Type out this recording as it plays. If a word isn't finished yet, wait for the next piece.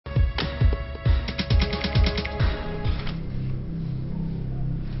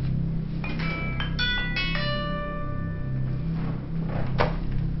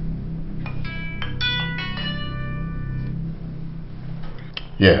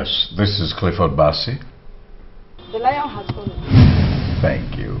Yes, this is Clifford Bassey. The lion has fallen.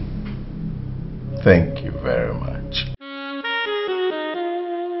 Thank you. Thank you very much.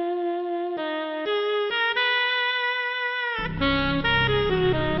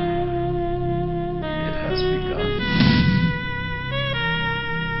 It has begun.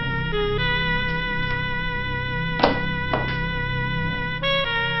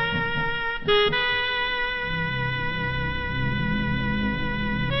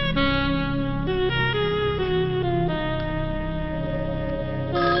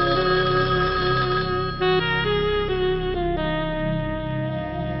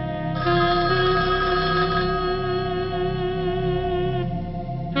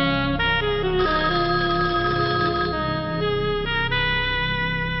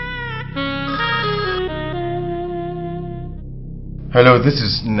 Hello, this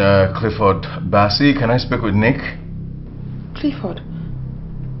is Clifford Bassey. Can I speak with Nick? Clifford,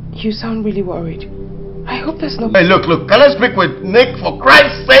 you sound really worried. I hope there's no... Hey, look, can I speak with Nick for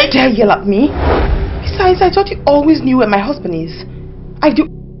Christ's sake? Dare yell at me? Besides, I thought you always knew where my husband is. I do...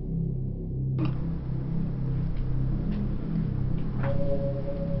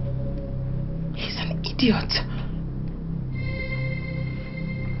 He's an idiot.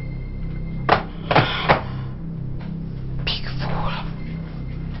 Big fool.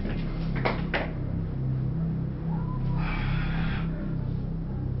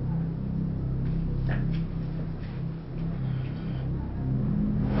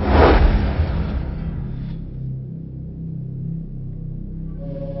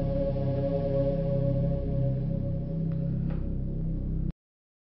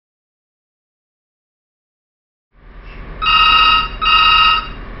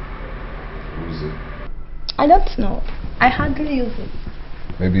 I don't know. I hardly use it.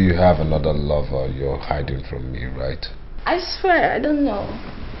 Maybe you have another lover you're hiding from me, right? I swear, I don't know.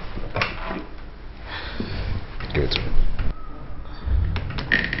 Give it to me.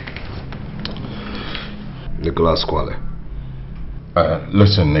 Nicholas Quale.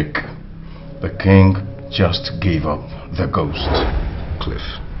 Listen, Nick. The king just gave up the ghost. Cliff,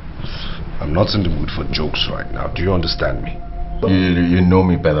 I'm not in the mood for jokes right now. Do you understand me? You know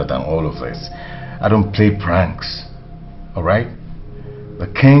me better than all of this. I don't play pranks. Alright? The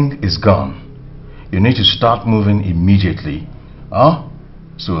king is gone. You need to start moving immediately. Huh?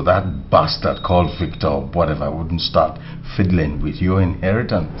 So that bastard called Victor, whatever, wouldn't start fiddling with your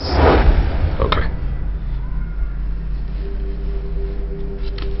inheritance. Okay.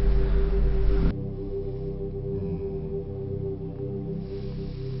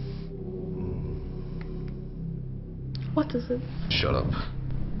 What is it? Shut up.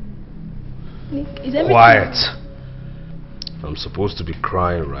 Nick, is everything... Quiet. I'm supposed to be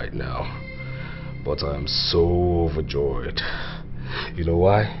crying right now, but I am so overjoyed. You know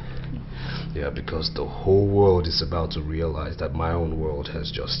why? Yeah, because the whole world is about to realize that my own world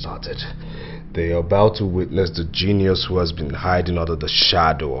has just started. They are about to witness the genius who has been hiding under the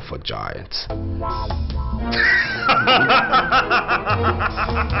shadow of a giant.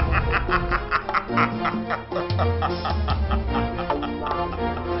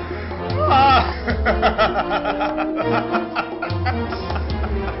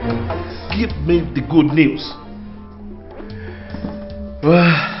 Give me the good news.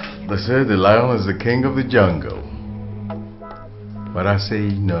 Well, they say the lion is the king of the jungle. But I say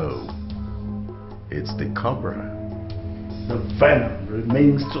no. It's the cobra. The venom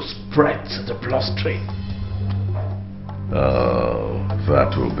remains to spread to the bloodstream. Oh,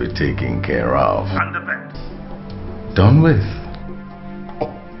 that will be taken care of. And the bed. Done with.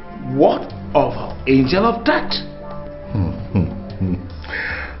 What of our angel of death?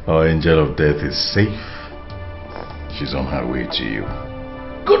 Our angel of death is safe. She's on her way to you.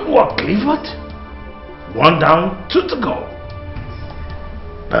 Good work, Clifford. One down, two to go.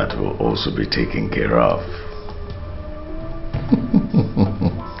 That will also be taken care of.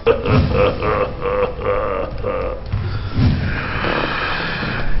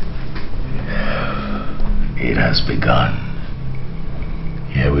 It has begun.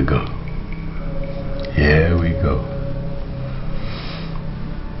 Here we go. Here we go.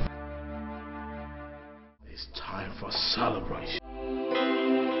 It's time for celebration.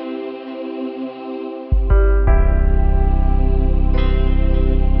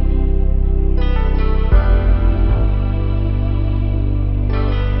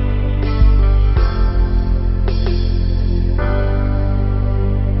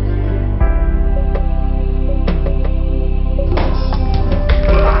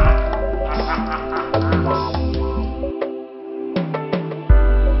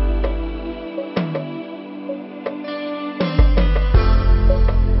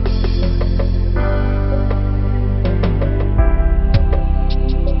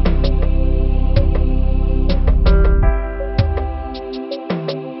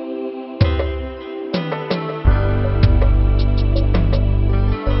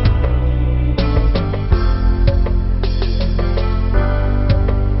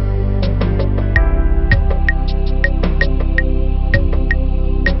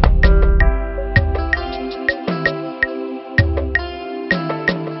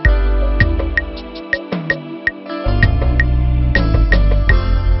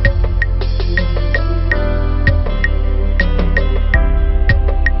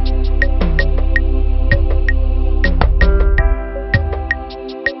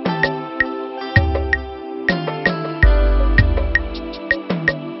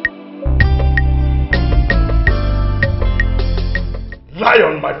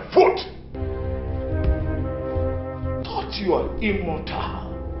 daughter.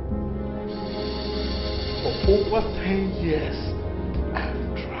 For over 10 years,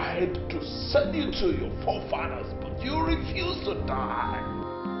 I've tried to send you to your forefathers, but you refuse to die.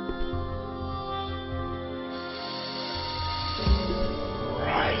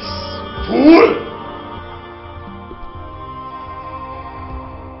 Rise, fool!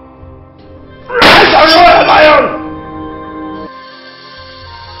 Rise, a royal lion!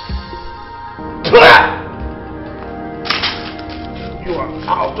 You are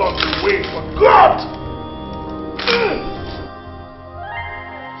out of the way for God!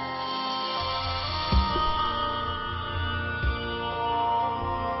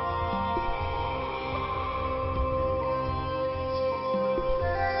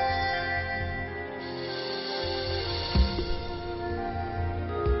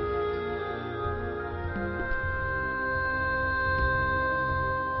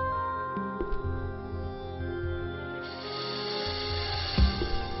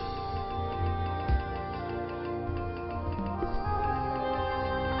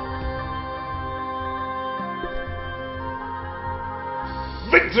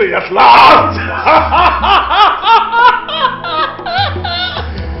 Victory at last!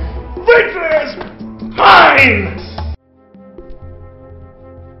 Victory is mine!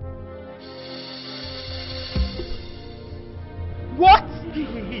 What?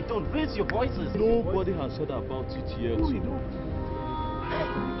 Hey, don't raise your voices. Nobody has heard about it yet. No, we don't.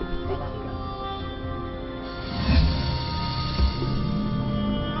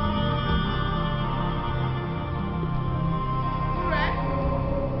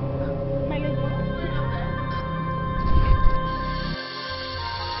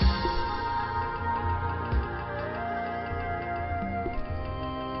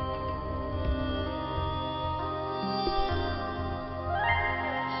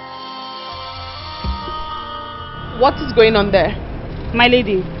 What is going on there? My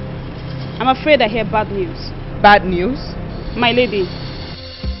lady, I'm afraid I hear bad news. Bad news? My lady,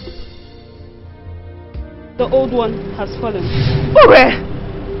 the old one has fallen. Ore!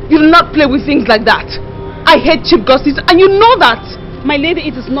 You do not play with things like that. I hate cheap gossips and you know that. My lady,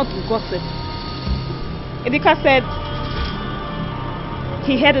 it is not gossip. Edika said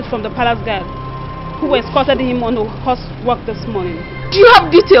he heard it from the palace guard who escorted him on a horse walk this morning. Do you have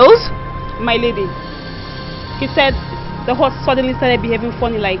details? My lady, he said the horse suddenly started behaving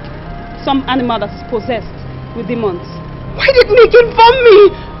funny like some animal that is possessed with demons. Why did Nick inform me?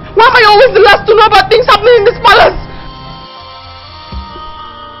 Why am I always the last to know about things happening in this palace?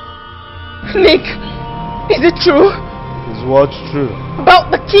 Nick, is it true? Is what's true? About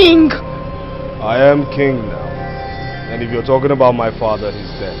the king? I am king now. And if you're talking about my father,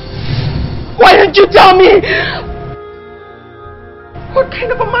 he's dead. Why didn't you tell me? What kind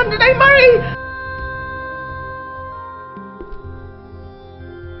of a man did I marry?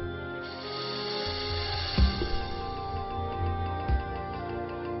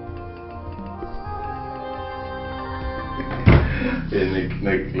 Hey,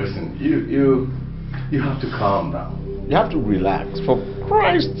 Nick, listen, you have to calm down. You have to relax, for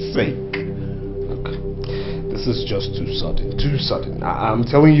Christ's sake. Look, this is just too sudden. I'm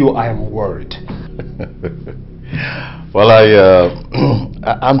telling you, I am worried. Well,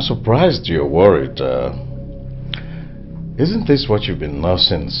 I'm surprised you're worried. Isn't this what you've been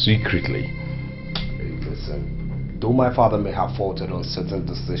nursing secretly? Hey, listen, though my father may have faltered on certain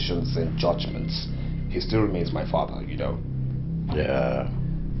decisions and judgments, he still remains my father, you know. Yeah.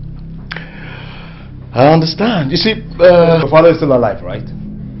 I understand. You see, your father is still alive, right?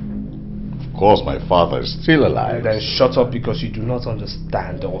 Of course my father is still alive. Then shut up, because you do not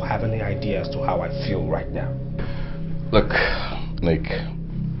understand or have any idea as to how I feel right now. Look, Nick,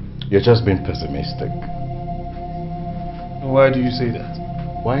 you're just being pessimistic. Why do you say that?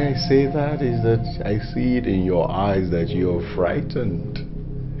 Why I say that is that I see it in your eyes that you're frightened.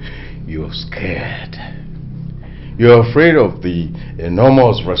 You're scared. You're afraid of the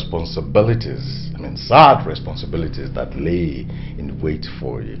enormous responsibilities, sad responsibilities that lay in wait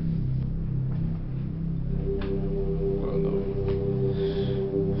for you. Well, no.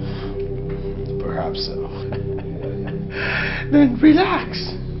 Perhaps so. Then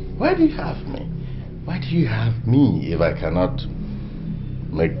relax. Why do you have me? Why do you have me if I cannot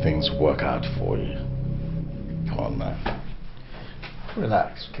make things work out for you? Come on now.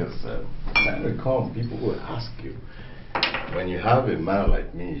 Relax, because I recall people will ask you, when you have a man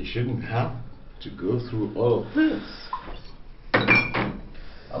like me, you shouldn't have to go through all of this.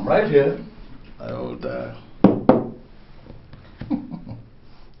 I'm right here. I would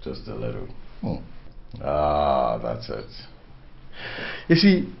just a little. Ah, that's it. You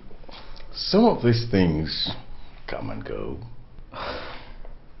see, some of these things come and go.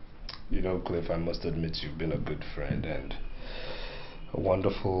 You know, Cliff, I must admit you've been a good friend and a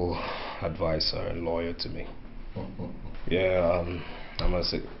wonderful advisor and lawyer to me. Yeah, I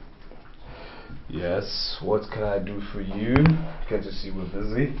must say. Yes, what can I do for you? Can't you see we're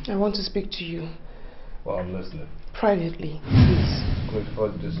busy? I want to speak to you. Well, I'm listening. Privately, please.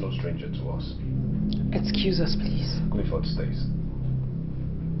 Clifford is no stranger to us. Excuse us, please. Clifford stays.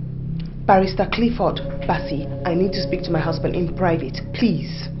 Barrister Clifford Bassey, I need to speak to my husband in private,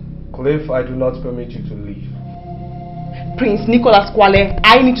 please. Cliff, I do not permit you to leave. Prince Nicholas Kwale,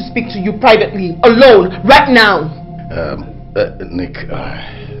 I need to speak to you privately, alone, right now. Nick,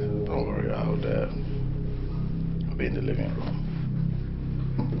 don't worry, I'll be in the living room.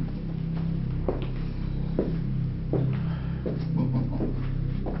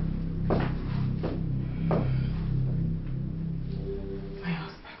 My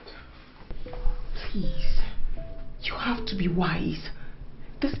husband, please, you have to be wise.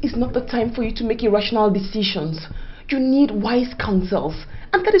 This is not the time for you to make irrational decisions. You need wise counsels.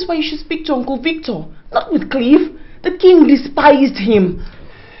 And that is why you should speak to Uncle Victor, not with Cliff. The king despised him.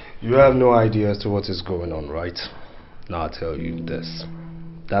 You have no idea as to what is going on, right? Now I'll tell you this.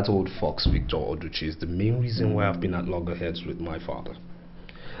 That old fox, Victor Oduchi, is the main reason why I've been at loggerheads with my father.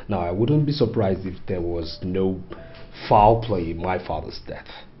 Now, I wouldn't be surprised if there was no foul play in my father's death.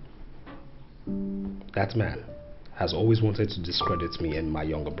 That man has always wanted to discredit me and my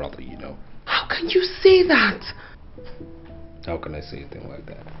younger brother, you know. How can you say that? How can I say a thing like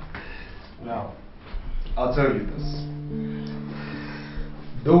that? Now, I'll tell you this.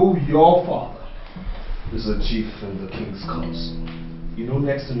 Though your father is a chief in the king's council, you know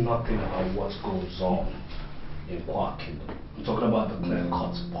next to nothing about what goes on in Kwa Kingdom. I'm talking about the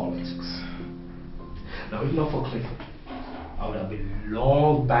clear-cut politics. Now, if not for Clifford, I would have been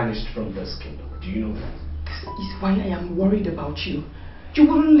long banished from this kingdom. Do you know that? This is why I am worried about you. You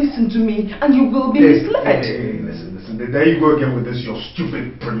wouldn't listen to me and you will be misled. Hey, listen. There you go again with this, your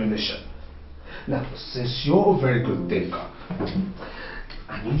stupid premonition. Now, since you're a very good thinker,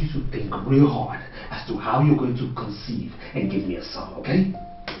 I need you to think real hard as to how you're going to conceive and give me a son, okay?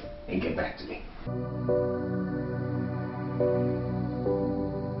 And get back to me.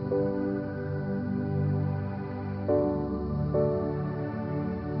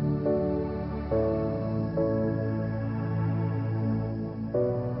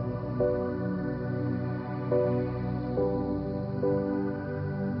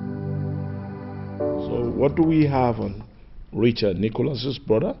 So what do we have on Richard Nicholas's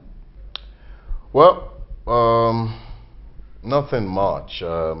brother? Well, nothing much,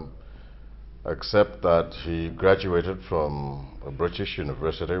 except that he graduated from a British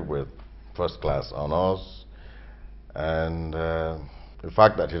university with first-class honors, and the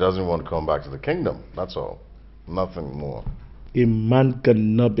fact that he doesn't want to come back to the kingdom, that's all. Nothing more. A man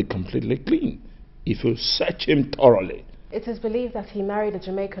cannot be completely clean if you search him thoroughly. It is believed that he married a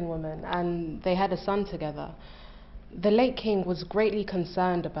Jamaican woman and they had a son together. The late king was greatly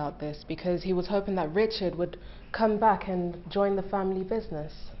concerned about this because he was hoping that Richard would come back and join the family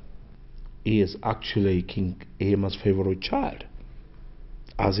business. He is actually King Amos' favorite child,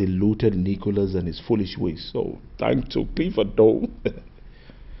 as he looted Nicholas and his foolish ways. So, thanks to Clifford, though,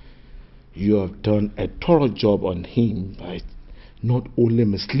 you have done a thorough job on him by not only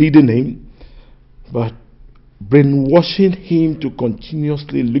misleading him, but brainwashing him to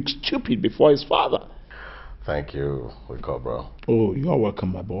continuously look stupid before his father. Thank you, Wicobro. Oh, you are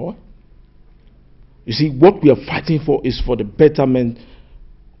welcome, my boy. You see, what we are fighting for is for the betterment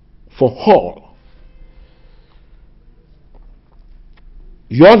for all.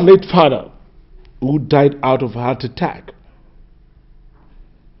 Your late father, who died out of a heart attack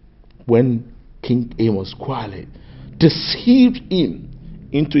when King Amos Kwale deceived him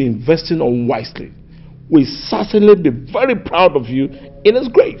into investing unwisely, will certainly be very proud of you in his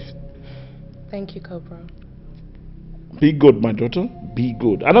grave. Thank you, Cobra. Be good, my daughter. Be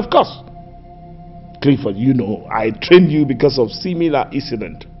good. And of course, Clifford, you know, I trained you because of similar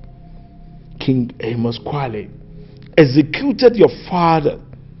incident. King Amos Kwale executed your father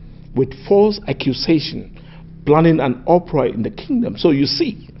with false accusation, planning an uproar in the kingdom. So you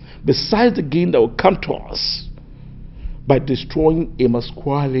see, besides the gain that will come to us by destroying Amos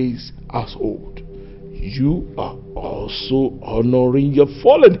Kwale's household, you are also honoring your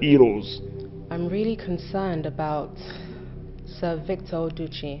fallen heroes. I'm really concerned about Sir Victor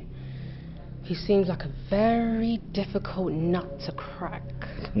Oduchi. He seems like a very difficult nut to crack.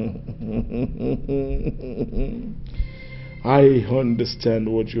 I understand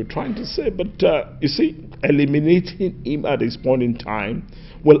what you're trying to say, but you see, eliminating him at this point in time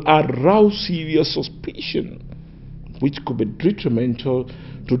will arouse serious suspicion which could be detrimental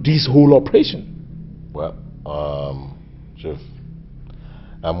to this whole operation. Well, Chief,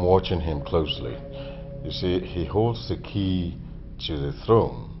 I'm watching him closely. You see, he holds the key to the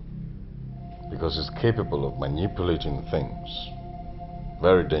throne because he's capable of manipulating things.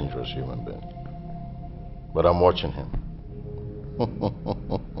 Very dangerous human being. But I'm watching him.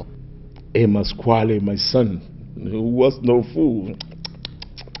 Amos Kwale, my son, who was no fool,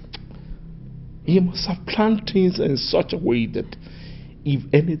 he must have planned things in such a way that if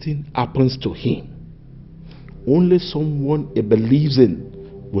anything happens to him, only someone he believes in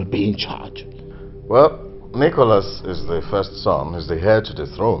will be in charge. Well, Nicholas is the first son, is the heir to the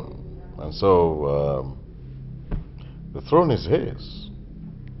throne. And so, the throne is his.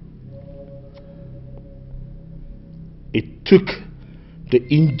 It took the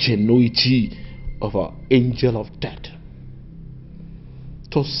ingenuity of our angel of death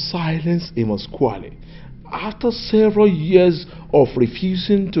to silence Amos Kwale after several years of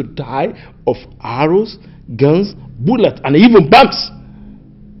refusing to die of arrows, guns, bullets, and even bombs.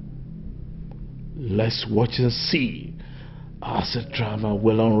 Let's watch and see as the drama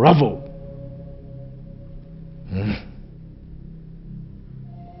will unravel.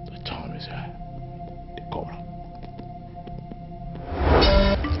 The time is here. The cobra.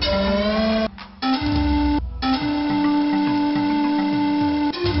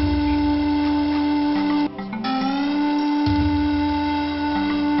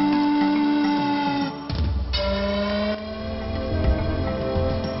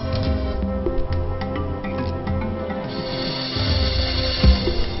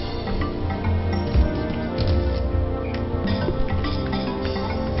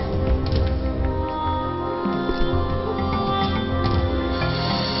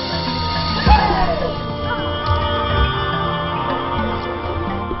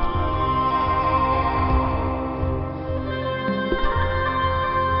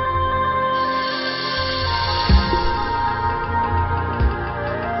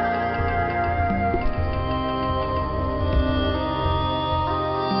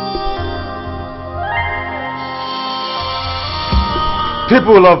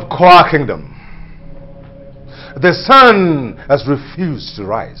 People of Kwa Kingdom, the sun has refused to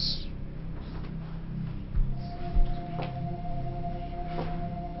rise.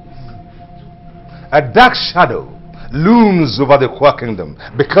 A dark shadow looms over the Kwa Kingdom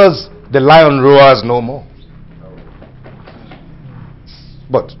because the lion roars no more.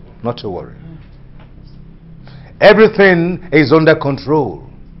 But not to worry. Everything is under control.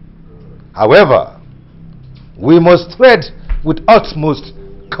 However, we must tread with utmost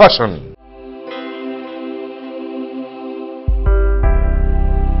caution.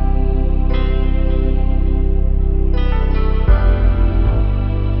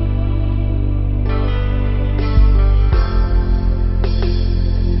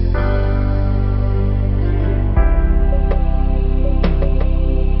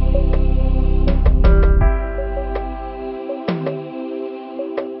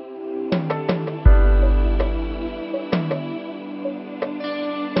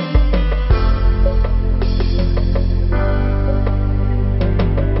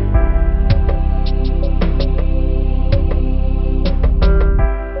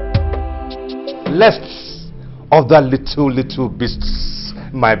 Lest of the little beasts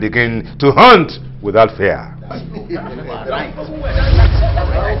might begin to hunt without fear.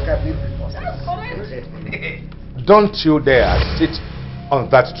 Don't you dare sit on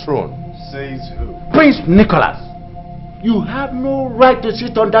that throne. Says who? Prince Nicholas, you have no right to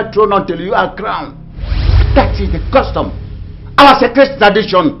sit on that throne until you are crowned. That is the custom, our sacred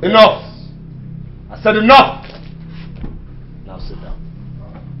tradition. Enough! I said enough! Now sit down.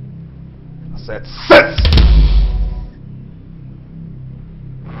 I said sit!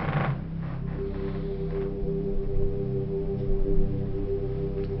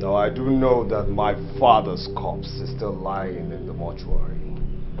 Now I do know that my father's corpse is still lying in the mortuary,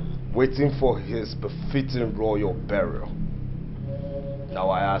 waiting for his befitting royal burial. Now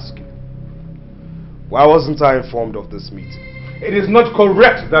I ask you, why wasn't I informed of this meeting? It is not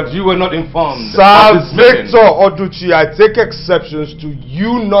correct that you were not informed. Sir Victor Oduchi, I take exceptions to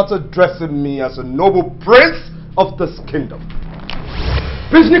you not addressing me as a noble prince of this kingdom.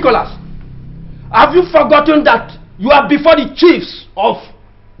 Prince Nicholas, have you forgotten that you are before the chiefs of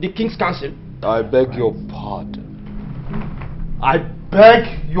the King's Council? I beg your pardon. I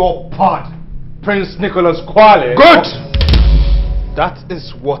beg your pardon. Prince Nicholas Kwale. Good! That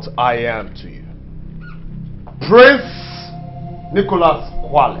is what I am to you. Prince Nicholas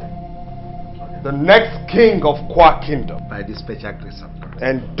Kwale, the next king of Kwa Kingdom. By the special grace of God.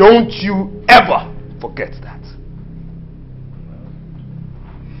 And don't you ever forget that.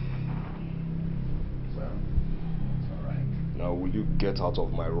 will you get out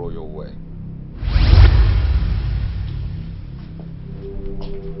of my royal way?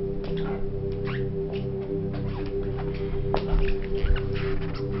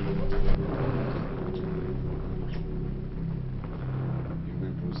 You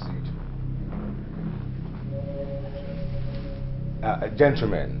may proceed.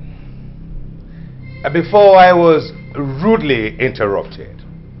 Gentlemen, before I was rudely interrupted,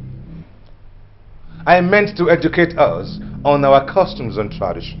 I meant to educate us on our customs and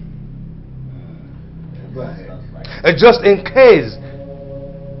tradition. Go ahead. Just in case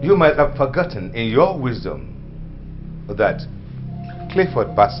you might have forgotten in your wisdom that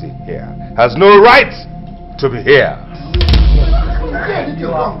Clifford Bassey here has no right to be here. You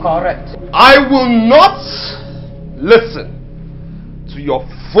are correct. I will not listen to your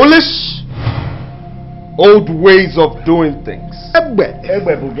foolish old ways of doing things.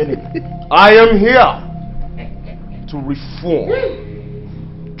 I am here to reform,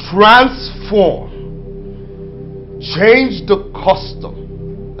 transform, change the custom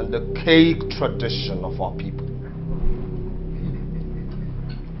and the cake tradition of our people.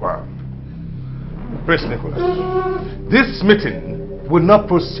 Wow. Prince Nicholas, this meeting will not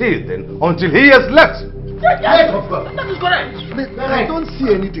proceed then until he has left. Yes, of course. That is correct. I don't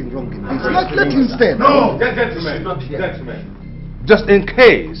see anything wrong in this. Let him stay. No, gentlemen. Just in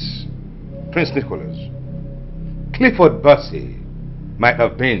case, Prince Nicholas, Clifford Bassey might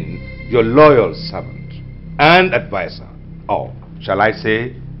have been your loyal servant and advisor, or shall I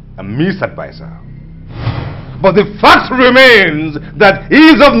say, a misadvisor. But the fact remains that he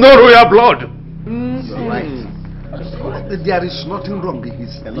is of no royal blood. Right. There is nothing wrong in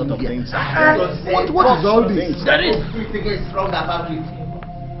his a lot of things. What is all this? There is nothing is wrong about it.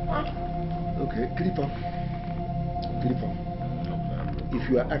 Okay, Clifford. If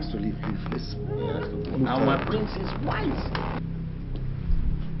you are asked to leave, please. Now my prince is wise.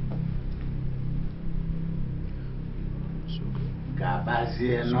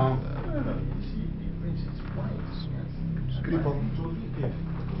 No. The prince is wise. Clifford.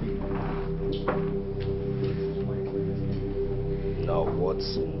 Now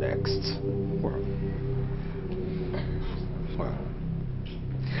what's next? Well,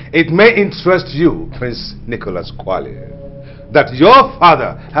 it may interest you, Prince Nicholas Kwale, that your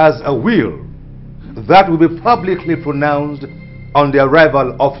father has a will that will be publicly pronounced on the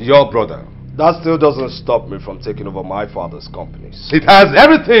arrival of your brother. That still doesn't stop me from taking over my father's companies. It has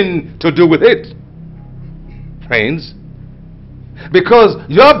everything to do with it, Prince. Because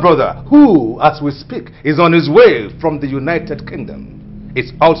your brother, who, as we speak, is on his way from the United Kingdom,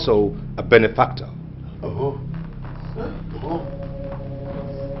 is also a benefactor.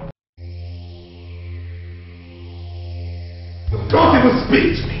 Don't even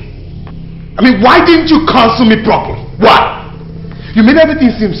speak to me. I mean, why didn't you counsel me properly? Why? You made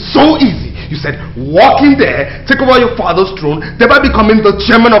everything seem so easy. You said, walk in there, take over your father's throne, thereby becoming the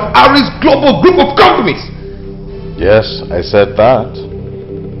chairman of Ari's global group of companies. Yes, I said that.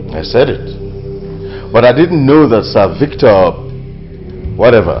 I said it. But I didn't know that Sir Victor,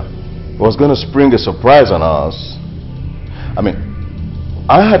 whatever, was going to spring a surprise on us. I mean,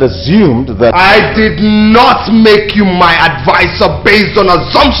 I had assumed that... I did not make you my advisor based on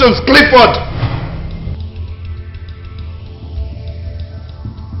assumptions, Clifford!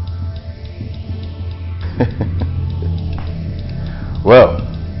 Well,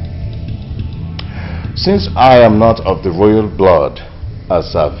 since I am not of the royal blood,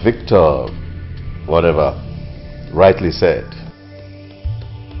 as Sir Victor, whatever, rightly said,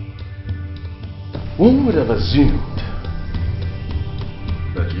 one would have assumed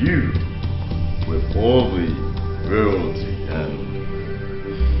that you, with all the royalty and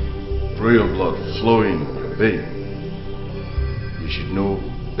royal blood flowing in your vein, you should know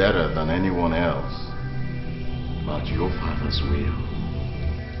better than anyone else about your father's will.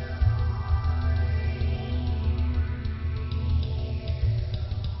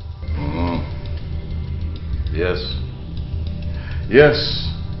 Yes,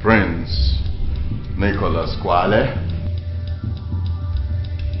 Prince Nicholas Kwale.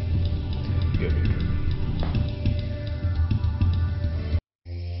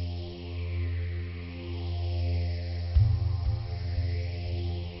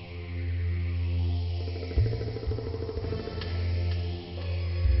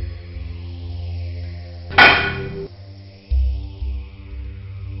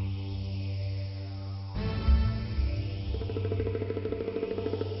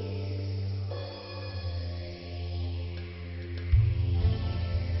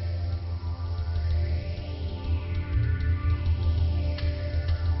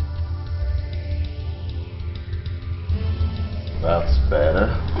 That's better.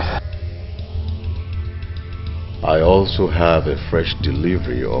 I also have a fresh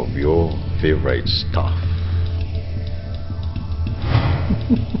delivery of your favorite stuff.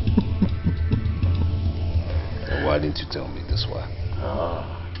 Why didn't you tell me this one?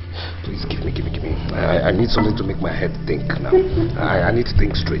 Please give me. I need something to make my head think now. I need to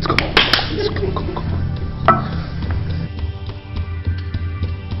think straight. Come on. Please, come on.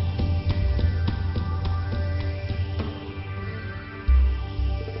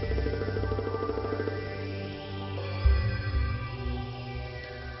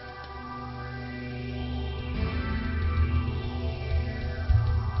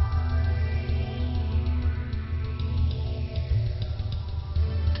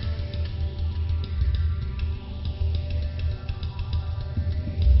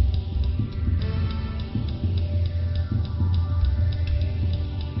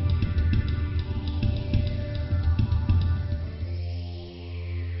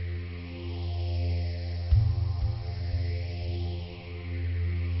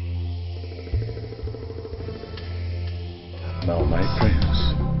 Now, my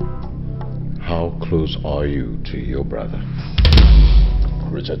prince, how close are you to your brother?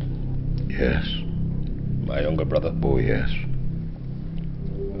 Richard? Yes. My younger brother? Oh, yes.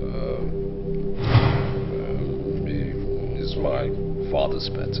 He's my father's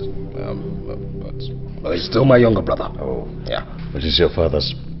pet. But he's still my younger brother. Oh. Yeah. But he's your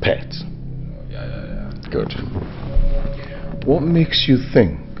father's pet? Yeah. Good. What makes you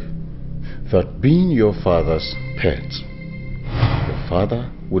think that being your father's pet, your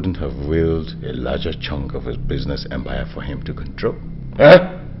father wouldn't have willed a larger chunk of his business empire for him to control?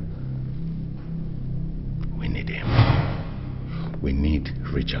 Huh? We need him. We need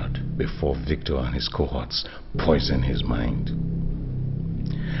Richard before Victor and his cohorts poison his mind.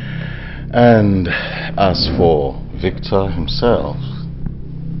 And as for Victor himself,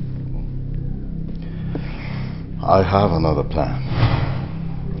 I have another plan,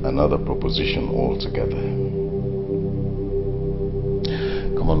 another proposition altogether.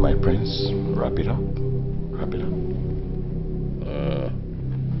 Come on, my prince, wrap it up. Wrap it up.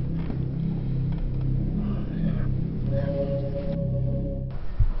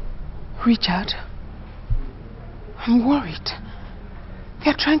 Richard, I'm worried.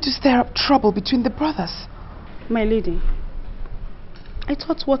 They're trying to stir up trouble between the brothers. My lady, I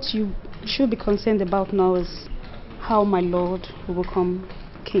thought what you should be concerned about now is how my lord will become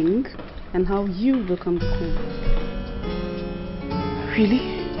king and how you will become the queen.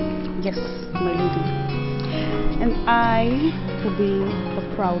 Really? Yes, my lady. And I will be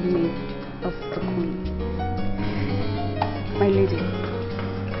the proud maid of the queen. My lady,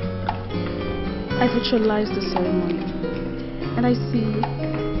 I visualize the ceremony and I see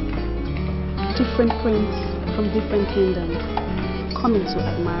different princes from different kingdoms coming to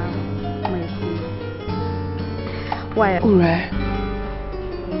admire my queen. Why? Ure,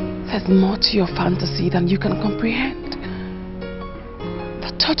 there's more to your fantasy than you can comprehend.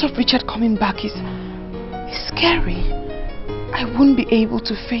 The thought of Richard coming back is scary. I wouldn't be able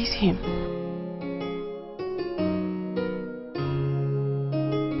to face him.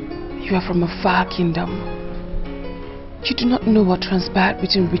 You are from a far kingdom. You do not know what transpired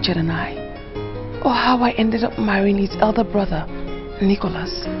between Richard and I, or how I ended up marrying his elder brother,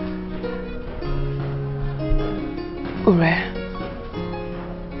 Nicholas. Ure,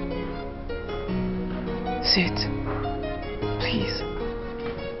 sit, please.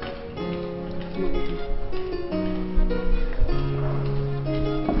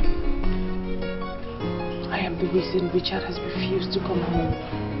 I am the reason Richard has refused to come home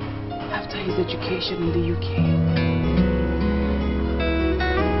after his education in the UK.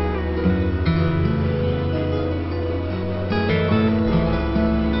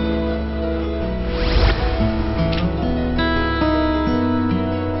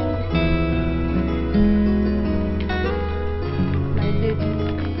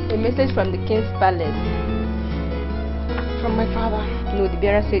 From the king's palace. From my father? No, the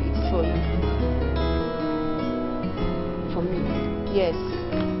bearer said it's for you. For me? Yes.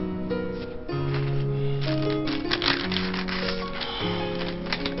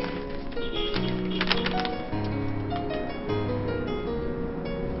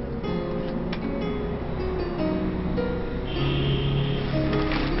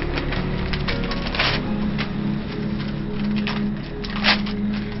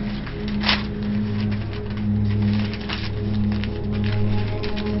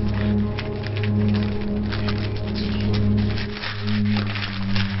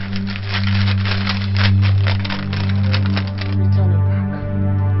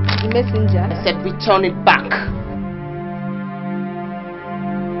 Messenger. I said return it back.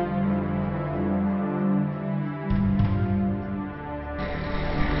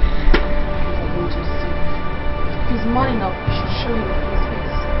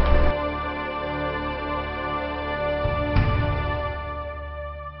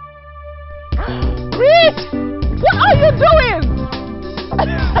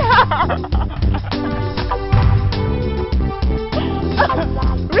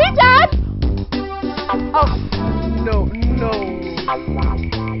 Richard! Oh, no, no.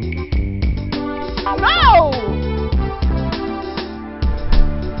 No!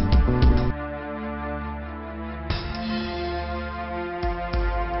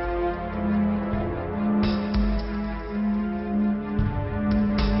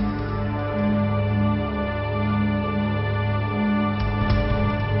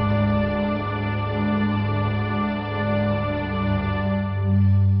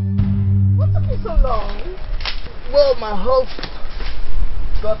 So long. Well, my host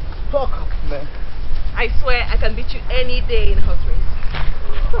got stuck up, man. I swear I can beat you any day in horse race.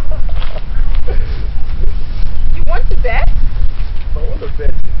 You want to bet? I want to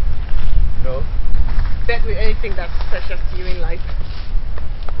bet. No. Bet with anything that's precious to you in life.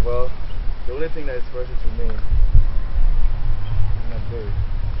 Well, the only thing that is precious to me is my baby.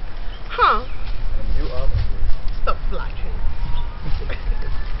 Huh? And you are my baby. Stop flattering.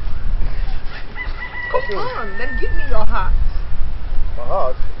 Come on, then give me your heart. My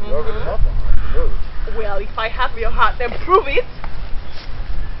heart? You already have my heart, you know it. Well, if I have your heart, then prove it.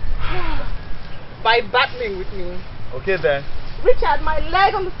 By battling with me. Okay then. Richard, my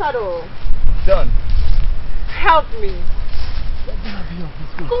leg on the saddle. Done. Help me.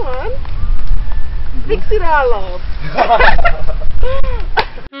 Go on. Fix it all up.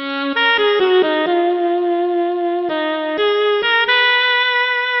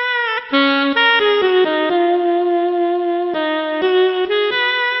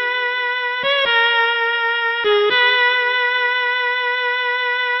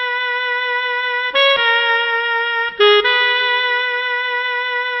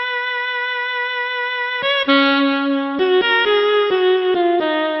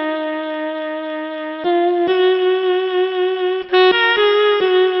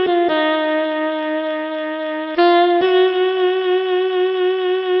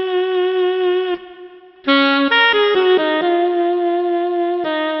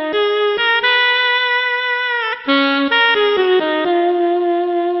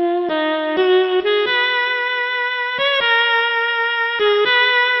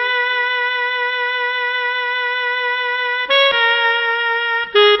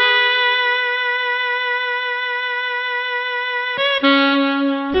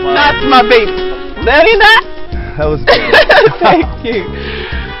 That's my baby. Learning that? That was Thank you.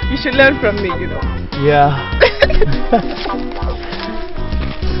 You should learn from me, you know. Yeah.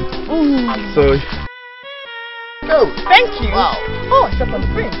 So. Oh, thank you. Wow. Oh, I stepped on the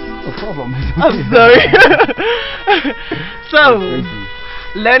prince. No problem. I'm sorry. So,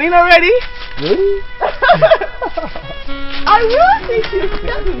 learning already? Really? I will teach you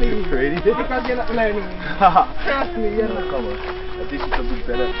steadily. Ready? Because you're not learning. Trust me, you're not. Come on. I think you can do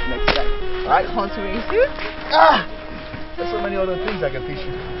better next time. Alright? Horse racing? Ah! There's so many other things I can teach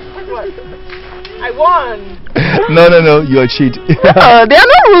you. What? I won. No, you're a cheat. There are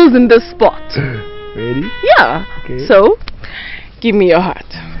no rules in this sport. Ready? Yeah. Okay. So, give me your heart.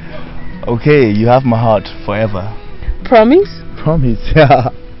 Okay, you have my heart forever. Promise? Promise, yeah.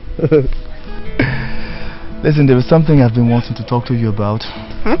 Listen, there was something I've been wanting to talk to you about.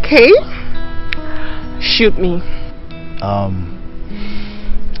 Okay. Shoot me.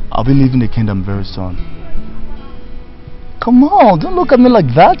 I'll be leaving the kingdom very soon. Come on, don't look at me like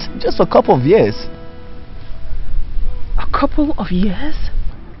that. Just a couple of years. A couple of years?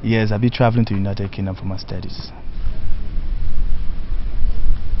 Yes, I'll be traveling to United Kingdom for my studies.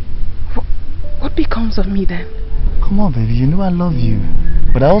 What becomes of me then? Come on, baby, you know I love you.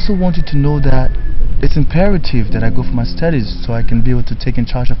 But I also want you to know that it's imperative that I go for my studies so I can be able to take in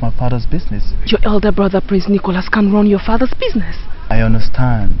charge of my father's business. Your elder brother, Prince Nicholas, can run your father's business. I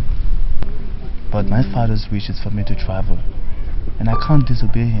understand. But my father's wish is for me to travel. And I can't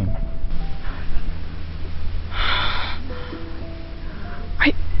disobey him.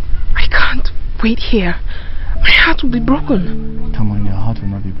 I can't wait here. My heart will be broken. Come on, your heart will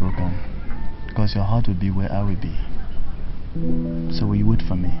not be broken. Because your heart will be where I will be. So will you wait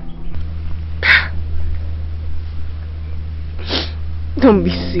for me? Don't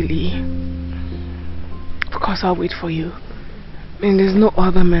be silly. Of course I'll wait for you. And there's no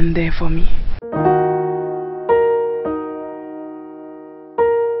other man there for me.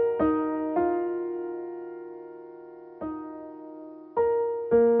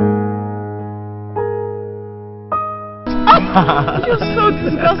 You're so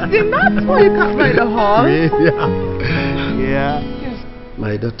disgusting. That's why you can't ride a horse. Yeah. Yes.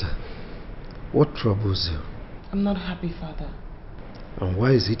 My daughter, what troubles you? I'm not happy, Father. And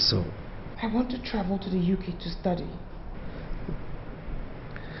why is it so? I want to travel to the UK to study.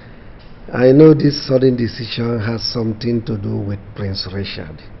 I know this sudden decision has something to do with Prince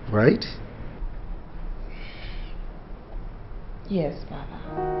Richard, right? Yes, Father.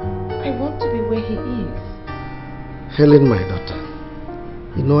 I want to be where he is. Helen, my daughter,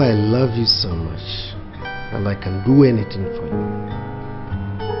 you know I love you so much, and I can do anything for you.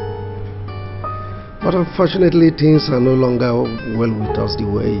 But unfortunately, things are no longer well with us the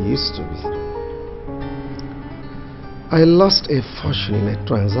way it used to be. I lost a fortune in a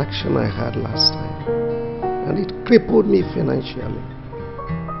transaction I had last time, and it crippled me financially.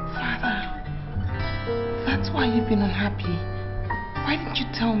 Father, that's why you've been unhappy. Why didn't you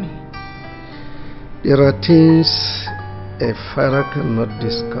tell me? There are things a father cannot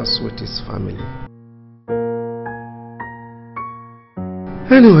discuss with his family.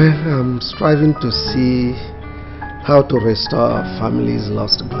 Anyway, I'm striving to see how to restore our family's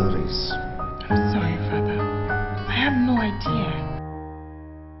lost glories. I'm sorry, Father. I had no idea.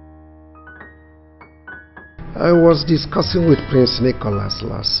 I was discussing with Prince Nicholas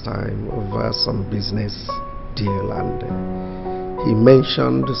last time over some business deal, and he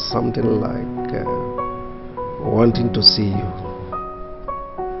mentioned something like wanting to see you.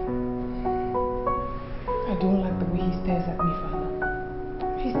 I don't like the way he stares at me, Father.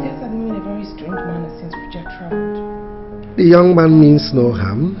 He stares at me in a very strange manner since Richard traveled. The young man means no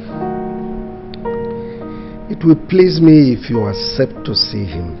harm. It will please me if you accept to see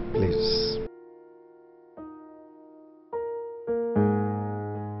him, please.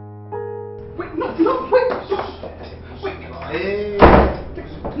 Wait, no, wait! Hey!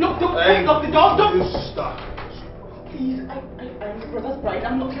 No, don't lock the door, don't! Stop. Please, I'm his brother's bride.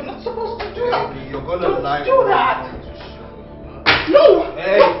 You're not supposed to do that. You're gonna don't lie. Do that. No!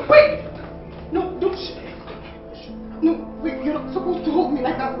 Hey! No, wait! No, don't. No, wait, you're not supposed to hold me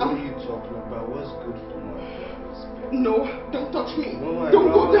like that. What are you talking about? What's good for my brother's? No, don't touch me. No,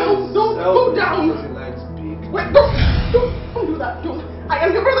 don't go down. Don't go down. Because he likes big. Wait, don't do that. Don't. I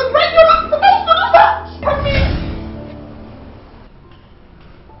am your brother's bride. You're not supposed to do that. From me.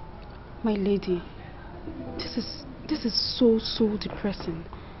 My lady, this is so depressing.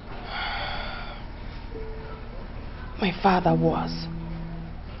 My father was,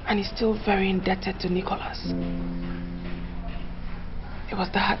 and is still very indebted to Nicholas. It was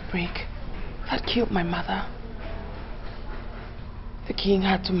the heartbreak that killed my mother. The king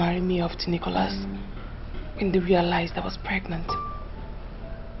had to marry me off to Nicholas when they realized I was pregnant.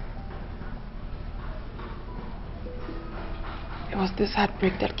 It was this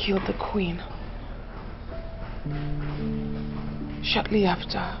heartbreak that killed the queen. Shortly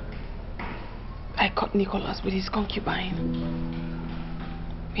after, I caught Nicholas with his concubine.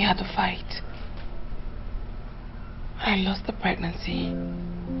 We had a fight. I lost the pregnancy.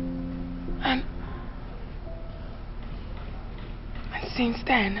 And since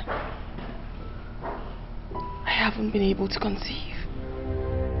then, I haven't been able to conceive.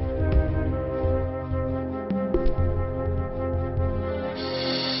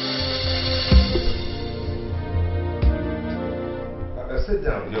 Sit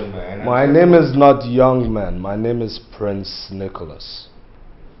down, young man. My name is not young man. My name is Prince Nicholas.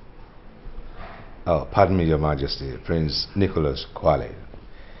 Oh, pardon me, Your Majesty, Prince Nicholas Kwale.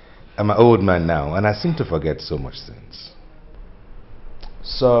 I'm an old man now, and I seem to forget so much things.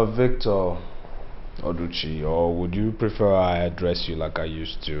 Sir Victor Oduchi, or would you prefer I address you like I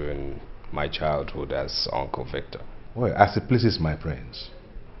used to in my childhood as Uncle Victor? Well, as it pleases my prince.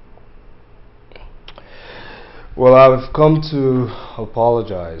 Well, I've come to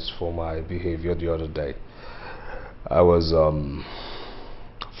apologize for my behavior the other day. I was,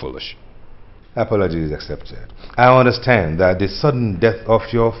 foolish. Apologies accepted. I understand that the sudden death of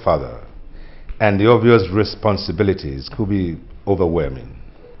your father and the obvious responsibilities could be overwhelming.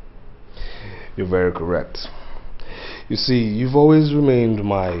 You're very correct. You see, you've always remained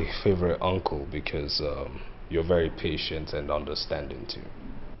my favorite uncle because you're very patient and understanding too.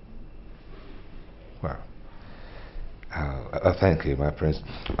 Well, thank you, my prince.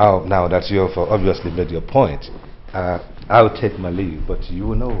 Now that you've obviously made your point, I'll take my leave, but you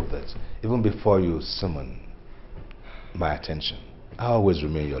will know that even before you summon my attention, I always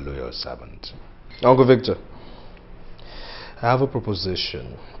remain your loyal servant. Uncle Victor, I have a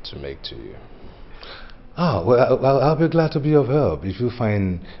proposition to make to you. Oh, well, I'll be glad to be of help if you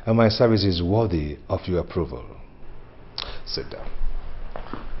find my services worthy of your approval. Sit down.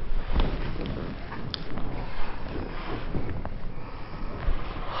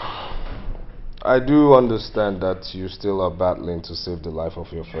 I do understand that you still are battling to save the life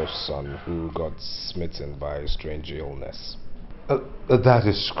of your first son who got smitten by a strange illness. That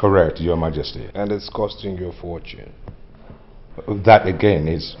is correct, Your Majesty. And it's costing you a fortune. That again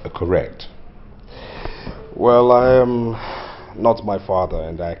is correct. Well, I am not my father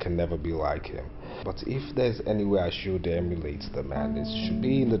and I can never be like him. But if there's any way I should emulate the man, it should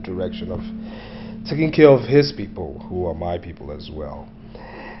be in the direction of taking care of his people, who are my people as well.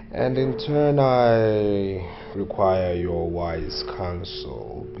 And in turn, I require your wise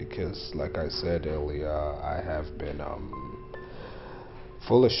counsel because, like I said earlier, I have been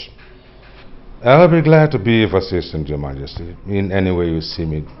foolish. I'll be glad to be of assistance, Your Majesty, in any way you see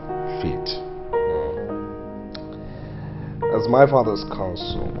me fit. As my father's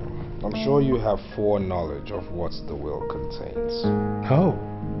counsel, I'm sure you have foreknowledge of what the will contains. Oh.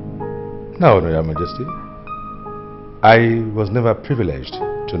 No, Your Majesty. I was never privileged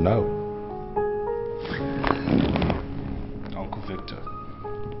to know. Uncle Victor,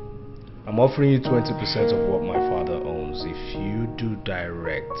 I'm offering you 20% of what my father owns if you do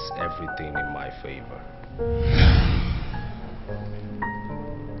direct everything in my favor.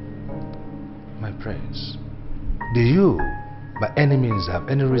 My prince, do you, by any means, have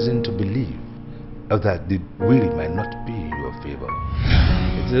any reason to believe that the will might not be in your favor?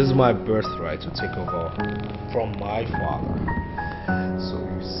 It is my birthright to take over from my father. So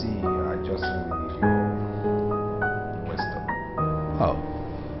you see, I just need your wisdom. Oh.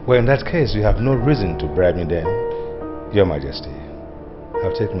 Well, in that case, you have no reason to bribe me then, Your Majesty.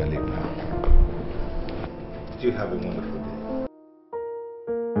 I'll take my leave now. You have a wonderful day.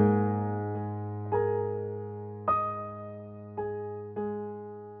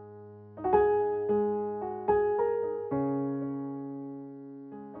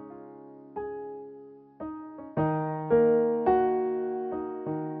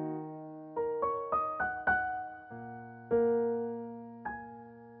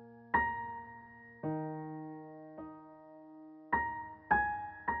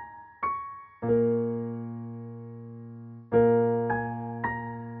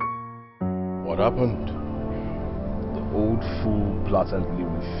 What happened? The old fool blatantly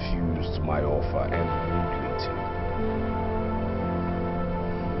refused my offer and won't let him.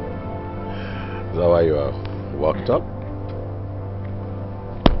 Is that why you are worked up?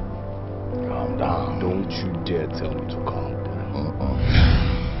 Calm down. Don't you dare tell me to calm down.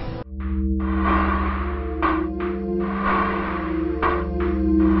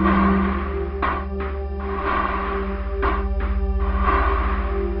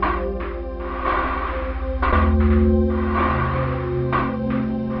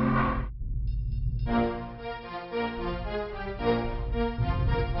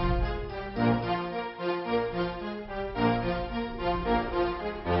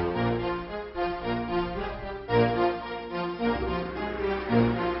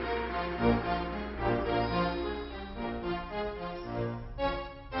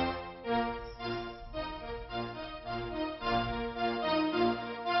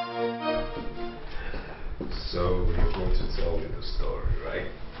 So you're going to tell me the story, right?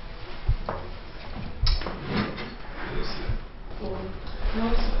 Listen.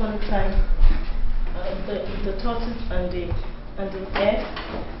 Once upon a time, the tortoise and the egg.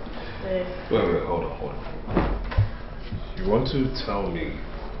 Wait, hold on. You want to tell me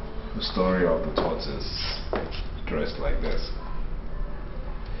the story of the tortoise dressed like this?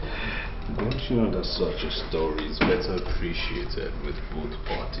 Don't you know that such a story is better appreciated with both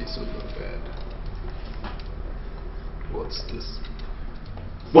parties on the bed? What's this?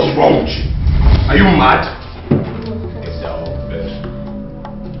 What's wrong with you? Are you mad? Get down off bed.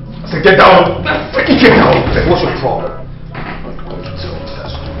 I said get down! Freaking get down! What's your problem? I'm going to tell you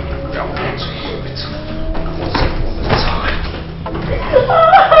that story. I want to hear it. Once upon a time.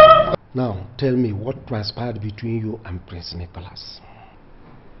 Now, tell me what transpired between you and Prince Nicholas.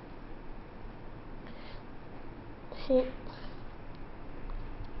 He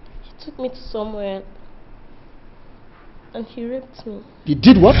took me to somewhere and he raped me. He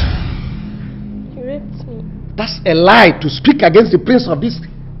did what? He raped me. That's a lie to speak against the prince of this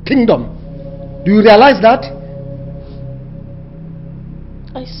kingdom. Do you realize that?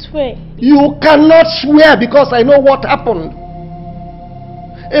 I swear. You cannot swear because I know what happened.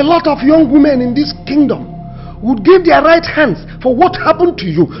 A lot of young women in this kingdom would give their right hands for what happened to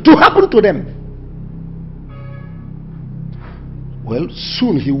you to happen to them. Well,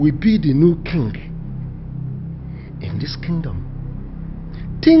 soon he will be the new king in this kingdom.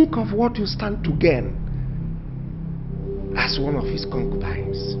 Think of what you stand to gain as one of his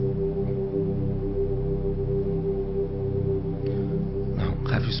concubines. Now,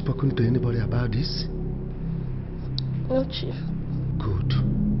 have you spoken to anybody about this? No, Chief. Good.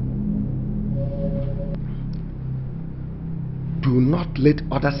 Do not let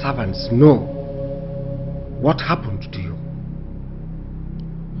other servants know what happened to you.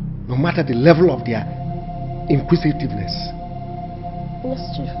 no matter the level of their inquisitiveness. Yes,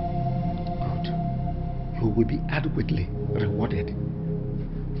 Chief. Good. You will be adequately rewarded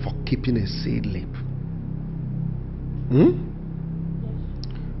for keeping a seed lip.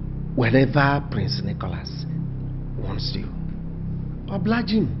 Whenever Prince Nicholas wants you,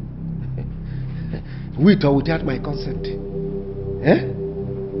 oblige him. With or without my consent. Eh?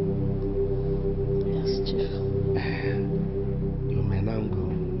 Yes, Chief. You may now go.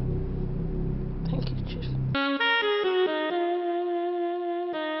 Thank you, Chief.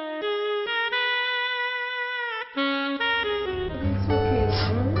 It's okay,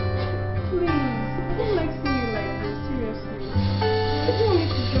 Mom. Please. I don't like seeing you like this, seriously. I don't want me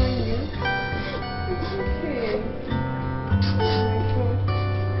to join you. It's okay. Oh my God.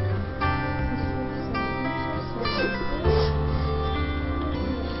 I'm so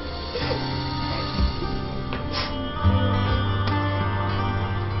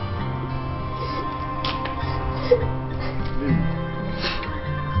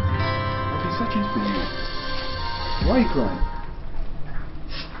I've been searching for you. Why are you crying?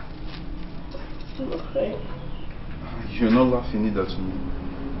 I'm not crying. You're not laughing either to me.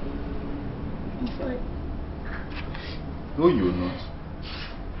 I'm fine. No, you're not.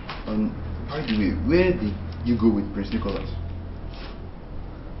 And by the way, where did you go with Prince Nicholas?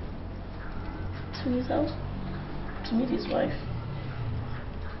 To his house. To meet his wife.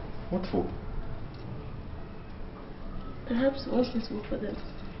 What for? Perhaps he wants me to work for them.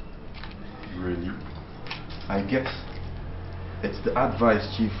 Really? I guess it's the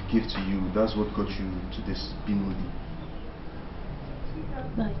advice Chief gave to you. That's what got you to this Binodi.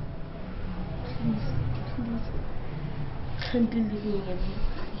 Bye. Please. Can't you leave me alone,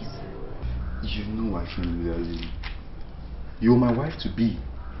 please? You know I can't do that, Lily. You're my wife to be.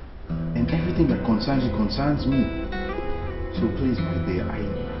 And everything that concerns you concerns me. So please, my dear, I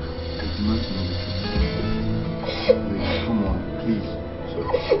demand to know the truth. Lily, come on, please.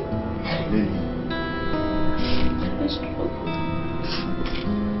 Lily. I struggled.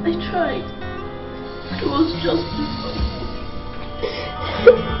 I tried. It was just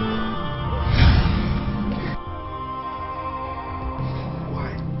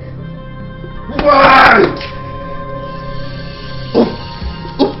Why?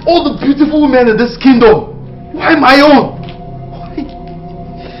 Of all the beautiful women in this kingdom, why my own?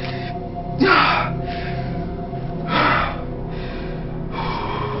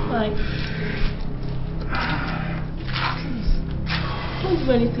 Fine. Please. Don't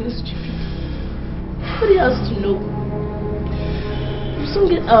do anything stupid. Nobody has to know. We'll soon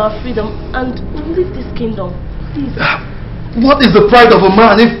get our freedom and we'll leave this kingdom. Please. What is the pride of a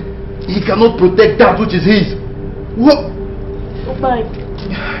man if he cannot protect that which is his? What? Oh, bye.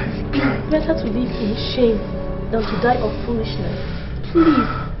 It's better to live in shame than to die of foolishness. Please.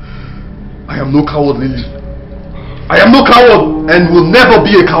 I am no coward, Lily. I am no coward and will never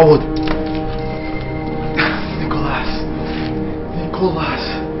be a coward. Nicholas.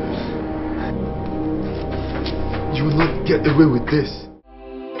 You will not get away with this.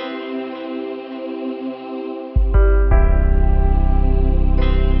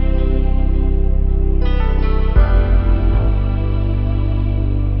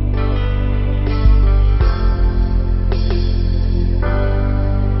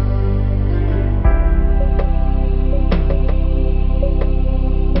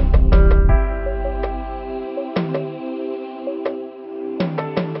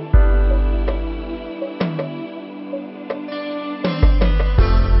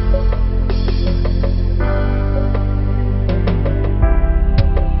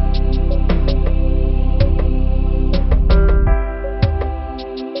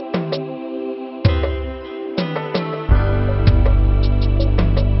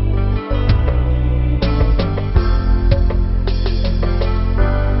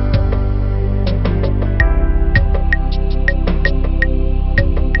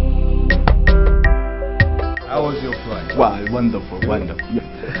 Wonderful.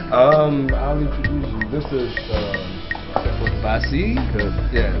 I'll introduce you. This is Basi.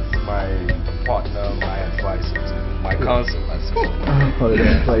 Yes, my partner, my advisor, my counsel.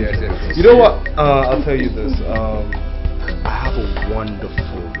 Yes. You know what? I'll tell you this. I have a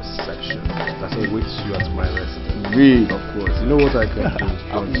wonderful reception that awaits you at my residence. Really? Of course. You know what I can do?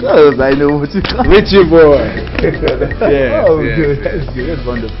 Of course, I know what you can. Richie boy. Yes. That's good. That's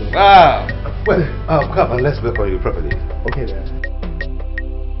wonderful. Wow. Well, come and let's welcome you properly. Okay then.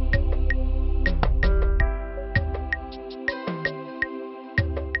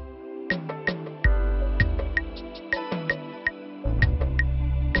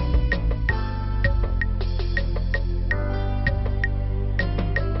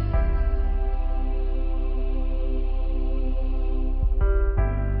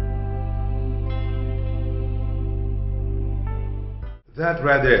 That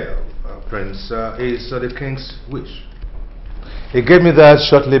right there, Prince, is the king's wish. He gave me that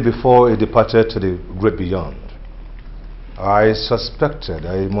shortly before he departed to the great beyond. I suspected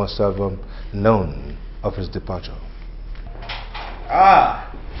that he must have known of his departure. Ah,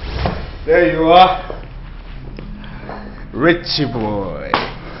 there you are. Richie boy.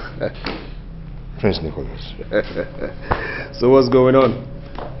 Prince Nicholas. So what's going on?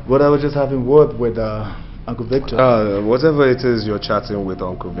 Well, I was just having word with Uncle Victor. Whatever it is you're chatting with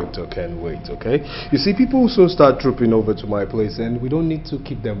Uncle Victor can wait, okay? You see, people soon start trooping over to my place and we don't need to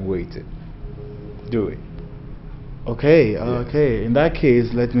keep them waiting. Do it. Okay, okay. In that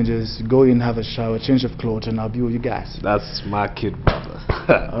case, let me just go in, have a shower, change of clothes, and I'll be with you guys. That's my kid, brother.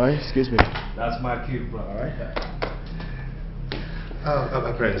 Alright, excuse me. That's my kid, brother,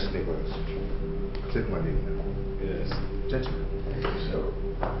 alright? Prince Nicholas, take my leave now. Yes. Gentlemen. So.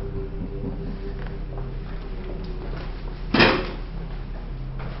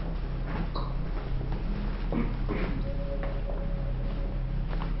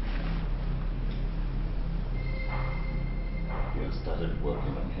 Started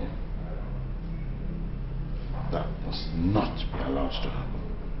working on him. That must not be allowed to happen.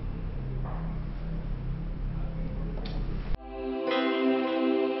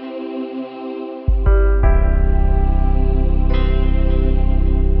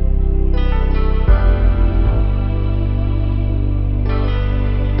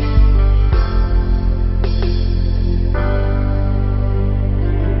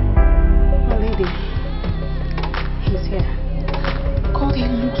 My lady, he's here. God, he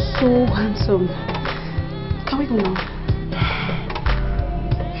looks so handsome. Can we go now?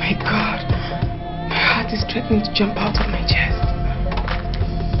 My God, my heart is threatening to jump out of my chest.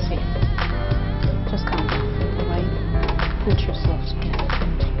 See, just calm down, alright? Put yourself together.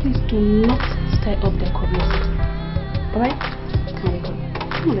 Please do not stir up their curiosity. Alright? Can we go?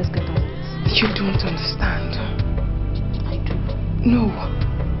 Come on, let's get on with this. You don't understand. I do. No,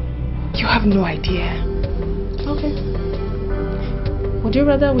 you have no idea. Okay. Would you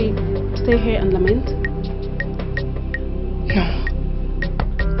rather we stay here and lament? No,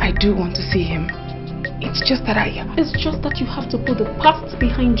 I do want to see him. It's just that It's just that you have to put the past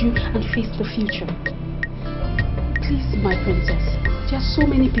behind you and face the future. Please, my princess, there are so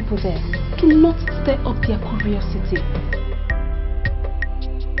many people there. Do not stir up their curiosity.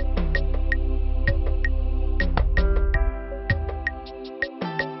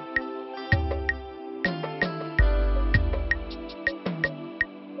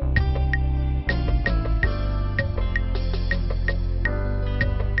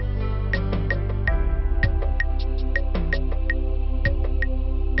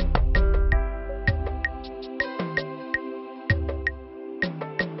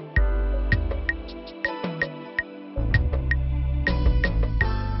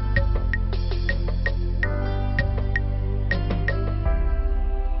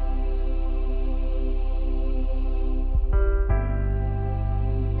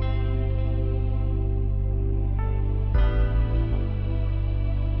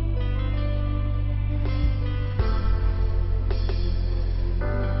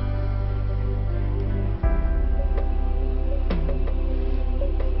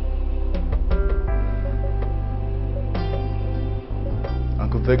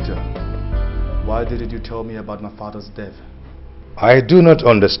 Victor, why didn't you tell me about my father's death? I do not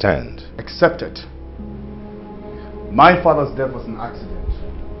understand. Accept it. My father's death was an accident.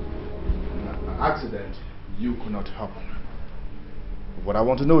 An accident you could not help. What I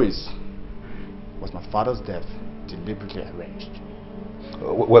want to know is, was my father's death deliberately arranged?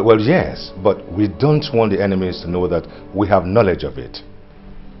 Well, yes, but we don't want the enemies to know that we have knowledge of it.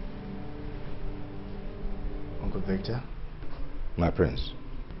 Uncle Victor? My prince.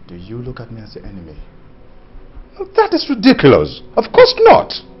 Do you look at me as the enemy? That is ridiculous. Of course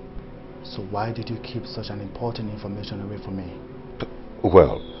not. So why did you keep such an important information away from me?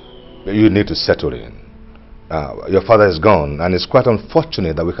 Well, you need to settle in. Your father is gone, and it's quite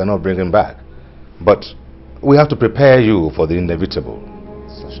unfortunate that we cannot bring him back. But we have to prepare you for the inevitable.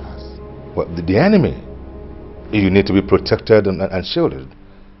 Such as? Well, the enemy. You need to be protected and shielded,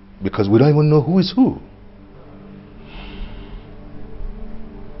 because we don't even know who is who.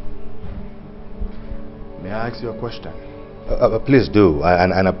 May I ask you a question? Please do,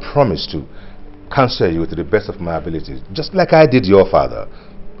 and I promise to counsel you to the best of my abilities, just like I did your father.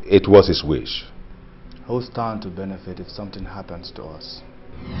 It was his wish. Who stand to benefit if something happens to us?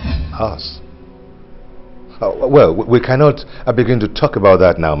 Us? Well, we cannot begin to talk about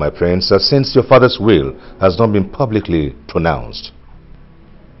that now, my prince, since your father's will has not been publicly pronounced.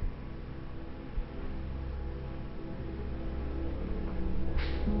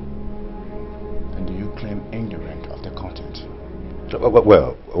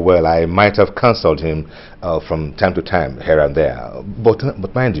 Well, I might have counseled him from time to time, here and there.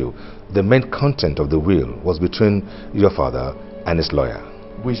 But mind you, the main content of the will was between your father and his lawyer.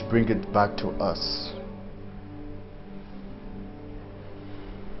 Which bring it back to us.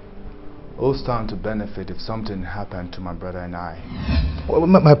 Who stand to benefit if something happened to my brother and I? Well,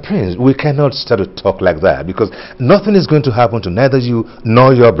 my prince, we cannot start to talk like that because nothing is going to happen to neither you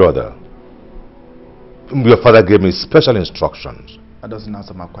nor your brother. Your father gave me special instructions. That doesn't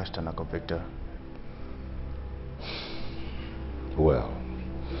answer my question, Uncle Victor. Well,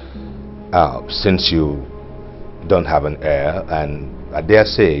 since you don't have an heir, and I dare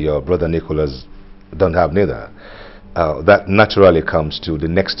say your brother Nicholas don't have neither, that naturally comes to the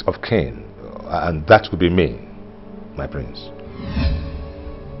next of kin, and that would be me, my prince.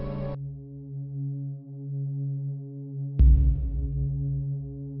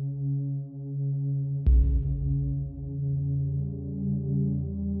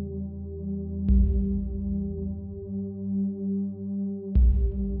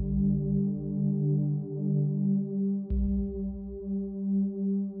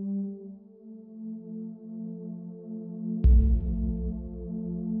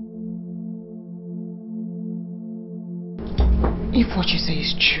 If what you say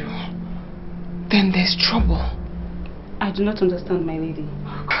is true, then there's trouble. I do not understand, my lady.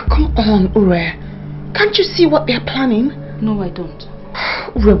 Come on, Ure. Can't you see what they're planning? No, I don't.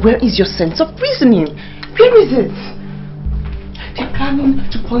 Ure, where is your sense of reasoning? Where is it? They're planning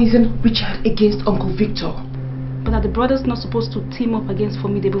to poison Richard against Uncle Victor. But are the brothers not supposed to team up against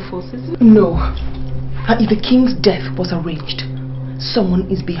formidable forces? No. And if the king's death was arranged, someone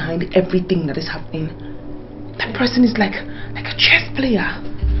is behind everything that is happening. That person is like a chess player.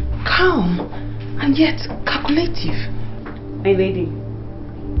 Calm and yet calculative. My lady,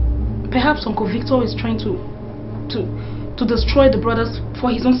 perhaps Uncle Victor is trying to destroy the brothers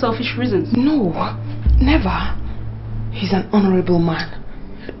for his own selfish reasons. No, never. He's an honorable man,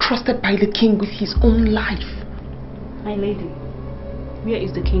 trusted by the king with his own life. My lady, where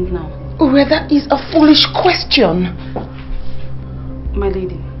is the king now? Well, that is a foolish question. My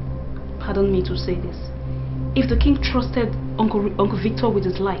lady, pardon me to say this. If the king trusted Uncle Victor with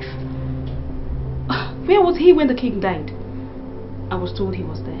his life, where was he when the king died? I was told he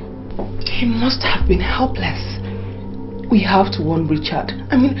was there. He must have been helpless. We have to warn Richard.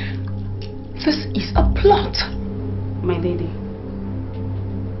 I mean, this is a plot. My lady,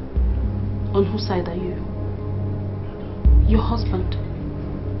 on whose side are you? Your husband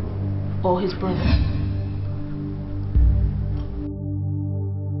or his brother?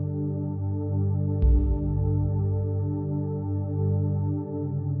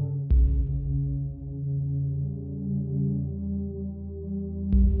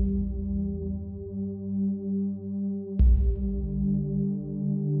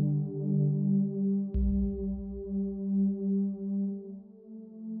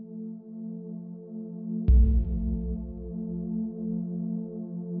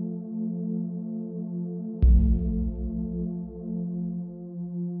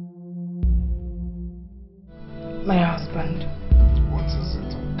 My husband. What is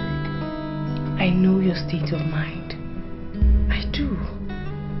it? I know your state of mind. I do.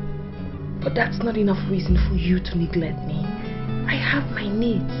 But that's not enough reason for you to neglect me. I have my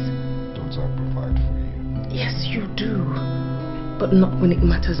needs. Don't I provide for you? Yes, you do. But not when it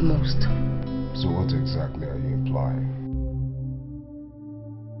matters most. So what exactly are you implying?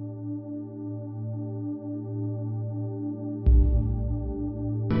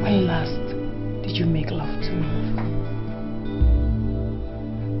 When last did you make love to me?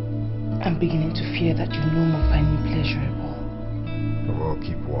 I'm beginning to fear that you no more find me pleasurable. Well,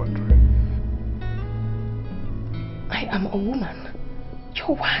 keep wondering. I am a woman,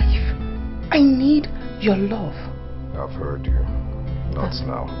 your wife. I need your love. I've heard you. Not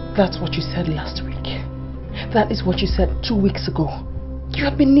now. That's what you said last week. That is what you said 2 weeks ago. You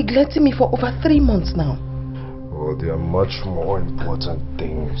have been neglecting me for over 3 months now. Well, there are much more important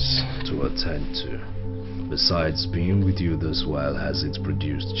things to attend to. Besides, being with you this while has it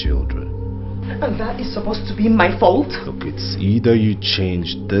produced children. And that is supposed to be my fault? Look, it's either you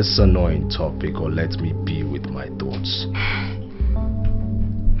change this annoying topic or let me be with my thoughts.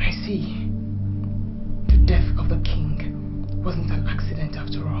 I see. The death of the king wasn't an accident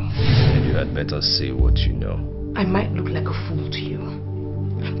after all. And you had better say what you know. I might look like a fool to you,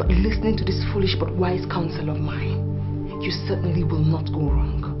 but listening to this foolish but wise counsel of mine, you certainly will not go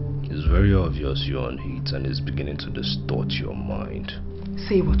wrong. It's very obvious you're on heat and it's beginning to distort your mind.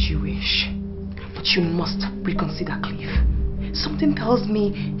 Say what you wish, but you must reconsider Cliff. Something tells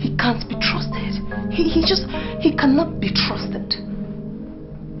me he can't be trusted. He cannot be trusted.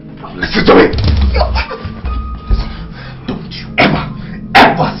 Listen to me! Don't you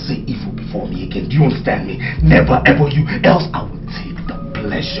ever say evil before me again. Do you understand me? Never ever you, else I will take the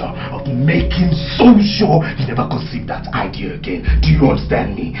pleasure of making so sure you never conceive that idea again. Do you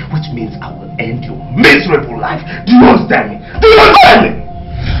understand me? Which means I will end your miserable life. Do you understand me? Do you understand me?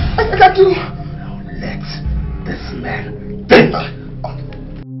 I do. Now let this man think.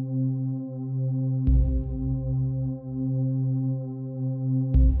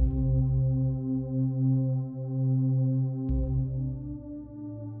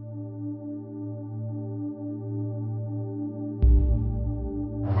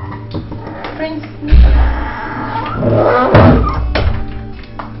 Prince.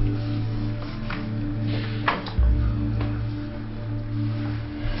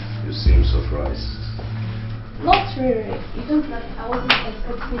 You seem surprised. Not really. You don't like I wasn't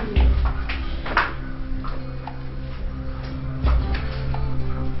expecting you.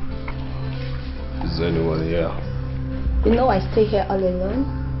 Is anyone here? You know I stay here all alone.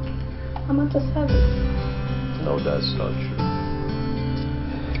 I'm at a service. No, that's not true.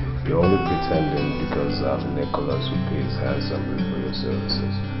 You're only pretending because Nicholas who pays handsomely for your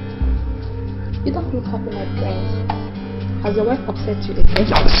services. You don't look happy, my friend. Has your wife upset you again?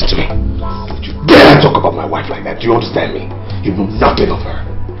 Now listen to me. Don't you dare talk about my wife like that. Do you understand me? You know nothing of her.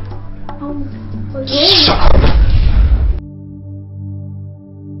 Shut up.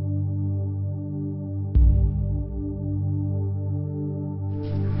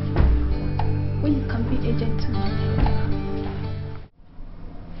 When you can be a gentleman.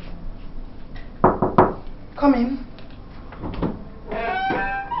 Come in.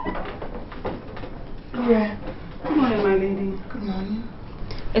 Yeah. Good morning, my lady. Good morning.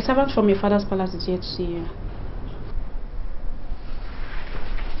 A servant from your father's palace is here to see you.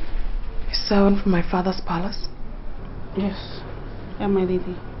 A servant from my father's palace? Yes. Yeah, my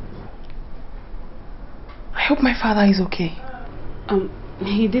lady. I hope my father is okay.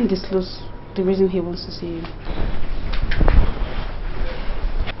 He didn't disclose the reason he wants to see you.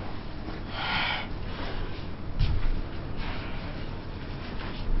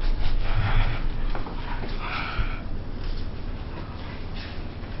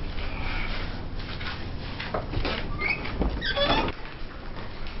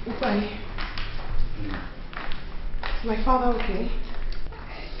 Is my father okay?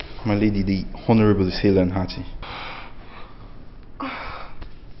 My lady, the Honorable is hale and hearty.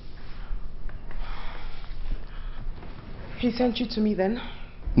 He sent you to me then?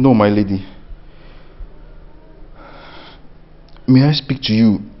 No, my lady. May I speak to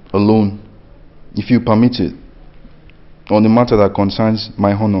you alone, if you permit it, on the matter that concerns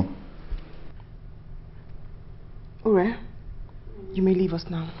my honor? Ure, you may leave us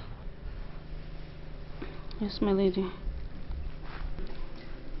now. Yes, my lady.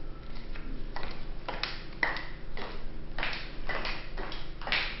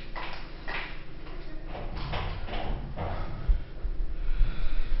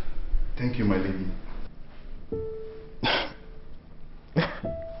 Thank you, my lady.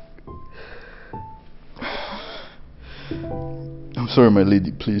 I'm sorry, my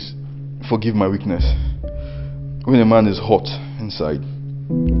lady. Please forgive my weakness. When a man is hot inside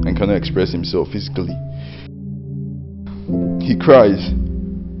and cannot express himself physically, he cries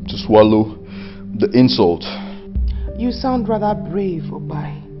to swallow the insult. You sound rather brave,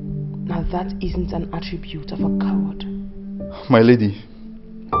 Obai. Now that isn't an attribute of a coward. My lady,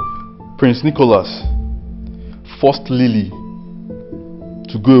 Prince Nicholas forced Lily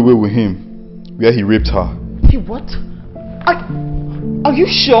to go away with him where he raped her. He what? Are you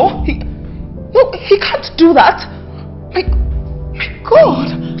sure? No, he can't do that. My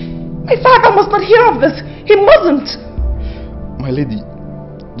God. My father must not hear of this. He mustn't. My lady,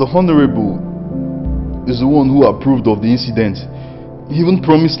 the Honorable is the one who approved of the incident. He even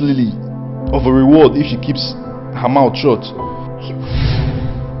promised Lily of a reward if she keeps her mouth shut.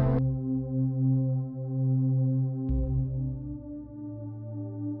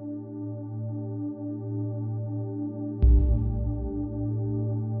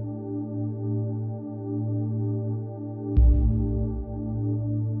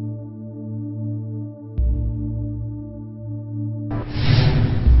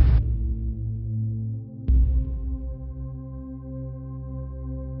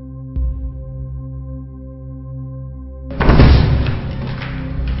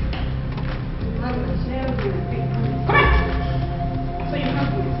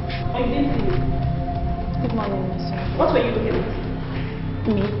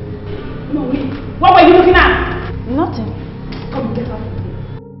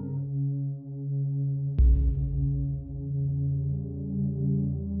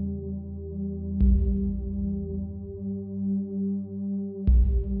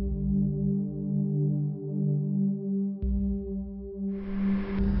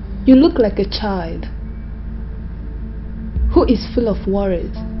 You look like a child who is full of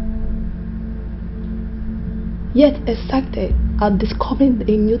worries, yet excited at discovering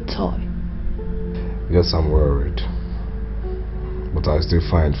a new toy. Yes, I'm worried, but I still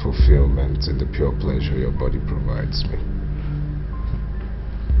find fulfillment in the pure pleasure your body provides me.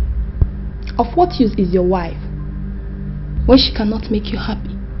 Of what use is your wife when she cannot make you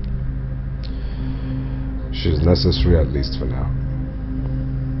happy? She's necessary, at least for now.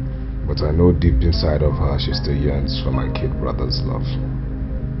 But I know deep inside of her she still yearns for my kid brother's love.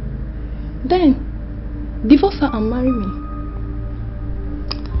 Then, divorce her and marry me.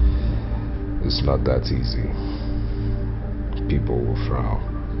 It's not that easy. People will frown.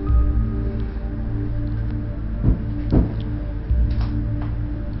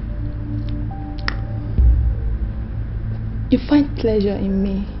 You find pleasure in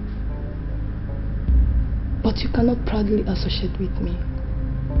me, but you cannot proudly associate with me.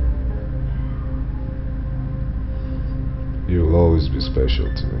 You'll always be special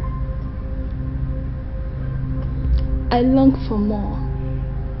to me. I long for more.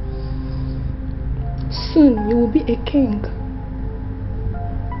 Soon you will be a king.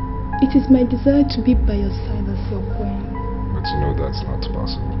 It is my desire to be by your side as your queen. But you know that's not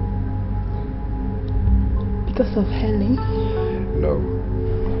possible. Because of Helen? No.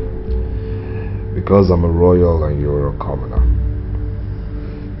 Because I'm a royal and you're a commoner.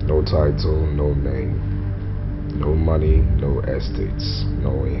 No title, no name. No money, no estates,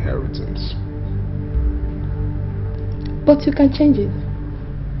 no inheritance. But you can change it.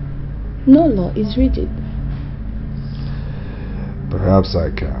 No law is rigid. Perhaps I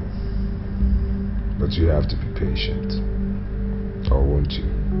can. But you have to be patient. Or won't you?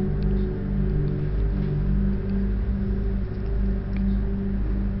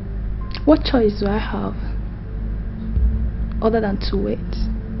 What choice do I have other than to wait?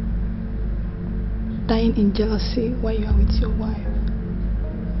 Dying in jealousy while you are with your wife.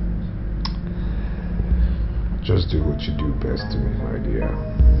 Just do what you do best to me, my dear.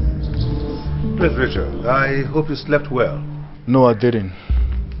 Prince Richard, I hope you slept well. No, I didn't.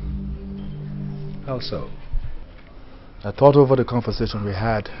 How so? I thought over the conversation we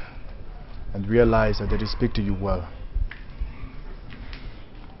had and realized I didn't speak to you well.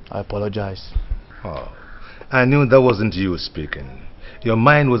 I apologize. Oh, I knew that wasn't you speaking. Your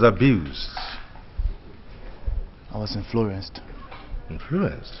mind was abused. I was influenced.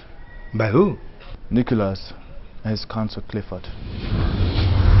 Influenced? By who? Nicholas and his counsel Clifford.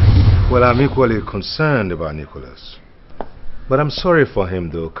 Well, I'm equally concerned about Nicholas. But I'm sorry for him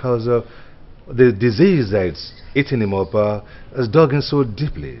though, because the disease that's eating him up has dug in so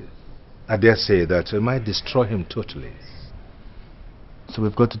deeply. I dare say that it might destroy him totally. So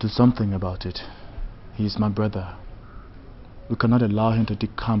we've got to do something about it. He is my brother. We cannot allow him to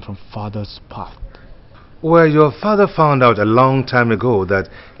decamp from father's path. Well, your father found out a long time ago that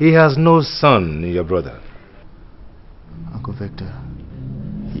he has no son, your brother. Uncle Victor,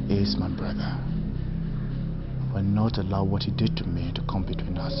 he is my brother. We'll not allow what he did to me to come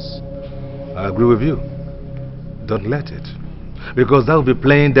between us. I agree with you. Don't let it. Because that will be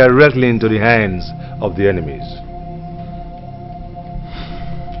playing directly into the hands of the enemies.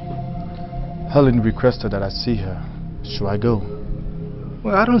 Helen requested that I see her. Should I go?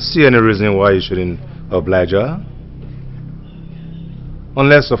 Well, I don't see any reason why you shouldn't oblige her.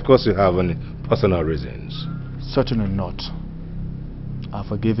 Unless, of course, you have any personal reasons. Certainly not. I've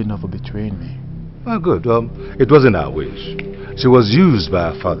forgiven her for betraying me. Oh, good. It wasn't our wish. She was used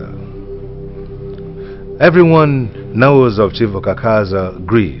by her father. Everyone knows of Chief Okaka's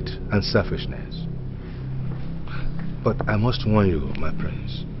greed and selfishness. But I must warn you, my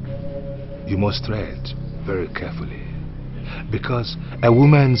prince. You must tread very carefully. Because a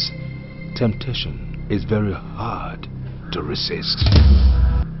woman's temptation is very hard to resist.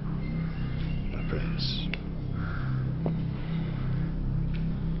 My prince.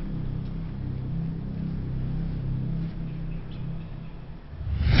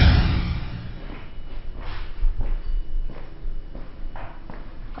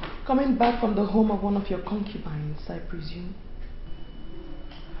 Coming back from the home of one of your concubines, I presume.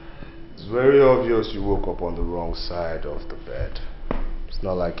 It's very obvious you woke up on the wrong side of the bed. It's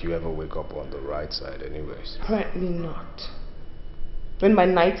not like you ever wake up on the right side anyways. Apparently not. When my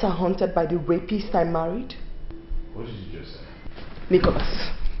nights are haunted by the rapist I married. What did you just say? Nicholas,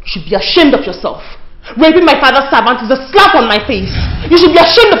 you should be ashamed of yourself. Raping my father's servant is a slap on my face. You should be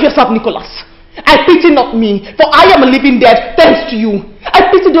ashamed of yourself, Nicholas. I pity not me, for I am a living dead thanks to you. I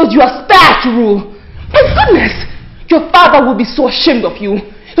pity those you are spared to rule. My goodness, your father will be so ashamed of you.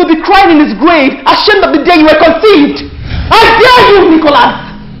 He'll be crying in his grave, ashamed of the day you were conceived. I dare you, Nicholas!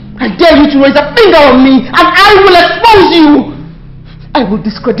 I dare you to raise a finger on me and I will expose you. I will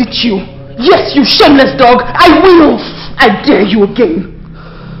discredit you. Yes, you shameless dog. I will. I dare you again.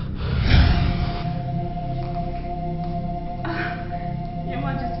 Your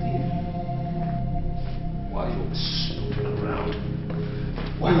Majesty. Why are you snooping around?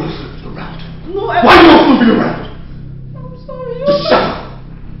 Why are you snooping around? No, Why are you snooping around? I'm sorry. Just shut up.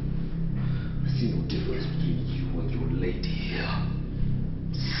 I see no difference between you and your lady here.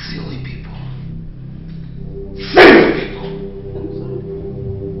 Silly people. Silly people.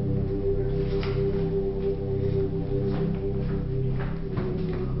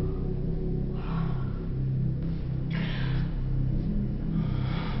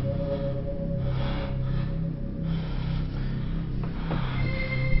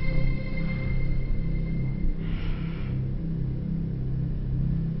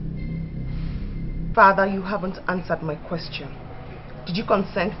 Father, you haven't answered my question. Did you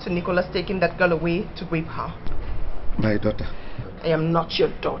consent to Nicholas taking that girl away to rape her? My daughter. I am not your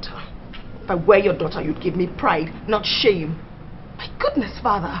daughter. If I were your daughter, you'd give me pride, not shame. My goodness,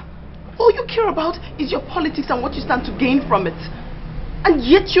 Father. All you care about is your politics and what you stand to gain from it. And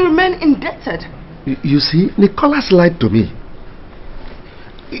yet you remain indebted. You see, Nicholas lied to me.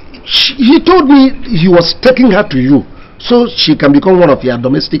 He told me he was taking her to you so she can become one of your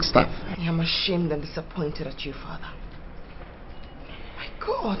domestic staff. I am ashamed and disappointed at you, Father. My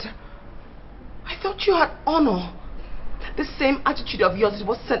God. I thought you had honor. The same attitude of yours is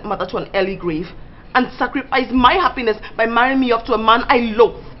what sent mother to an early grave and sacrificed my happiness by marrying me off to a man I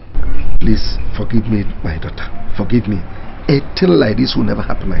loathe. Please, forgive me, my daughter. Forgive me. A thing like this will never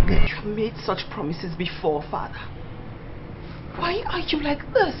happen again. You've made such promises before, Father. Why are you like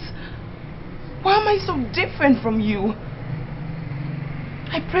this? Why am I so different from you?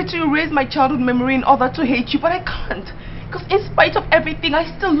 I pray to erase my childhood memory in order to hate you, but I can't. Because in spite of everything, I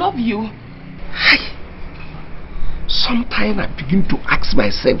still love you. Sometimes I begin to ask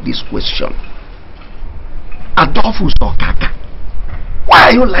myself this question. Adolphus or Kaka? Why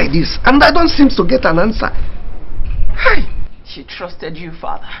are you like this? And I don't seem to get an answer. She trusted you,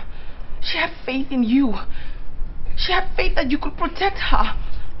 Father. She had faith in you. She had faith that you could protect her.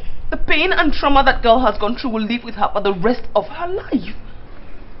 The pain and trauma that girl has gone through will live with her for the rest of her life.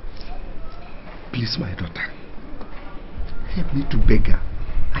 Please, my daughter, help me to beg her.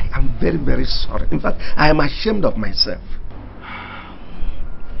 I am very, very sorry. In fact, I am ashamed of myself.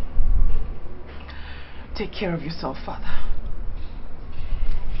 Take care of yourself, Father.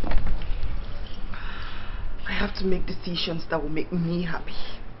 I have to make decisions that will make me happy.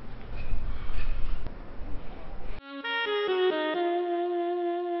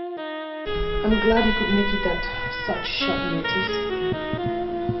 I'm glad you could make it at such short notice.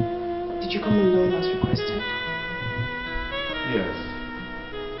 Did you come alone as requested? Yes.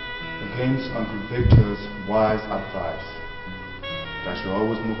 Against Uncle Victor's wise advice that you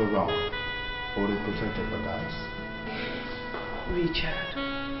always move around, fully protected by guys. Richard,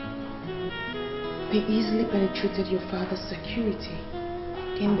 they easily penetrated your father's security,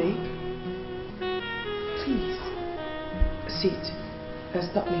 didn't they? Please, sit and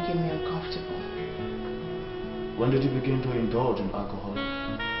stop making me uncomfortable. When did you begin to indulge in alcohol?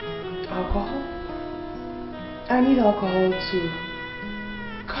 Alcohol? I need alcohol to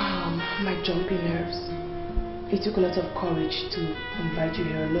calm my jumpy nerves. It took a lot of courage to invite you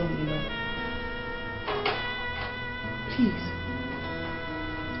here alone, you know. Please,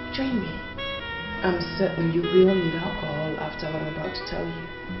 join me. I'm certain you will need alcohol after what I'm about to tell you.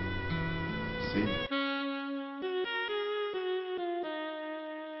 See?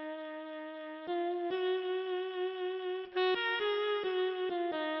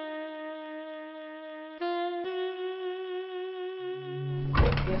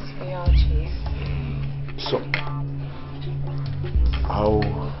 Yes, we are, Chief. So, how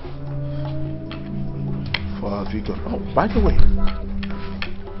far have you gone? Oh, by the way,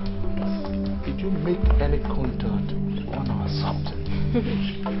 did you make any contact on our subject?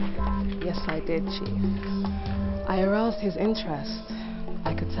 Yes, I did, Chief. I aroused his interest.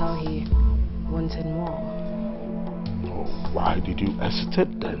 I could tell he wanted more. Oh, why did you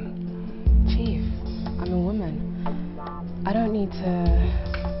hesitate then? Chief, I'm a woman. I don't need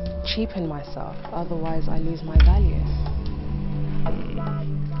to cheapen myself, otherwise I lose my value.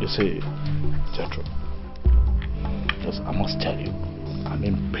 You see, Jethro, yes, I must tell you, I'm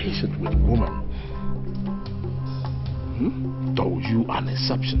impatient with women. Though you are an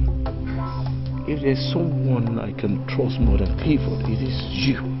exception. If there's someone I can trust more than Clifford, it is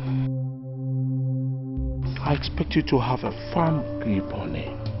you. I expect you to have a firm grip on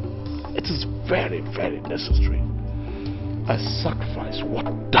him. It is very, very necessary. a sacrifice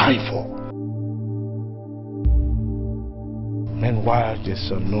worth dying for. Meanwhile,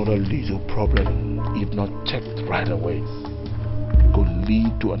 there's another little problem, if not checked right away, could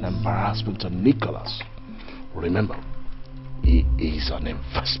lead to an embarrassment to Nicholas. Remember, he is an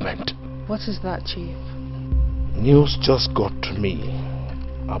investment. What is that, Chief? News just got to me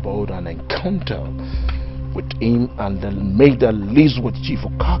about an encounter with him and the maid that lives with Chief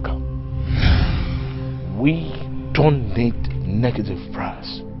Okaka. We don't need negative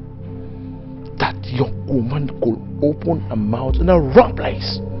press. That young woman could open her mouth in a wrong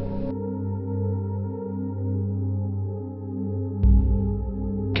place.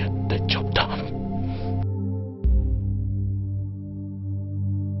 Get the job done.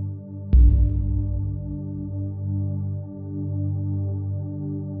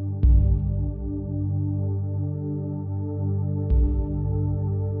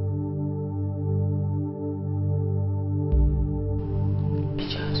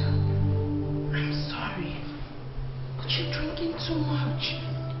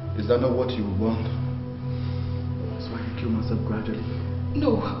 Is that not what you want? So I can kill myself gradually?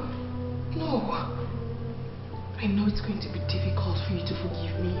 No. No. I know it's going to be difficult for you to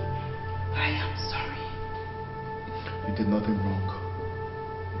forgive me, but I am sorry. You did nothing wrong.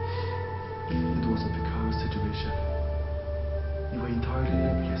 It was a precarious situation. You were entirely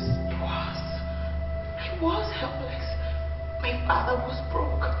helpless. I was helpless. My father was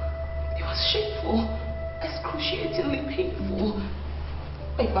broke. It was shameful, excruciatingly painful.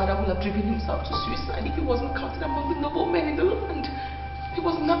 My father would have driven himself to suicide if he wasn't counted among the noble men in the land. There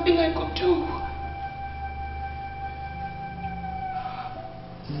was nothing I could do.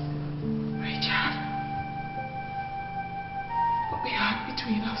 Richard, what we had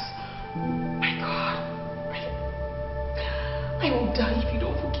between us, my God, I will die if you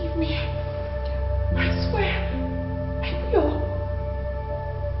don't forgive me. I swear, I will.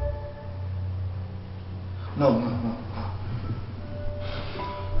 No.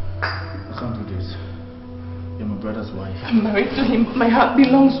 I can't do this. You're my brother's wife. I'm married to him. My heart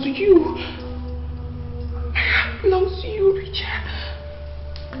belongs to you. My heart belongs to you, Richard.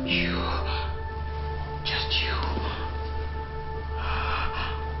 You. Just you.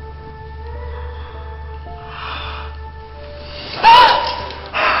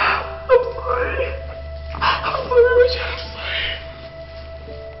 I'm sorry. I'm sorry, Richard. I'm sorry.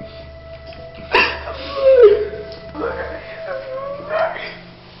 I'm sorry.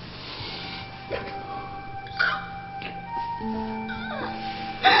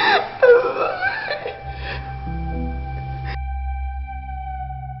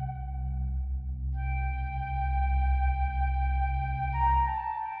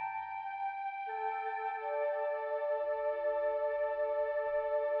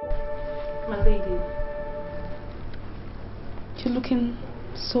 My lady, you're looking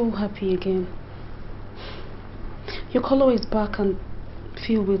so happy again. Your color is back and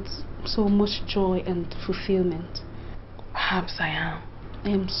filled with so much joy and fulfillment. Perhaps I am. I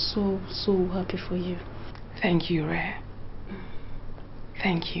am so happy for you. Thank you, Rare.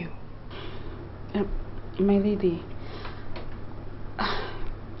 Thank you. My lady,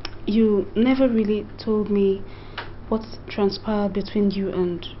 you never really told me what transpired between you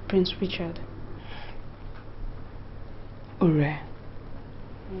and Prince Richard. Ure,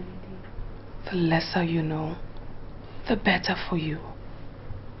 the lesser you know, the better for you.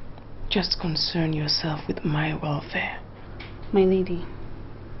 Just concern yourself with my welfare. My lady,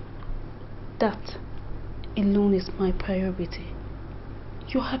 that alone is my priority.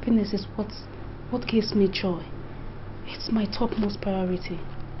 Your happiness is what gives me joy. It's my topmost priority.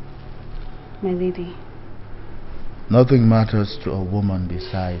 My lady. Nothing matters to a woman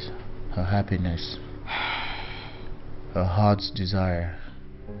besides her happiness, her heart's desire.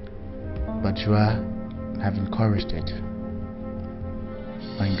 But you have encouraged it.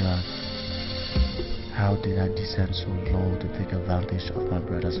 My God, how did I descend so low to take advantage of my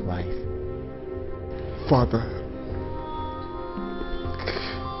brother's wife? Father,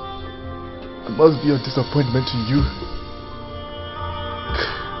 I must be a disappointment to you.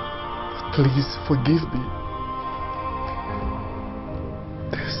 Please forgive me.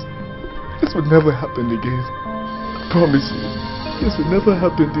 This will never happen again. I promise you. This will never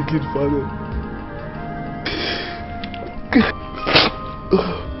happen again, Father.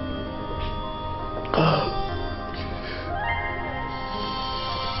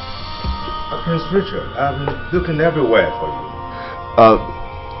 Prince Richard, I've been looking everywhere for you.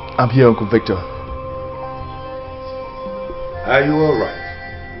 I'm here, Uncle Victor. Are you alright?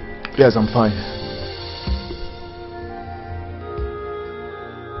 Yes, I'm fine.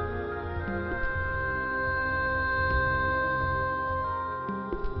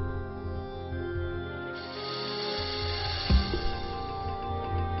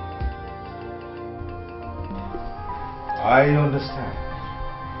 I understand.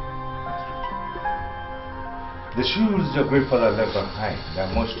 The shoes your great father left behind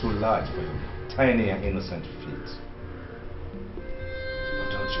are much too large for your tiny and innocent feet. But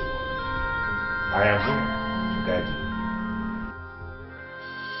don't you worry. I am here to guide you.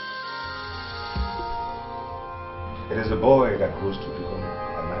 It is a boy that grows to become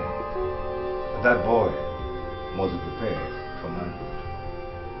a man. But that boy must be prepared for manhood.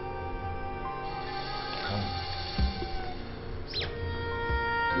 Come.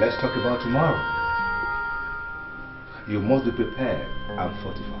 Let's talk about tomorrow. You must be prepared and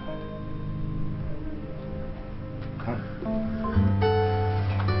fortified. Come.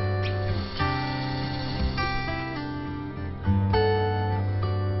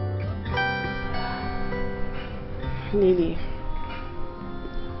 Lily,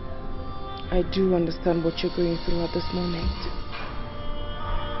 I do understand what you're going through at this moment,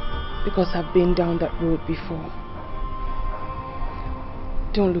 because I've been down that road before.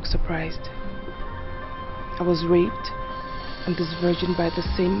 Don't look surprised. I was raped and disvirgined by the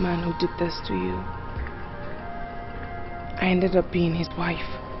same man who did this to you. I ended up being his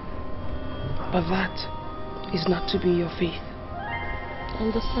wife, but that is not to be your fate. I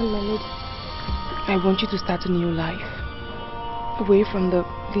understand, my lady. I want you to start a new life, away from the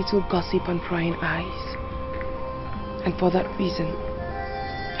little gossip and prying eyes. And for that reason,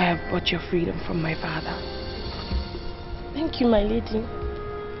 I have bought your freedom from my father. Thank you, my lady.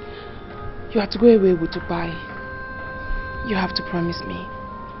 You have to go away with Dubai. You have to promise me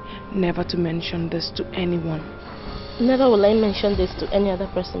never to mention this to anyone. Never will I mention this to any other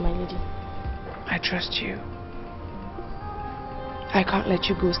person, my lady. I trust you. I can't let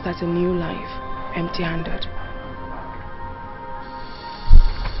you go start a new life empty-handed.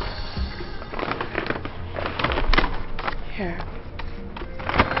 Here.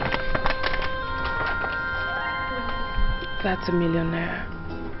 That's $1 million.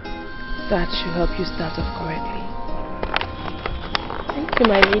 That should help you start off correctly. Thank you,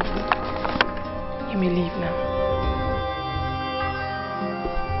 my lady. You may leave now.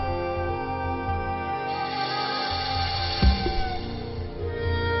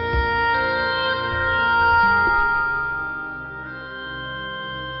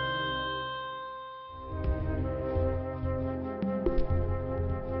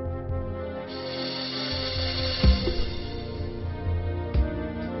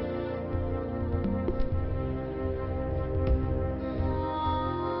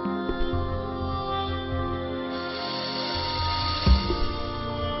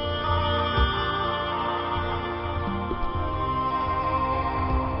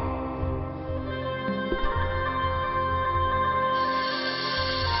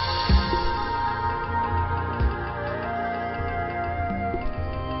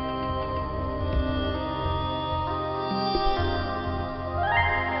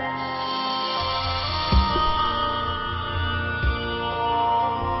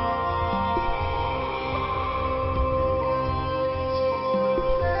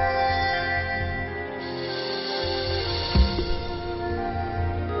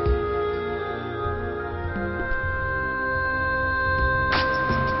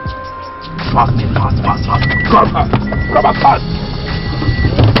 Fast, man, fast, fast, fast. Grab her. Grab her fast.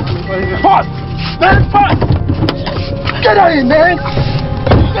 Fast. Man, fast. Get her in, man.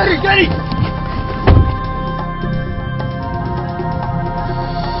 Get it, get it.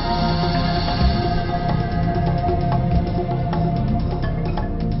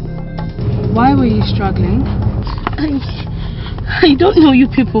 Why were you struggling? I don't know you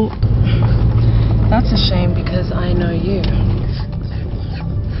people. That's a shame because I know you.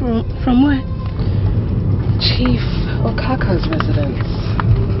 From where? Chief Okaka's residence.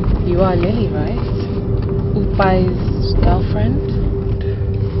 You are Lily, right? Upai's girlfriend?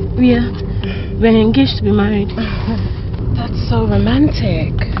 Yeah, we're engaged to be married. That's so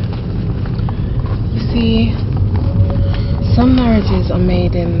romantic. You see, some marriages are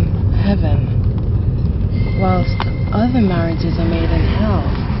made in heaven, whilst other marriages are made in hell.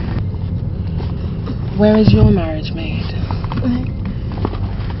 Where is your marriage made?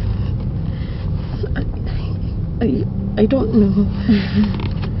 I don't know.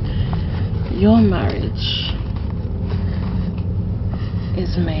 Your marriage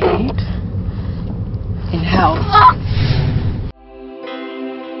is made in hell.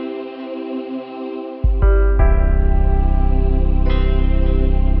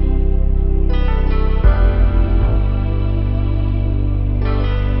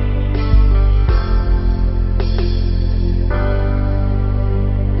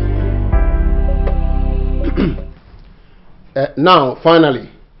 Now, finally,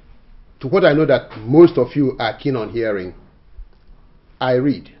 to what I know that most of you are keen on hearing, I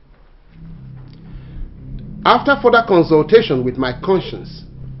read, after further consultation with my conscience,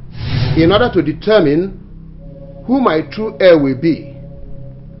 in order to determine who my true heir will be,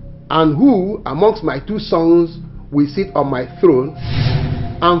 and who amongst my 2 sons will sit on my throne,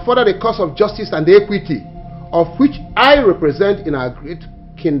 and further the cause of justice and equity, of which I represent in our great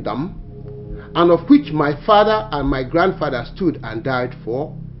kingdom, and of which my father and my grandfather stood and died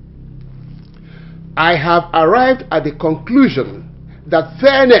for, I have arrived at the conclusion that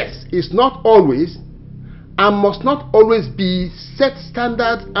fairness is not always and must not always be set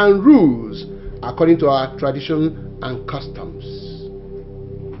standards and rules according to our tradition and customs.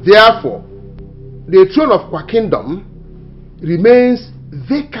 Therefore, the throne of our kingdom remains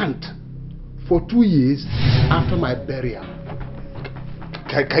vacant for 2 years after my burial.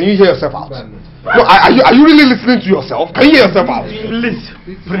 Can you hear yourself out? No, are you really listening to yourself? Can you hear yourself out? Please,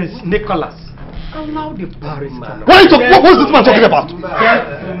 Prince Nicholas, allow the barrister. What is this man talking about?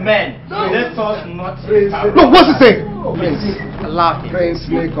 Gentlemen, let us not. No, what's he saying? Prince, allow him. Prince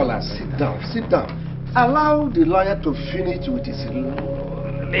Nicholas, sit down, sit down. Allow the lawyer to finish with his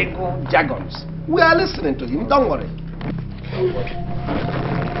legal jargons. We are listening to him, don't worry.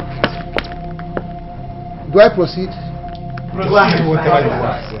 Do I proceed?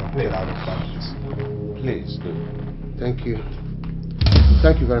 Please do. Thank you.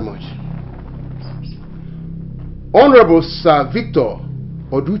 Thank you very much. Honorable Sir Victor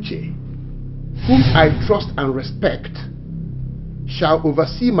Oduche, whom I trust and respect, shall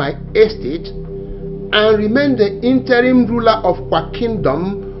oversee my estate and remain the interim ruler of Kwa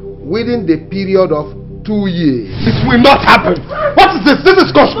Kingdom within the period of 2 years. It will not happen. What is this? This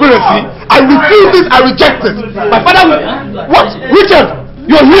is conspiracy. I refuse this. I reject it. My father will... What? Richard!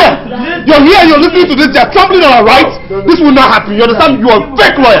 You're here. You're here. You're listening to this. They're trampling on our rights. This will not happen. You understand? You are a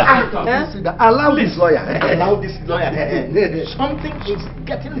fake lawyer. Allow this lawyer. Allow this lawyer. Something is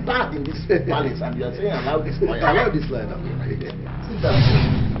getting bad in this palace, and you are saying allow this lawyer. Allow this lawyer. Sit down.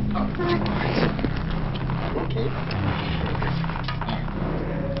 Okay.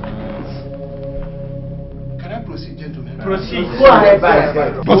 Can I proceed, gentlemen? Proceed. Go ahead.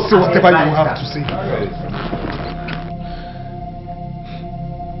 But say whatever you have to say.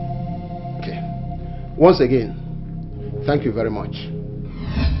 Okay. Once again, thank you very much.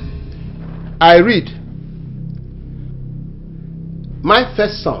 I read, my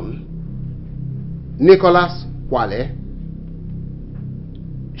first son, Nicholas Wale,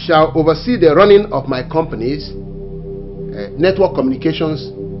 shall oversee the running of my companies, network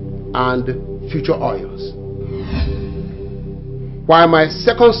communications, and future oils. While my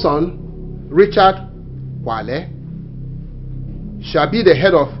second son, Richard Wale, shall be the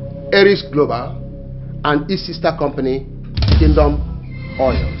head of Aries Global and its sister company, Kingdom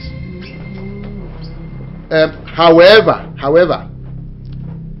Oils. However,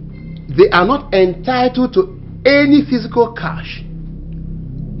 they are not entitled to any physical cash,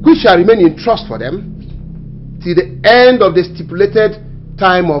 which shall remain in trust for them till the end of the stipulated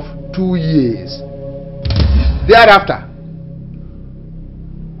time of 2 years. Thereafter,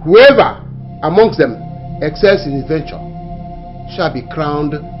 whoever amongst them excels in his venture shall be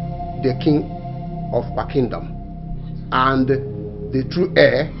crowned the king of our kingdom and the true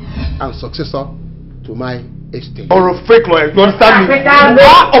heir and successor to my estate. Or a fake lawyer, you understand me? You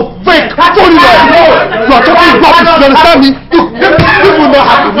are a fake phony lawyer. You are talking rubbish, you understand me? This will not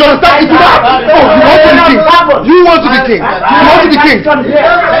happen, you understand? It will not happen. Oh, you want to be king. You want to be king. You want to be king.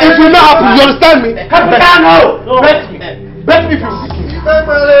 It will not happen, you understand me? Bet me if you will be king. Get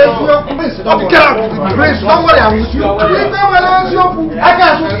out! Grace, don't worry, I'm with you.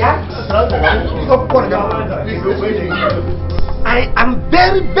 I am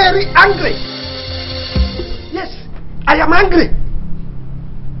very, very angry. Yes, I am angry.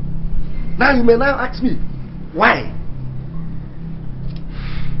 Now you may now ask me, why?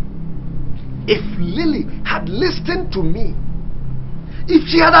 If Lily had listened to me, if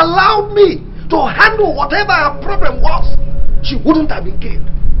she had allowed me to handle whatever her problem was, she wouldn't have been killed.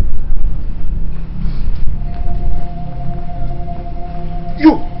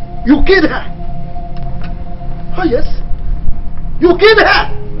 You killed her. Oh yes, you killed her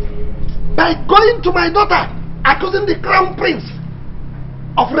by going to my daughter, accusing the crown prince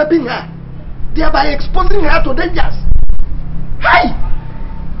of raping her, thereby exposing her to dangers. Hey!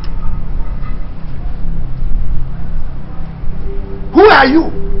 Who are you?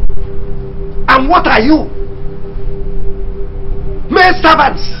 And what are you? Mere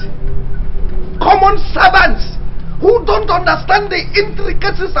servants, common servants who don't understand the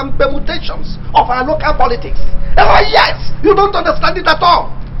intricacies and permutations of our local politics. Oh yes, you don't understand it at all.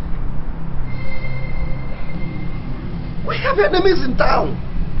 Wait, have enemies in town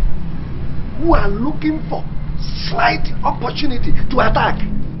who are looking for slight opportunity to attack.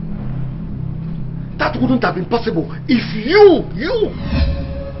 That wouldn't have been possible if you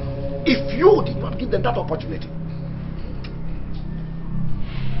did not give them that opportunity.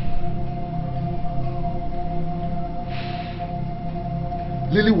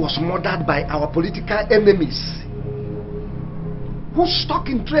 Lily was murdered by our political enemies, whose stock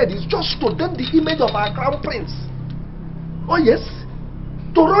in trade is just to dent the image of our crown prince. Oh yes,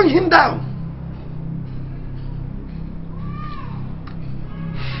 to run him down.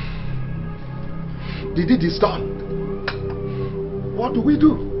 The deed is done. What do we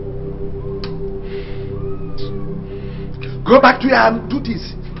do? Go back to your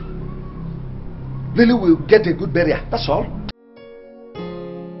duties. Lily will get a good burial, that's all.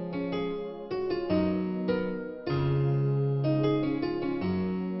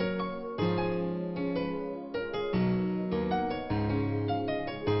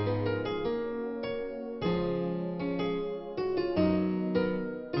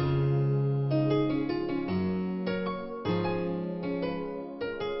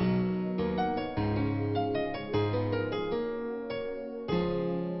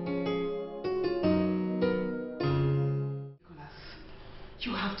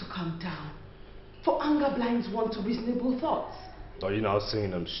 Want to reasonable thoughts. Are you now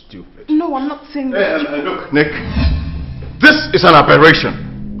saying I'm stupid? No, I'm not saying that. Look, Nick, this is an aberration.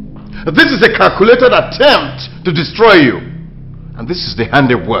 This is a calculated attempt to destroy you. And this is the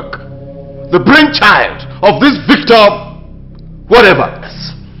handiwork, the brainchild of this Victor, whatever.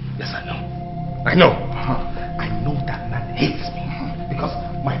 Yes, I know. I know. I know that man hates me because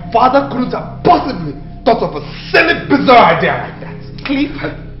my father couldn't have possibly thought of a silly, bizarre idea like that. Cliff,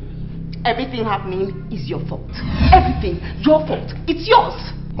 everything happening is your fault. Everything, your fault. It's yours.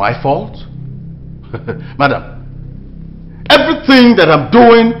 My fault? Madam, everything that I'm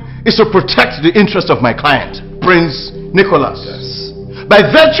doing is to protect the interest of my client, Prince Nicholas. Yes. By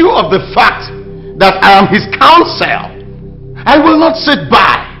virtue of the fact that I am his counsel, I will not sit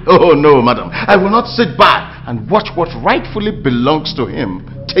by. Oh no, madam. I will not sit by and watch what rightfully belongs to him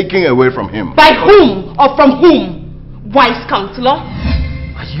taken away from him. By whom or from whom? Wise counselor?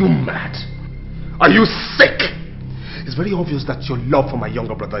 Are you mad? Are you sick? It's very obvious that your love for my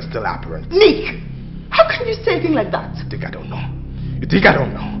younger brother is still apparent. Nick, how can you say a thing like that? You think I don't know? You think I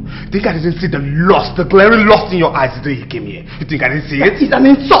don't know? You think I didn't see the lust, the glaring lust in your eyes the day he came here? You think I didn't see it? That is an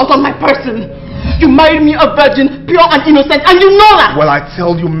insult on my person. You married me a virgin, pure and innocent, and you know that. Well, I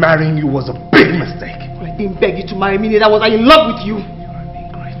tell you, marrying you was a big mistake. Well, I didn't beg you to marry me, neither was I in love with you. You're an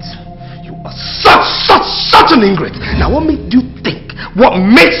ingrate. You are such an ingrate. Now what made you think? What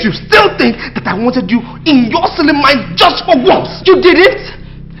makes you still think that I wanted you in your silly mind just for once? You didn't.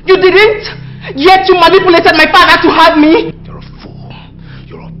 You didn't. Yet you manipulated my father to have me. You're a fool.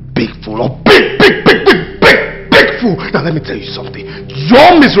 You're a big fool. A big fool. Now let me tell you something.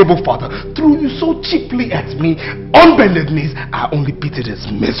 Your miserable father threw you so cheaply at me. On bended knees, I only pitied his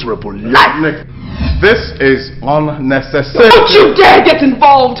miserable life. Nick, this is unnecessary. Don't you dare get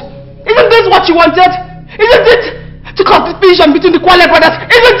involved. Isn't this what you wanted? Isn't it? To cause division between the Kwale brothers,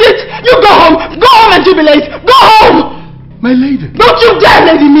 isn't it? You go home and jubilate. Go home. My lady. Don't you dare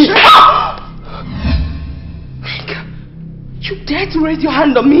lady me. You dare to raise your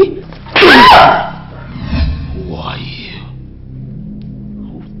hand on me? Who are you?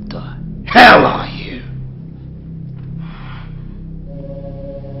 Who the hell are you?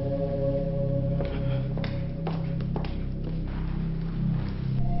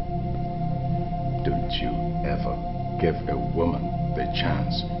 Don't you ever give a woman the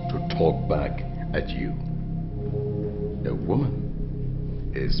chance to talk back at you. A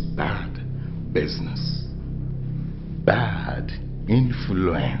woman is bad business, bad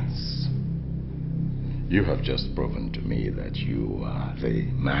influence. You have just proven to me that you are the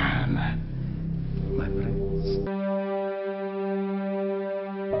man, my prince.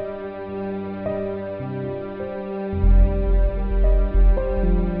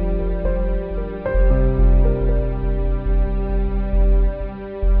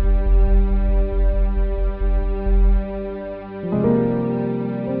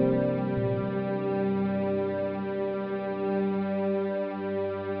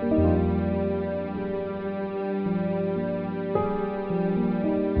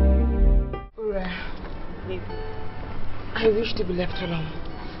 I wish to be left alone.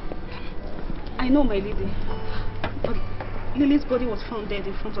 I know, my lady. But Lily's body was found dead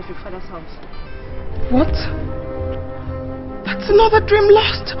in front of your father's house. What? That's another dream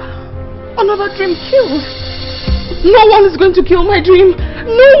lost. Another dream killed. No one is going to kill my dream.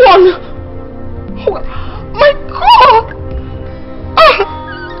 No one. Oh, my God!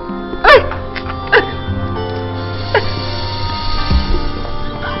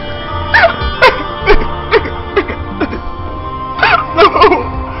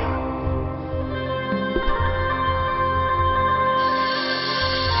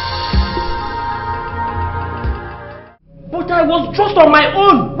 I was just on my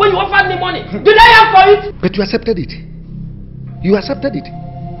own when you offered me money. Did I ask for it? But you accepted it. You accepted it.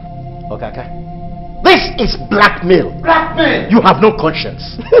 Okay. This is blackmail. Blackmail? You have no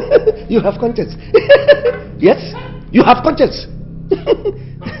conscience. You have conscience. Yes, you have conscience.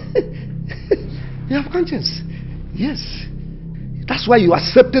 You have conscience. Yes. That's why you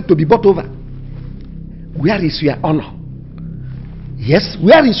accepted to be bought over. Where is your honor? Yes,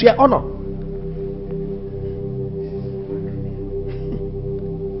 where is your honor?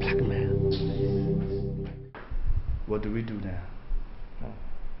 Blackmail. What do we do now?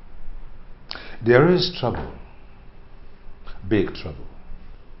 There is trouble. Big trouble.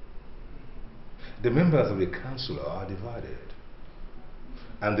 The members of the council are divided.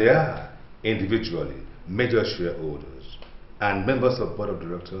 And they are individually major shareholders and members of board of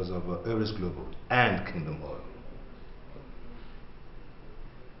directors of Aries Global and Kingdom Oil.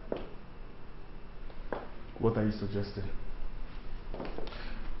 What are you suggesting?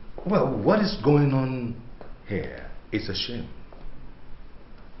 Well, what is going on here is a shame.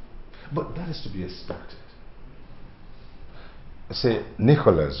 But that is to be expected. Say,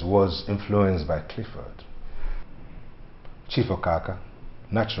 Nicholas was influenced by Clifford. Chief Okaka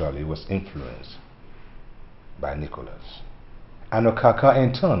naturally was influenced by Nicholas. And Okaka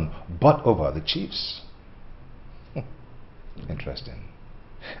in turn bought over the chiefs. Interesting.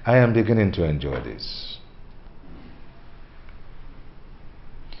 I am beginning to enjoy this.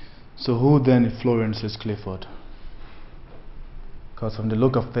 So who then influences Clifford? Because from the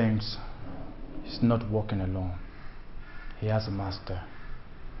look of things, he's not walking alone. He has a master.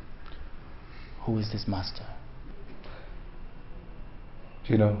 Who is this master?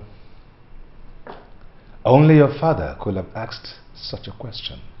 You know, only your father could have asked such a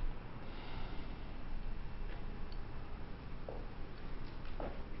question.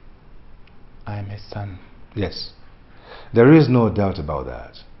 I am his son. Yes, there is no doubt about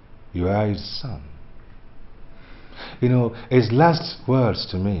that. You are his son. You know, his last words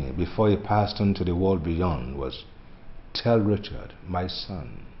to me before he passed on to the world beyond was, "Tell Richard, my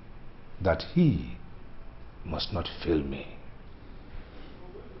son, that he must not fail me."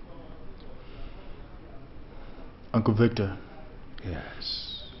 Uncle Victor.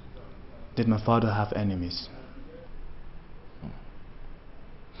 Yes. Did my father have enemies?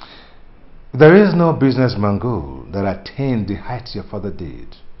 There is no business Mongol that attained the heights your father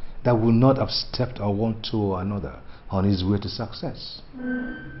did that would not have stepped on one toe or another on his way to success.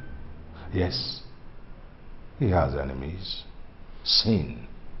 Yes, he has enemies, seen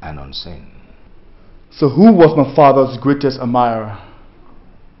and unseen. So who was my father's greatest admirer?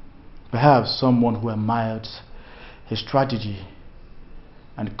 Perhaps someone who admired his strategy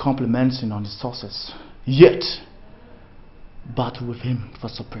and compliments him on his success, yet battle with him for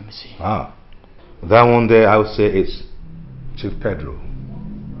supremacy. Ah, that one there I would say is Chief Pedro.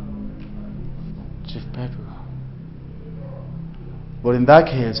 Chief Pedro. But in that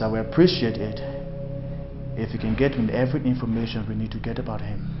case, I will appreciate it if you can get me every information we need to get about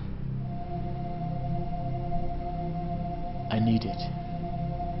him. I need it.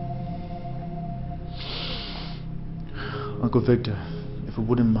 Uncle Victor, if you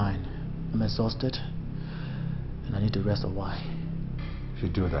wouldn't mind, I'm exhausted and I need to rest a while. If you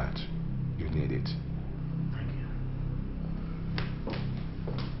do that, you need it.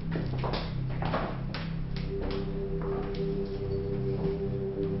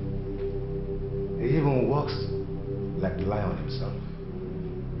 He even walks like the lion himself.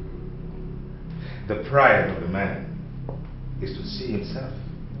 The pride of the man is to see himself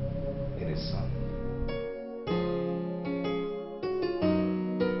in his son.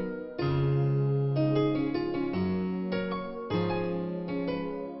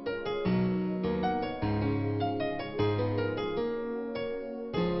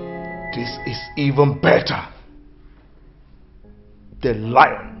 This is even better. The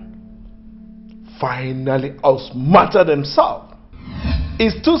lion finally outsmarted himself.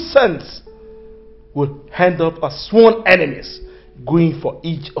 His 2 cents will end up as sworn enemies going for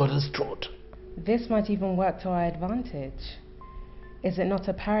each other's throat. This might even work to our advantage. Is it not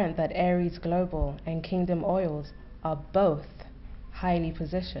apparent that Aries Global and Kingdom Oils are both highly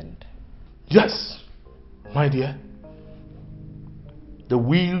positioned? Yes, my dear. The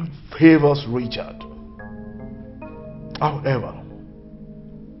wheel favors Richard. However,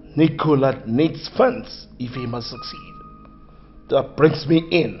 Nicola needs funds if he must succeed. That brings me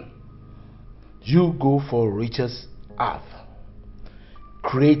in. You go for Richard's earth.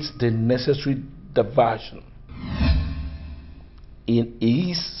 Create the necessary diversion in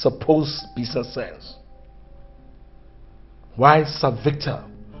his supposed business sense. While Sir Victor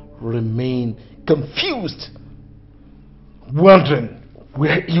remain confused wondering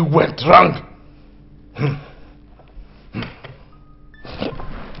where you went wrong.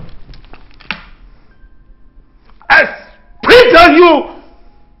 I spit on you,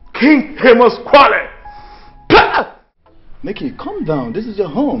 King Amos Quale! Mickey, calm down. This is your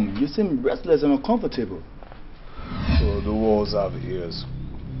home. You seem restless and uncomfortable. So the walls have ears.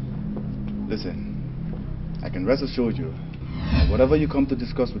 Listen, I can rest assured you that whatever you come to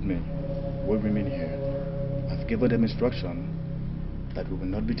discuss with me will remain here. I've given them instruction that we will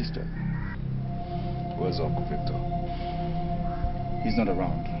not be disturbed. Where's Uncle Victor? He's not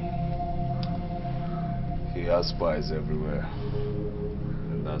around. He has spies everywhere.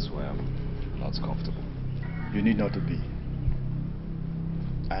 And that's why I'm not comfortable. You need not to be.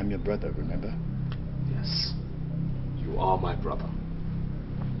 I am your brother, remember? Yes. You are my brother.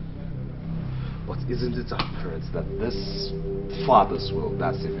 But isn't it apparent that this father's will,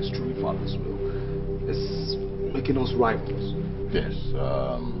 that's if it's truly father's will, is making us rivals? Yes,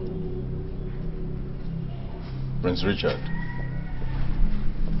 Prince Richard.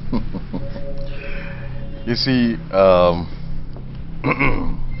 You see,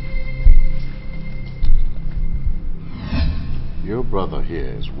 your brother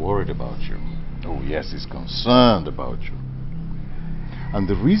here is worried about you. Oh yes, he's concerned about you. And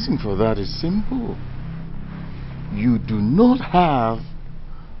the reason for that is simple. You do not have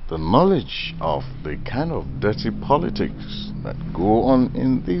the knowledge of the kind of dirty politics that go on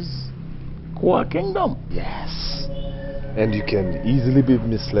in this Kwa kingdom. Yes. And you can easily be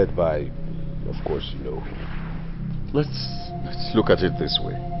misled by, of course, you know. Let's look at it this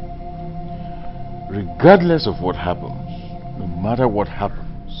way. Regardless of what happens, no matter what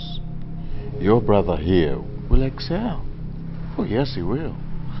happens, your brother here will excel. Oh yes, he will.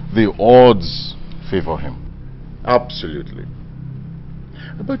 The odds favor him. Absolutely.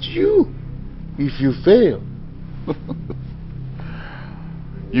 But you, if you fail,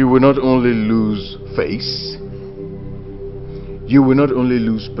 you will not only lose face, you will not only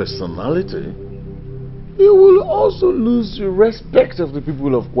lose personality, you will also lose the respect of the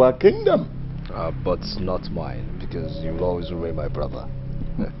people of Kwa Kingdom. But not mine, because you will always remain my brother.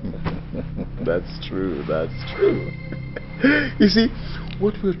 That's true, that's true. You see,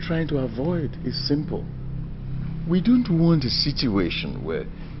 what we're trying to avoid is simple. We don't want a situation where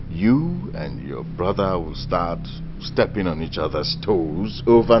you and your brother will start stepping on each other's toes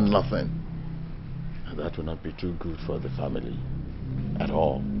over nothing. And that will not be too good for the family at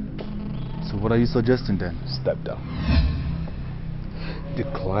all. So what are you suggesting then? Step down.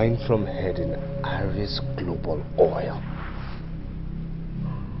 Decline from heading Aris Global Oil.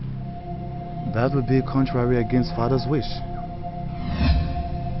 That would be contrary against father's wish.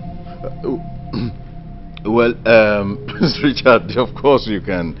 Well, Prince Richard, of course you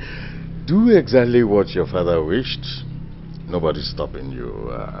can do exactly what your father wished. Nobody's stopping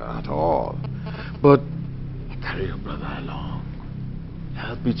you at all. But carry your brother along.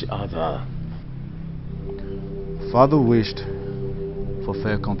 Help each other. Father wished for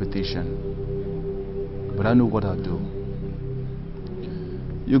fair competition, but I know what I'll do.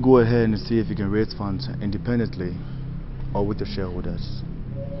 You go ahead and see if you can raise funds independently or with the shareholders,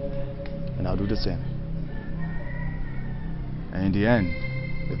 and I'll do the same. And in the end,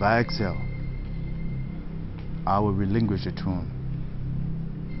 if I excel, I will relinquish the throne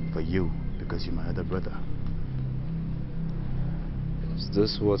for you because you're my other brother. Is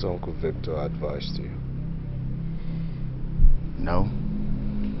this what Uncle Victor advised you? No,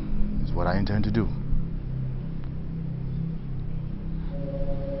 it's what I intend to do.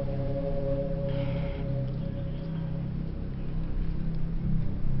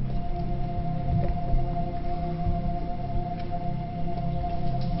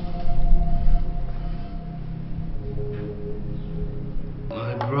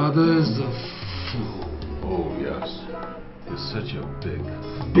 My brother is a fool. Oh yes, he's such a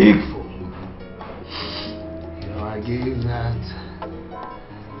big fool. You know, I gave that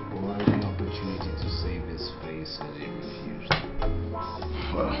boy the opportunity to save his face and he refused.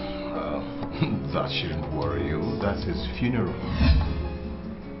 Well, that shouldn't worry you. That's his funeral.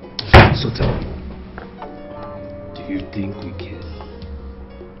 So tell me, do you think we can,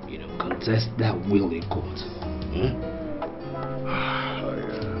 contest that will in court?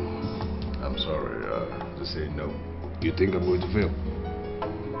 I'm sorry to say no. You think I'm going to fail?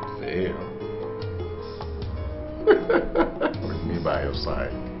 Fail? With me by your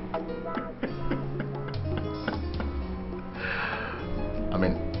side. I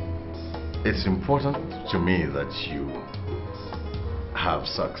mean, it's important to me that you have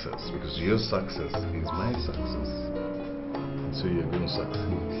success, because your success is my success. So you're going to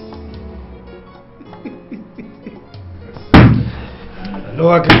succeed. know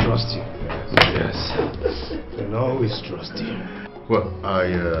I can trust you. Yes. I can always trust you. Well,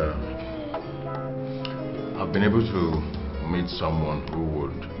 I've been able to meet someone who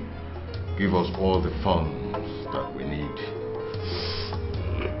would give us all the funds that we need.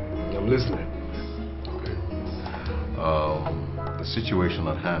 I'm listening. Okay. The situation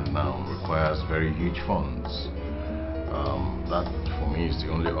at hand now requires very huge funds. That, for me, is the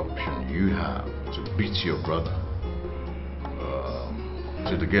only option you have to beat your brother.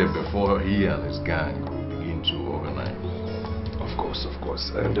 To the gate before he and his gang begin to organize. Of course, of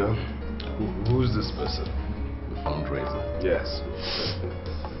course. And who's this person? The fundraiser. Yes.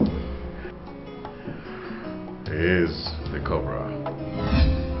 He is the Cobra,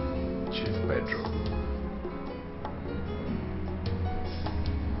 Chief Pedro.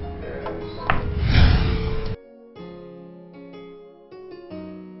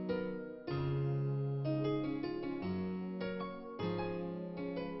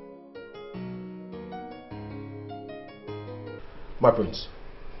 My prince,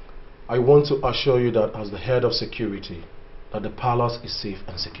 I want to assure you that as the head of security, that the palace is safe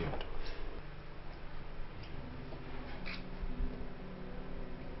and secured.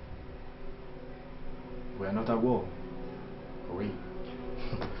 We are not at war, are we?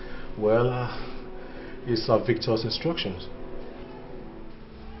 Well, it's Victor's instructions.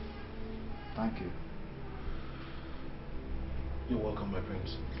 Thank you. You're welcome, my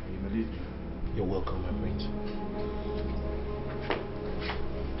prince. You may leave me. You're welcome, my prince.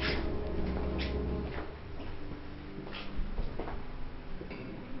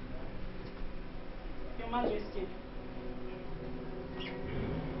 Your Majesty.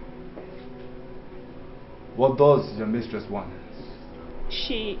 What does your mistress want?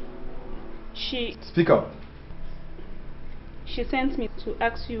 She... Speak up. She sent me to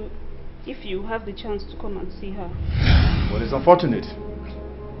ask you if you have the chance to come and see her. Well, it's unfortunate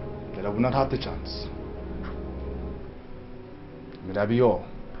that I will not have the chance. May that be all?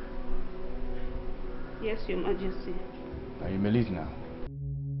 Yes, Your Majesty. Now you may leave now.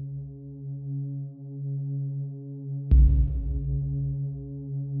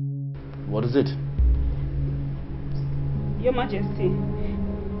 What is it? Your Majesty,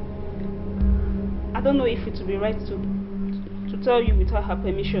 I don't know if it would be right to tell you without her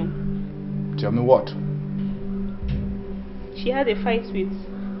permission. Tell me what? She had a fight with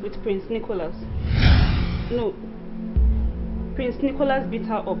Prince Nicholas. No, Prince Nicholas beat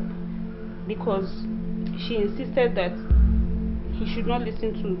her up because she insisted that he should not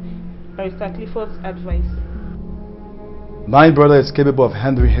listen to Barrister Clifford's advice. My brother is capable of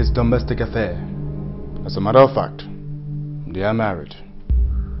handling his domestic affair. As a matter of fact, they are married.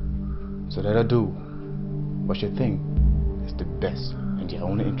 So let her do what she thinks is the best in their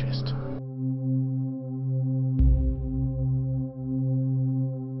own interest.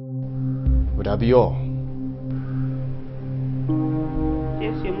 Would that be all?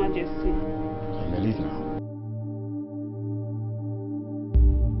 Yes, Your Majesty. You may leave now.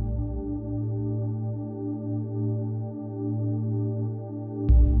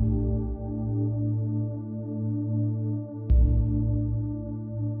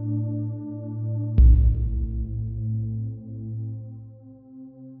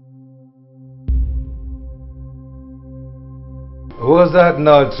 Was that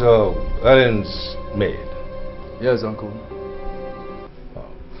not Ellen's maid? Yes, Uncle.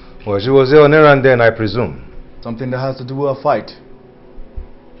 Well, she was there on errand then, I presume. Something that has to do with a fight.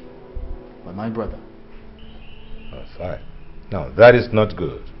 By my brother. A fight? Now, that is not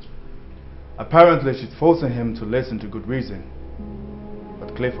good. Apparently, she's forcing him to listen to good reason.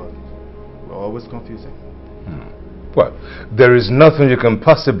 But Clifford will always confuse him. Well, there is nothing you can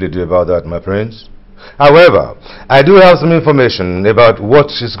possibly do about that, my prince. However, I do have some information about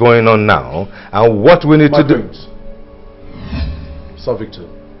what is going on now and what we need to do. Sir Victor.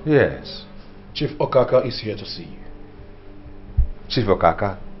 Yes. Chief Okaka is here to see you. Chief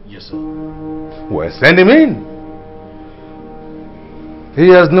Okaka? Yes, sir. Well, send him in. He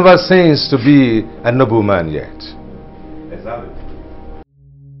has never ceased to be a nobleman yet. Exactly.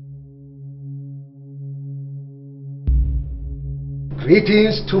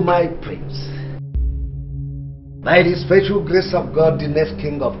 Greetings to my prince. By the special grace of God, the next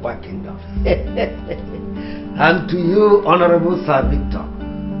king of our kingdom. And to you, Honorable Sir Victor,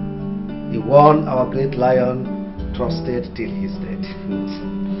 the one our great lion trusted till his death.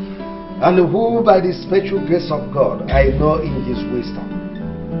 And who, by the special grace of God, I know in his wisdom,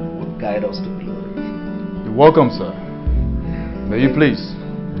 will guide us to glory. You're welcome, sir. May you please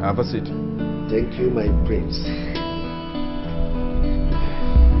have a seat. Thank you, my prince.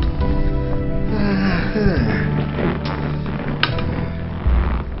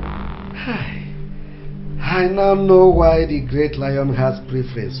 I now know why the great lion has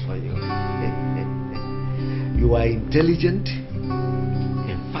preference for you. You are intelligent.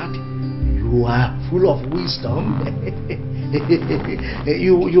 In fact, you are full of wisdom.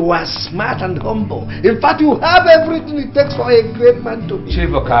 you are smart and humble. In fact, you have everything it takes for a great man to be. Chief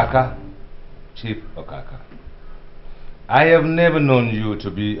Okaka. Chief Okaka. I have never known you to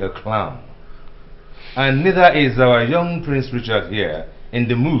be a clown. And neither is our young Prince Richard here in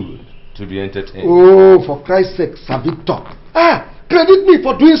the mood to be entertained. Oh, for Christ's sake, Sir Victor. Credit me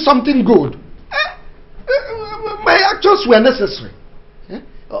for doing something good. My actions were necessary.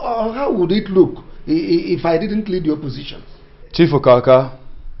 Or how would it look if I didn't lead the opposition? Chief Okaka,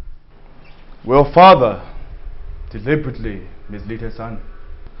 your father deliberately misled his son.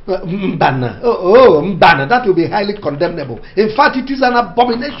 Mbana. Oh, Mbana, that will be highly condemnable. In fact, it is an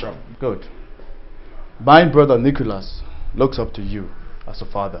abomination. Good. My brother Nicholas looks up to you as a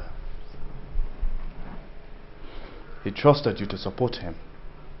father. He trusted you to support him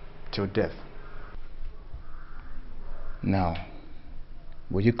till death. Now,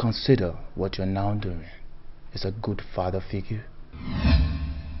 will you consider what you're now doing is a good father figure?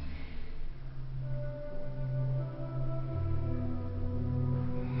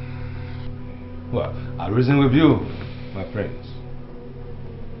 Well, I reason with you, my prince.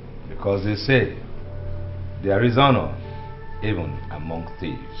 Because they say there is honor even among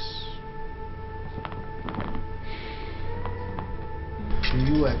thieves. Do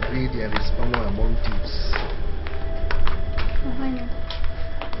you agree there is honor among thieves?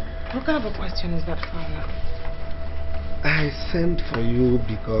 What kind of a question is that, Father? I sent for you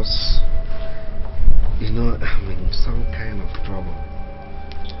because, you know, I'm in some kind of trouble.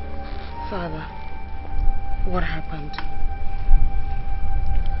 Father, what happened?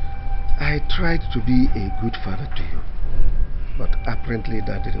 I tried to be a good father to you, but apparently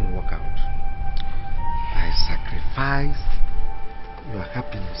that didn't work out. I sacrificed your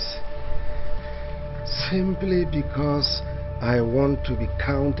happiness simply because I want to be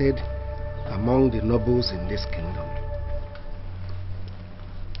counted among the nobles in this kingdom.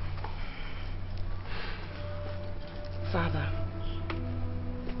 Father,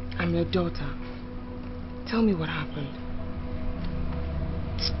 I'm your daughter. Tell me what happened.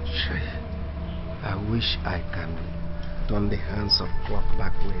 I wish I can turn the hands of clock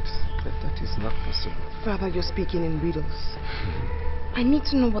backwards, but that is not possible. Father, you're speaking in riddles. I need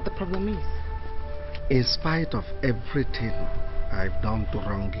to know what the problem is. In spite of everything I've done to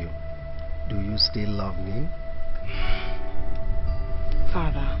wrong you, do you still love me?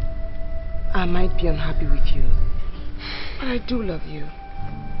 Father, I might be unhappy with you, but I do love you.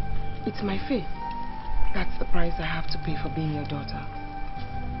 It's my faith. That's the price I have to pay for being your daughter.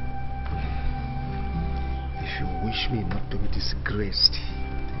 If you wish me not to be disgraced,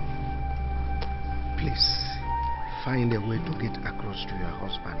 please find a way to get across to your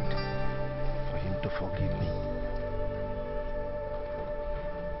husband for him to forgive me.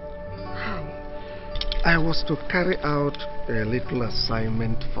 How? I was to carry out a little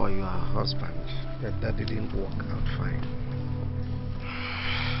assignment for your husband, but that didn't work out fine.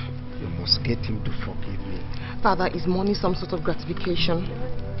 You must get him to forgive me. Father, is money some sort of gratification?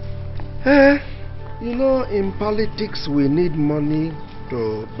 You know, in politics we need money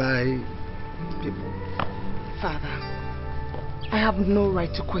to buy people. Father, I have no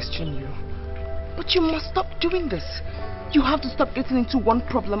right to question you. But you must stop doing this. You have to stop getting into one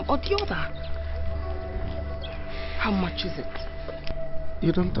problem or the other. How much is it?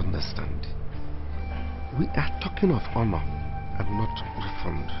 You don't understand. We are talking of honor and not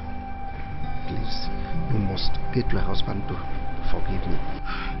refund. Please, you must get your husband to forgive me.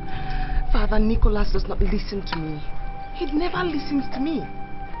 Father, Nicholas does not listen to me. He never listens to me.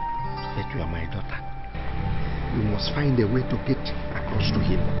 But you are my daughter. You must find a way to get across to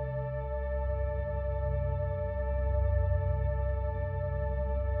him.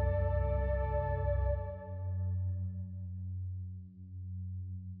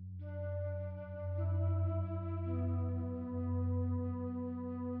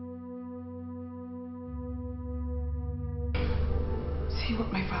 See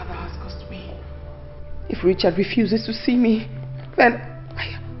what my father has cost me. If Richard refuses to see me, then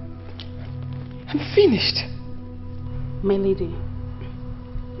I'm finished. My lady,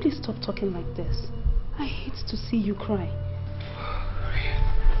 please stop talking like this. I hate to see you cry.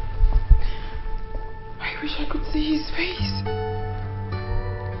 I wish I could see his face.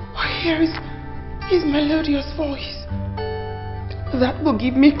 Or hear his melodious voice. That will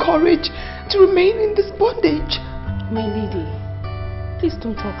give me courage to remain in this bondage. My lady, please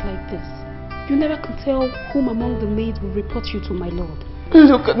don't talk like this. You never could tell whom among the maids will report you to my lord.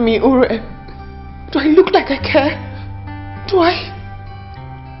 Look at me, Ure. Do I look like I care? Do I?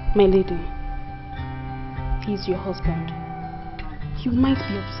 My lady, he's your husband. You might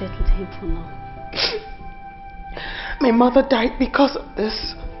be upset with him for now. My mother died because of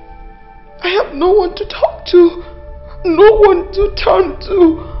this. I have no one to talk to. No one to turn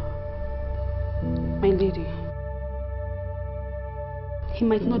to. My lady, he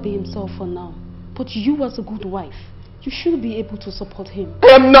might not be himself for now, but you as a good wife, you should be able to support him.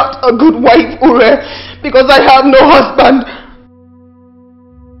 I am not a good wife, Ure, because I have no husband.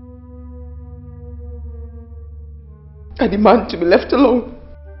 I demand to be left alone.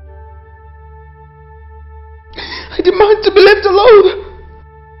 I demand to be left alone.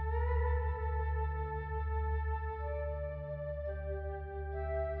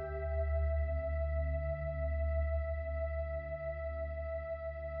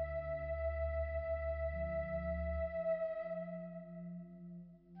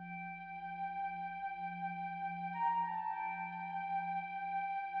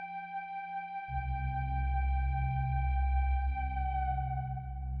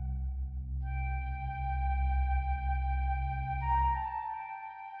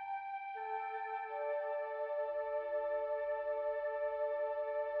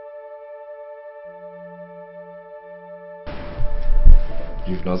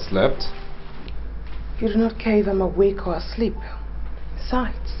 You've not slept? You do not care if I'm awake or asleep.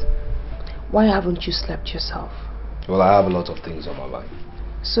 Besides, why haven't you slept yourself? Well, I have a lot of things on my mind.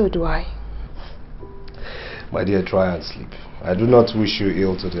 So do I. My dear, try and sleep. I do not wish you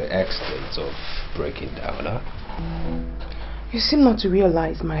ill to the extent of breaking down, huh? You seem not to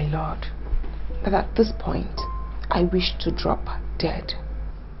realize, my lord, that at this point, I wish to drop dead.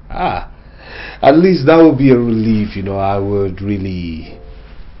 Ah, at least that would be a relief, you know. I would really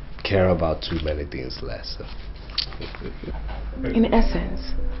care about too many things less. In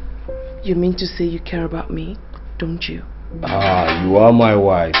essence, you mean to say you care about me, don't you? Ah, you are my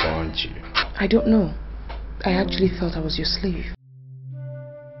wife, aren't you? I don't know. I actually thought I was your slave.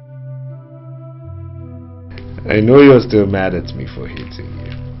 I know you're still mad at me for hating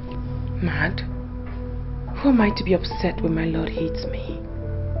you. Mad? Who am I to be upset when my lord hates me?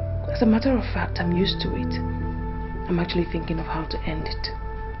 As a matter of fact, I'm used to it. I'm actually thinking of how to end it.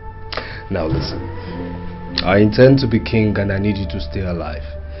 Now listen, I intend to be king and I need you to stay alive.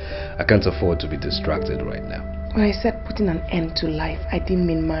 I can't afford to be distracted right now. When I said putting an end to life, I didn't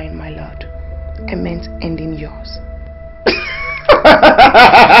mean mine, my lord. I meant ending yours.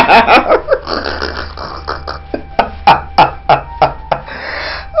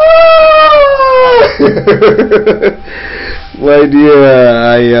 My dear,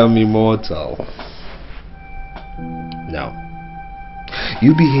 I am immortal. Now,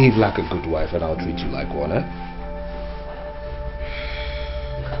 you behave like a good wife and I'll treat you like one, eh?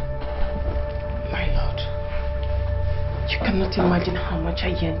 My lord, you cannot imagine how much I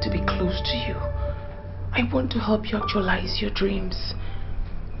yearn to be close to you. I want to help you actualize your dreams.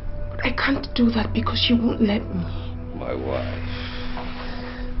 But I can't do that because you won't let me. My wife,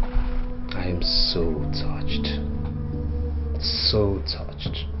 I am so touched. So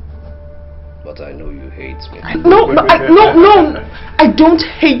touched. But I know you hate me. No, I don't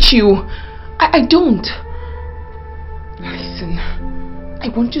hate you. I don't. Listen, I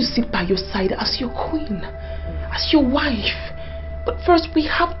want to sit by your side as your queen, as your wife. But first we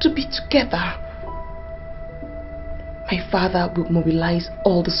have to be together. My father will mobilize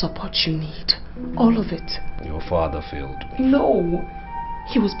all the support you need. All of it. Your father failed me. No.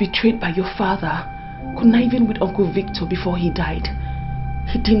 He was betrayed by your father, conniving with Uncle Victor before he died.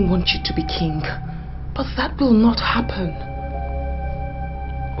 He didn't want you to be king. But that will not happen.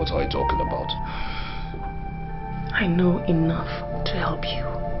 What are you talking about? I know enough to help you.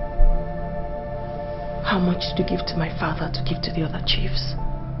 How much did you give to my father to give to the other chiefs?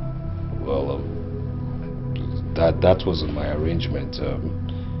 Well, that wasn't my arrangement.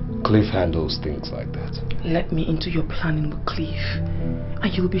 Cliff handles things like that. Let me into your planning with Cliff,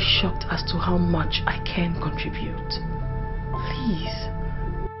 and you'll be shocked as to how much I can contribute. Please.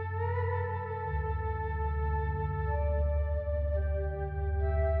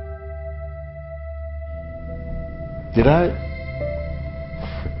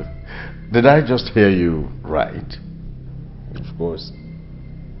 Did I just hear you right? Of course.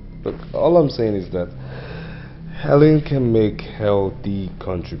 Look, all I'm saying is that Helen can make healthy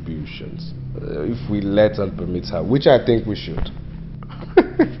contributions if we let and permit her, which I think we should.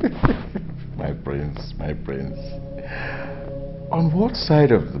 My prince, my prince. On what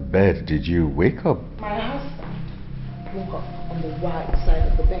side of the bed did you wake up? My husband woke up on the right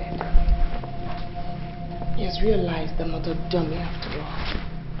side of the bed. He has realized I'm not a dummy after all.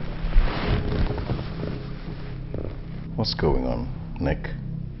 What's going on, Nick?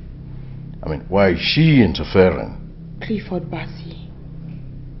 I mean, why is she interfering? Clifford Bassey,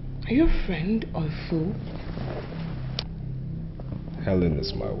 are you a friend or a fool? Helen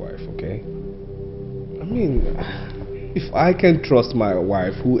is my wife, okay? I mean, if I can trust my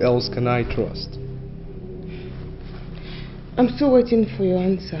wife, who else can I trust? I'm still waiting for your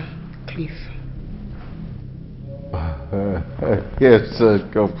answer, Cliff. Yes,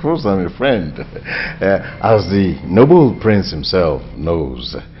 of course I'm a friend. As the noble prince himself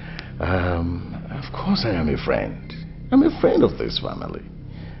knows, of course I am a friend. I'm a friend of this family.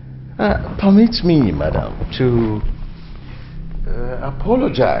 Permit me, madam, to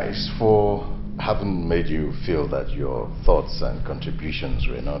apologize for having made you feel that your thoughts and contributions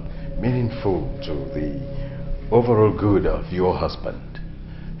were not meaningful to the overall good of your husband.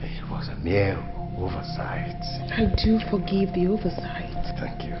 It was a mere oversight. I do forgive the oversight.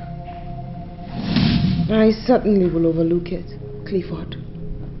 Thank you. I certainly will overlook it, Clifford.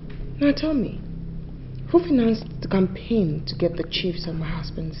 Now tell me, who financed the campaign to get the chiefs on my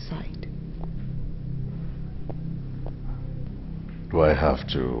husband's side? Do I have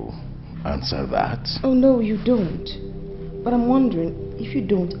to answer that? Oh no, you don't. But I'm wondering, if you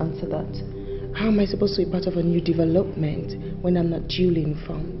don't answer that, how am I supposed to be part of a new development when I'm not duly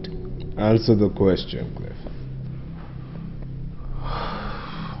informed? Answer the question, Cliff.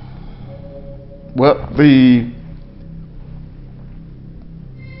 Well, the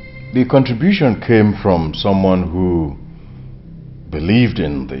contribution came from someone who believed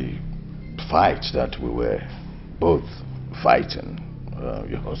in the fight that we were both fighting,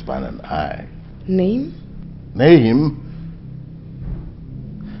 your husband and I. Name? Name?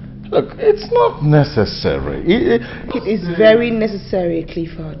 Look, it's not necessary. It is very necessary,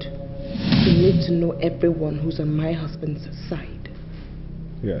 Clifford. You need to know everyone who's on my husband's side.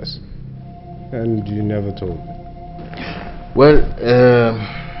 Yes. And you never told me. Well,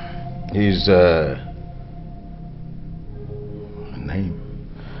 his name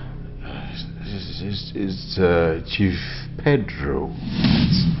is Chief Pedro.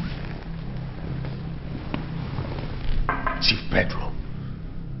 Chief Pedro?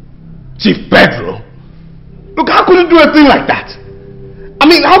 Chief Pedro? Look, how could you do a thing like that? I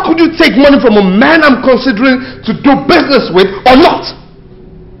mean, how could you take money from a man I'm considering to do business with or not?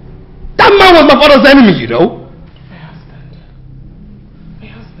 That man was my father's enemy, you know. My husband.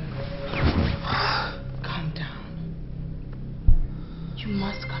 Calm down. You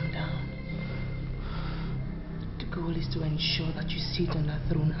must calm down. The goal is to ensure that you sit on the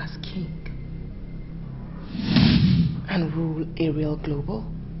throne as king and rule Ariel Global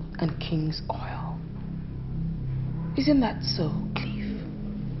and King's Oil. Isn't that so, Cliff?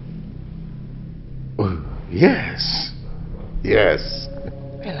 Oh, yes. Yes.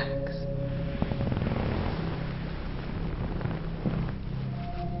 Relax.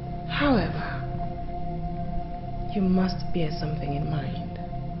 However, you must bear something in mind.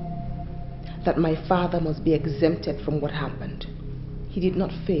 That my father must be exempted from what happened. He did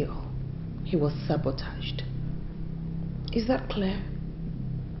not fail. He was sabotaged. Is that clear?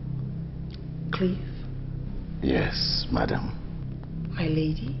 Cliff? Yes, madam. My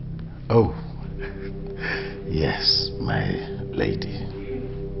lady? Oh, yes, my lady.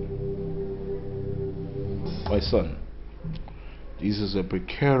 My son, this is a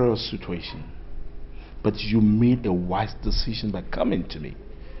precarious situation, but you made a wise decision by coming to me.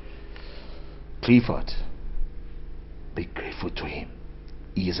 Clifford, be grateful to him.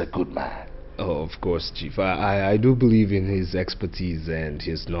 He is a good man. Oh, of course, Chief. I do believe in his expertise and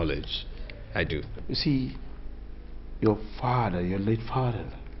his knowledge. I do. You see, your father, your late father,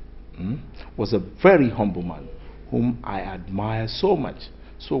 was a very humble man whom I admire so much.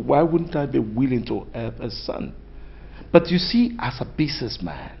 So why wouldn't I be willing to help a son? But you see, as a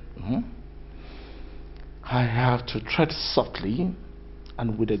businessman, I have to tread softly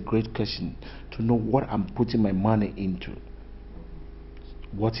and with a great caution to know what I'm putting my money into.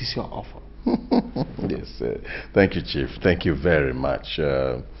 What is your offer? Yes, thank you, Chief. Thank you very much.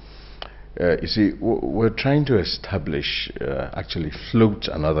 You see, we're trying to establish, actually float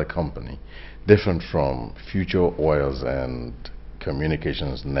another company different from Future Oils and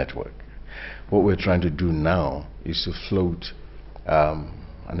Communications Network. What we're trying to do now is to float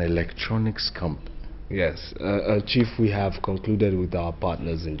an electronics company. Yes, Chief, we have concluded with our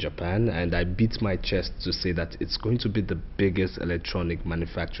partners in Japan, and I beat my chest to say that it's going to be the biggest electronic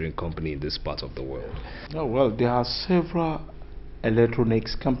manufacturing company in this part of the world. Oh, well, there are several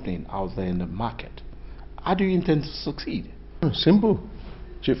electronics companies out there in the market. How do you intend to succeed? Simple,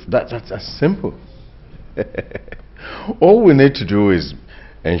 Chief. That's simple. All we need to do is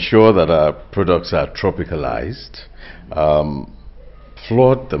ensure that our products are tropicalized,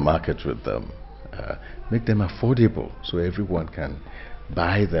 flood the market with them, make them affordable so everyone can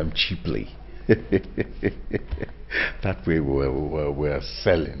buy them cheaply. That way we're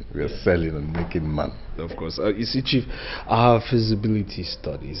selling and making money. Of course. You see, Chief, our feasibility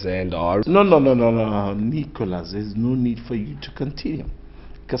studies and our... No, Nicholas, there's no need for you to continue.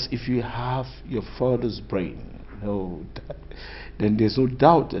 Because if you have your father's brain, then there's no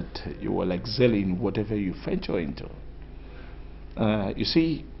doubt that you will excel in whatever you venture into. You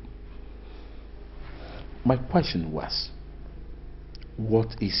see, my question was,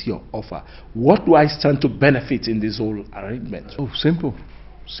 what is your offer? What do I stand to benefit in this whole arrangement? Oh, simple,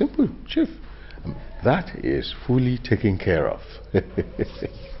 Chief. That is fully taken care of.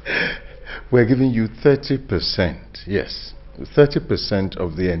 We're giving you 30%, yes, 30%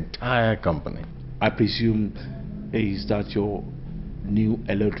 of the entire company. I presume, is that your new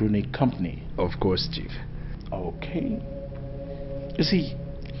electronic company? Of course, Chief. Okay. You see,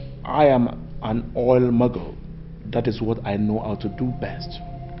 I am an oil mogul. That is what I know how to do best.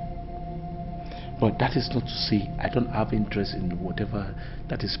 But that is not to say I don't have interest in whatever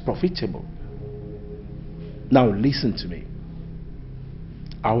that is profitable. Now listen to me.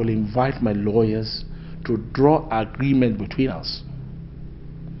 I will invite my lawyers to draw an agreement between us.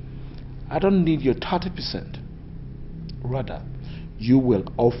 I don't need your 30%. Rather, you will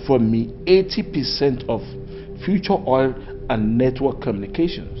offer me 80% of Future Oil and Network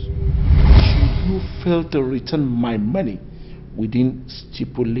Communications. Should you fail to return my money within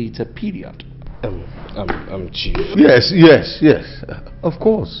stipulated period? Chief. Yes. Of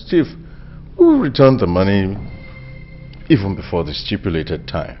course, Chief. We'll return the money even before the stipulated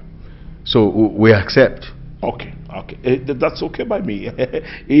time. So we accept. Okay. That's okay by me.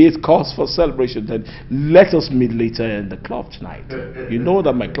 It calls for celebration. Then let us meet later in the club tonight. You know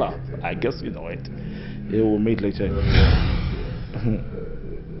that my club. I guess you know it. We will meet later.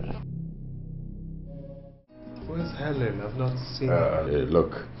 Where's Helen? I've not seen her.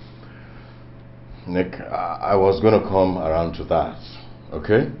 Look, Nick, I was going to come around to that,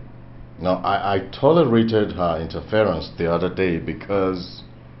 okay? Now, I tolerated her interference the other day because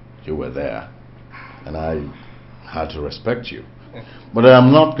you were there, and I had to respect you. But I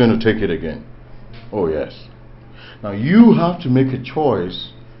am not going to take it again. Oh, yes. Now, you have to make a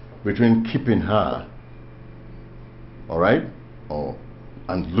choice between keeping her, all right,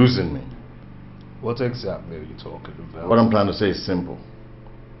 and losing me. What exactly are you talking about? What I'm trying to say is simple.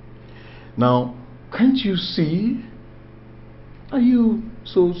 Now, can't you see? Are you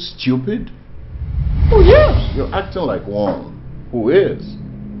so stupid? Oh yes, you're acting like one who is.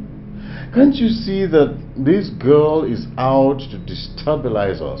 Can't you see that this girl is out to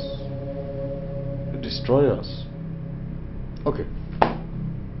destabilize us, to destroy us? Okay,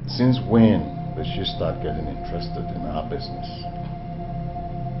 since when did she start getting interested in our business?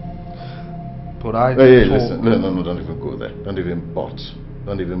 But I... Hey, listen, no, don't even go there. Don't even bot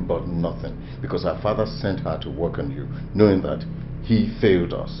nothing. Because our father sent her to work on you, knowing that he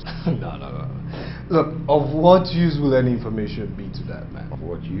failed us. No. Look, of what use will any information be to that man? Of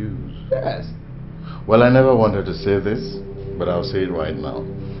what use? Yes. Well, I never wanted to say this, but I'll say it right now.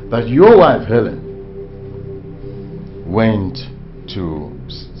 That your wife, Helen, went to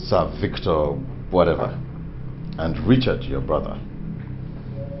Sir Victor, whatever, and Richard, your brother,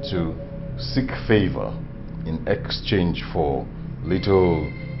 to seek favor in exchange for little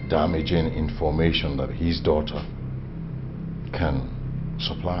damaging information that his daughter can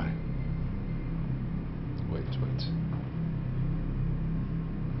supply. Wait.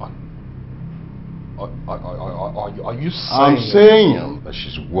 Are you saying... I'm saying that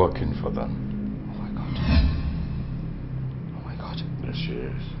she's working for them. Oh my God. Yes, she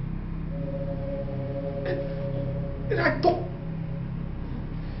is. And I thought...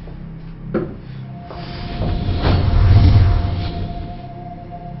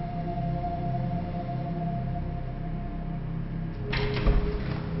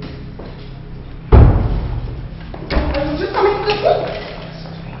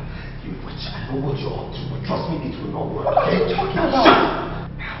 What you're up to, but trust me, it will not work. What are you talking about?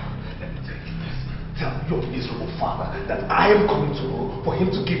 Now, let me tell you this. Tell your miserable father that I am coming to law for him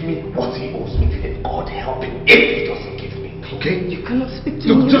to give me what he owes me, and God help him if he doesn't give me. Okay? You cannot speak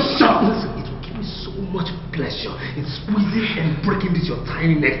to me. me. Just shut up. Listen, it will give me so much pleasure in squeezing and breaking this your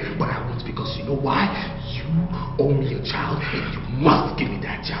tiny neck, but I won't, because you know why? You owe me a child, and you must give me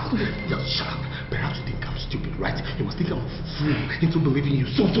that child. Just shut up. Perhaps you think I'm stupid, right? You must think I'm a fool into believing you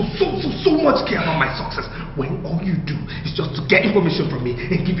so much care about my success, when all you do is just to get information from me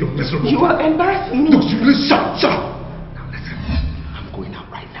and give your miserable... You are embarrassing me. No, you really shut up. Now listen, I'm going out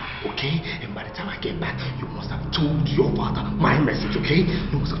right okay? And by the time I get back, you must have told your father my message, okay?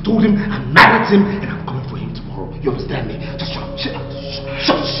 You must have told him I married him and I'm coming for him tomorrow. You understand me? Just shut up, shut up,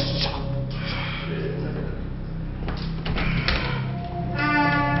 shut up, shut up.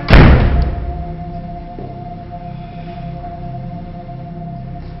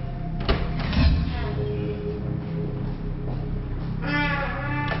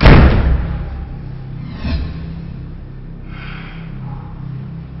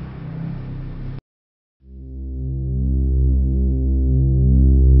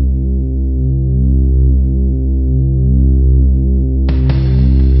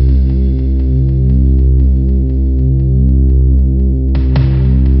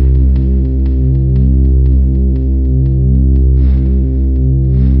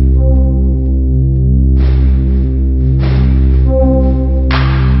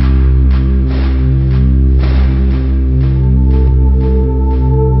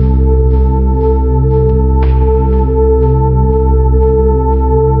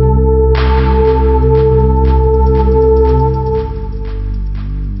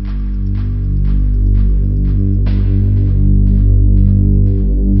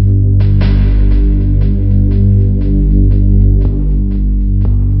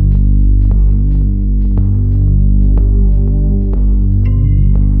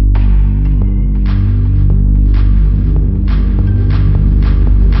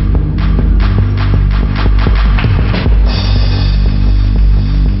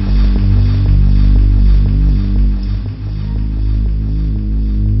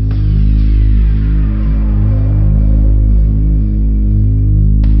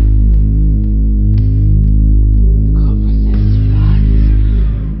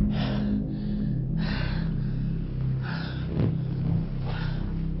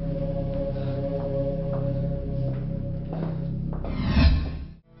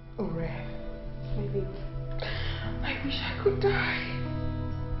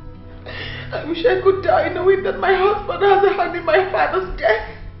 I wish I could die knowing that my husband has a hand in my father's death.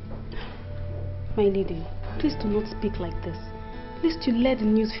 My lady, please do not speak like this. At least you let the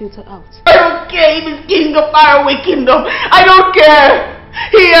news filter out. I don't care if he's king of faraway kingdom. I don't care.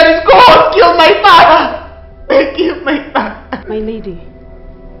 He and his cohorts killed my father. They killed my father. My lady,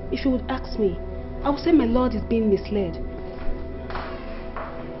 if you would ask me, I would say my lord is being misled.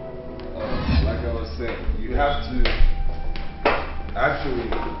 Like I was saying, you have to actually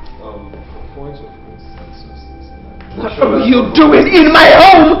point of consensus. What are you doing in my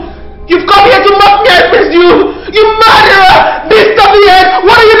home? You've come here to mock me and face you! You murderer! Beast of the earth!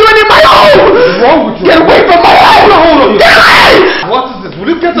 What are you doing in my home? What's wrong with you? Get away from my house! Get a hold on yourself! Get away! What is this? Will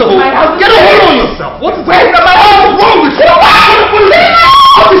you get a hold? Get a hold on yourself! What is away from my house? What's wrong with you? What is wrong?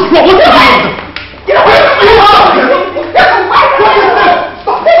 What is wrong with you? Get away from my house! Get away from my house!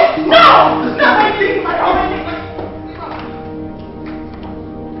 Stop it! No! Stop anything in my house!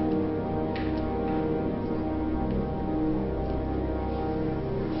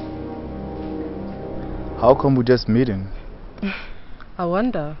 How come we're just meeting? I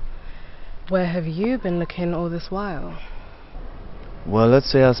wonder, where have you been looking all this while? Well,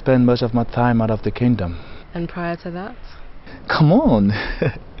 let's say I spend much of my time out of the kingdom. And prior to that? Come on!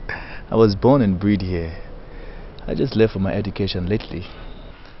 I was born and bred here. I just left for my education lately.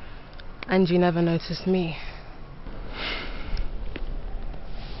 And you never noticed me?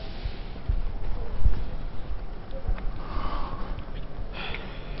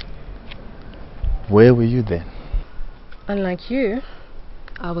 Where were you then? Unlike you,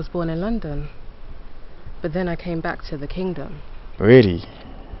 I was born in London. But then I came back to the kingdom. Really?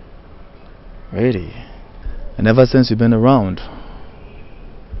 Really? And ever since you've been around?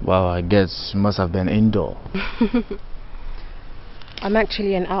 Well, I guess you must have been indoor. I'm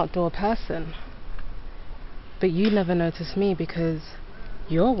actually an outdoor person. But you never noticed me because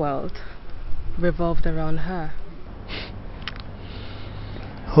your world revolved around her.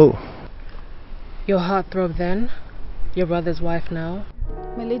 Who? Your heartthrob then, your brother's wife now.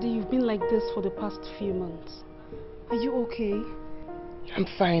 My lady, you've been like this for the past few months. Are you okay? I'm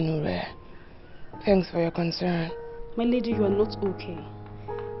fine, Ure. Thanks for your concern. My lady, you are not okay.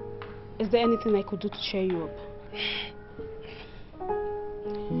 Is there anything I could do to cheer you up?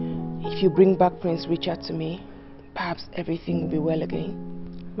 If you bring back Prince Richard to me, perhaps everything will be well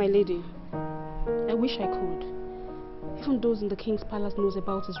again. My lady, I wish I could. Even those in the king's palace knows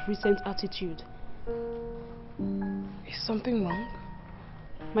about his recent attitude. Is something wrong?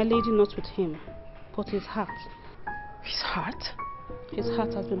 My lady, not with him, but his heart. His heart? His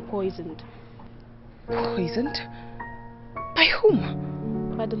heart has been poisoned. Poisoned? By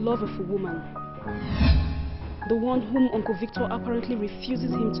whom? By the love of a woman. The one whom Uncle Victor apparently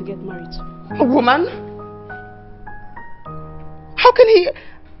refuses him to get married to. A woman? How can he...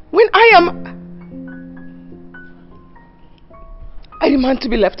 When I am... I demand to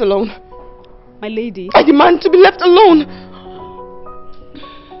be left alone. My lady. I demand to be left alone.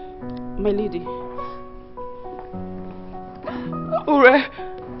 My lady. Ure.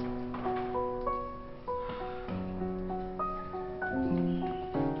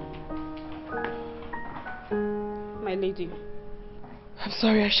 My lady. I'm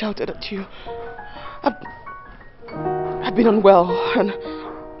sorry I shouted at you. I've been unwell and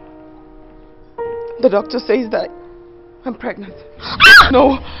the doctor says that I'm pregnant.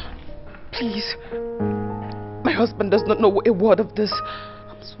 No, please. My husband does not know a word of this.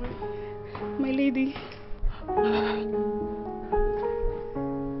 I'm sorry. My lady.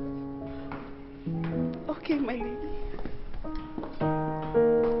 Okay, my lady.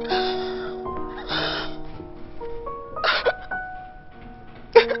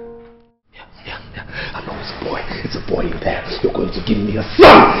 It's a boy in there. You're going to give me a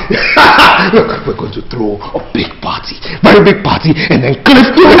son. Look, we're going to throw a big party, very big party, and then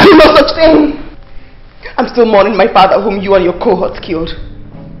Cliff. You will do no such thing. I'm still mourning my father, whom you and your cohorts killed.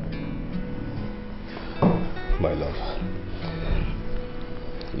 My love.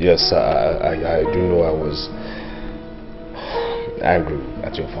 Yes, I do know I was angry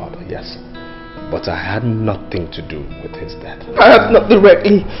at your father, yes. But I had nothing to do with his death. Perhaps not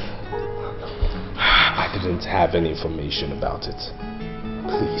directly. I didn't have any information about it.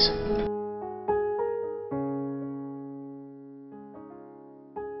 Please.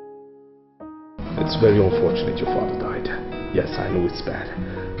 It's very unfortunate your father died. Yes, I know it's bad,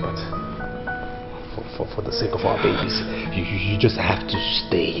 but for the sake of our babies, you just have to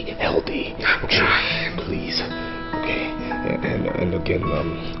stay healthy. Okay, please. Okay, and again,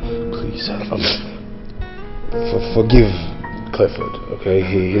 please, forgive Clifford. Okay,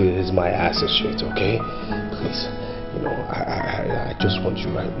 he is my associate. Okay, please. You know, I just want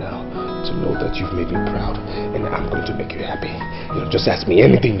you right now to know that you've made me proud, and I'm going to make you happy. You know, just ask me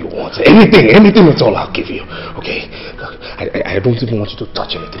anything you want. Anything at all, I'll give you. Okay? Look, I don't even want you to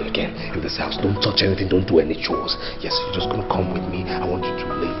touch anything again in this house. Don't touch anything. Don't do any chores. Yes, you're just going to come with me. I want you to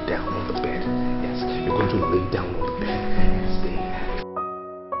lay down on the bed. Yes, you're going to lay down on the bed and stay.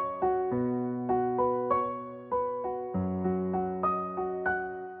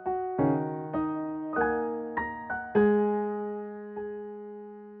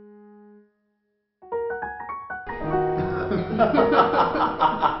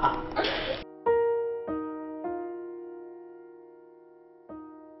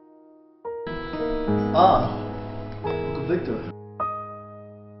 Uncle Victor.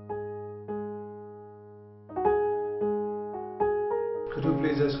 Could you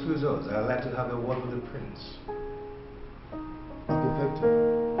please excuse us? I'd like to have a word with the prince. Uncle Victor,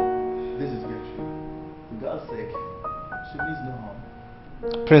 this is Gertrude. For God's sake, she means no harm.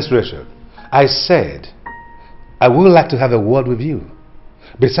 Prince Richard, I said I would like to have a word with you.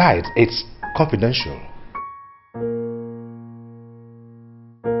 Besides, it's confidential.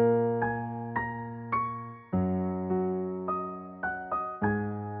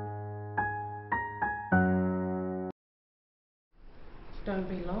 Don't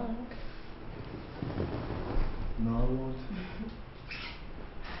be long. No, I won't.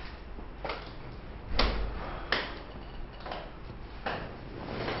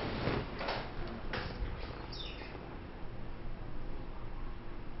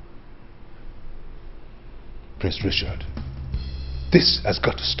 Prince Richard, this has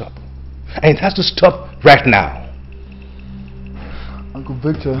got to stop. And it has to stop right now. Uncle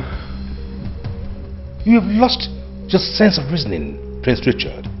Victor. You have lost your sense of reasoning, Prince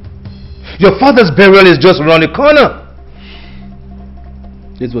Richard. Your father's burial is just around the corner.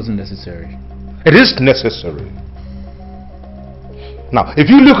 This wasn't necessary. It is necessary. Now, if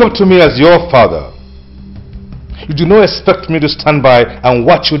you look up to me as your father, you do not expect me to stand by and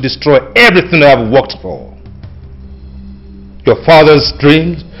watch you destroy everything I have worked for. Your father's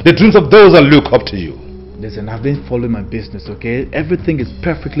dreams, the dreams of those that look up to you. Listen, I've been following my business, okay? Everything is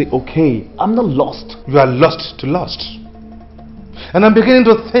perfectly okay. I'm not lost. You are lost to lost. And I'm beginning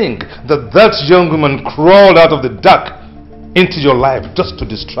to think that that young woman crawled out of the dark into your life just to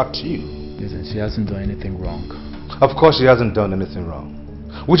distract you. Listen, she hasn't done anything wrong. Of course she hasn't done anything wrong.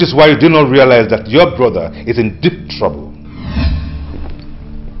 Which is why you do not realize that your brother is in deep trouble.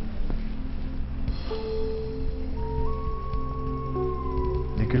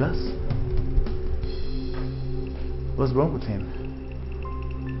 Nicholas? What's wrong with him?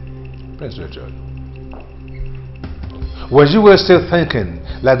 Prince Richard, was you were still thinking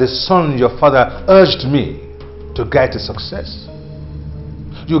like the son your father urged me to guide to success.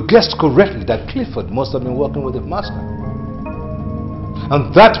 You guessed correctly that Clifford must have been working with a master.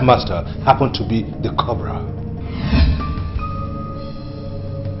 And that master happened to be the Cobra.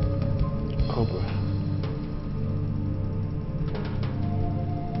 Cobra?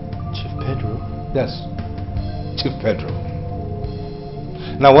 Chief Pedro? Yes, Chief Pedro.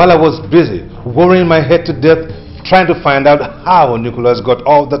 Now, while I was busy worrying my head to death trying to find out how Nicholas got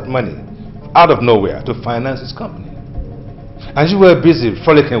all that money out of nowhere to finance his company, and you were busy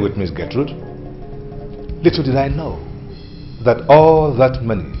frolicking with Miss Gertrude, little did I know that all that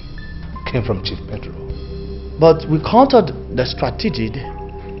money came from Chief Pedro. But we countered the strategy,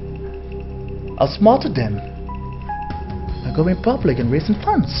 outsmarted them by going public and raising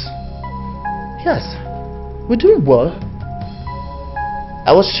funds. Yes, we're doing well.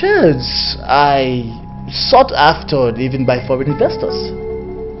 Our shares are sought after even by foreign investors.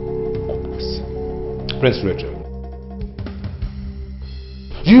 Prince Richard,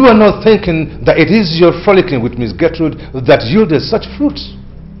 you are not thinking that it is your frolicking with Miss Gertrude that yielded such fruits,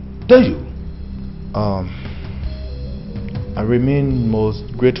 do you? I remain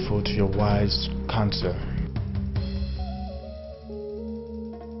most grateful to your wise counsel.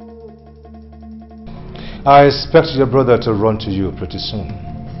 I expect your brother to run to you pretty soon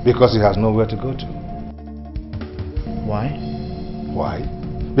because he has nowhere to go to. Why? Why?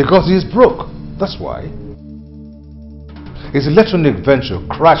 Because he is broke. That's why. His electronic venture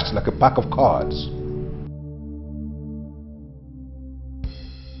crashed like a pack of cards.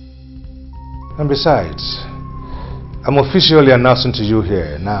 And besides, I'm officially announcing to you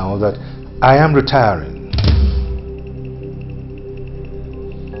here now that I am retiring.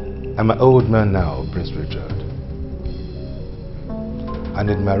 I'm an old man now, Prince Richard. I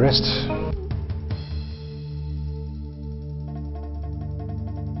need my rest.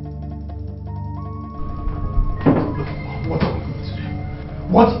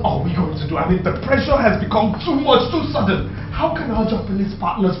 What are we going to do? I mean, the pressure has become too much, too sudden. How can our Japanese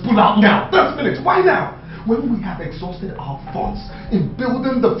partners pull out now? This minute, why now? When we have exhausted our funds in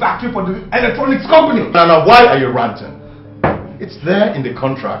building the factory for the electronics company. Now, why are you ranting? It's there in the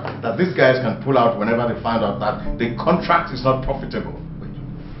contract that these guys can pull out whenever they find out that the contract is not profitable.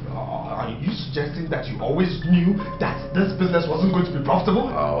 Are you suggesting that you always knew that this business wasn't going to be profitable?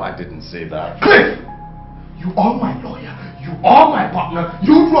 Oh, I didn't say that. Cliff! You are my lawyer. You are my partner.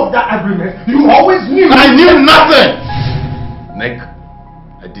 You dropped that agreement. You always knew. I knew nothing! Nick,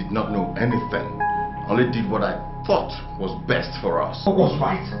 I did not know anything. Only did what I thought was best for us. What was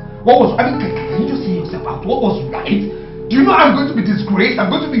right? What was... I mean, can you just see yourself out? What was right? Do you know I'm going to be disgraced?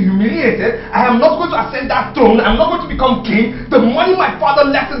 I'm going to be humiliated. I am not going to ascend that throne. I'm not going to become king. The money my father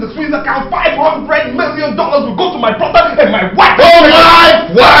left in the Swiss account, $500 million, will go to my brother and my wife. Oh,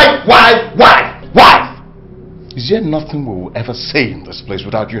 why? Is there nothing we will ever say in this place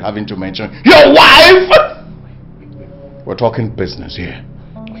without you having to mention your wife? We're talking business here.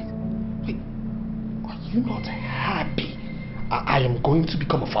 Wait. Are you not happy I am going to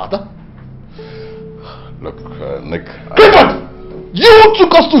become a father? Look, Nick... Clifford! You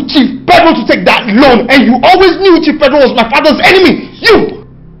took us to Chief Pedro to take that loan, and you always knew Chief Pedro was my father's enemy! You!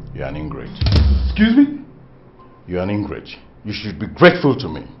 You're an ingrate. Excuse me? You're an ingrate. You should be grateful to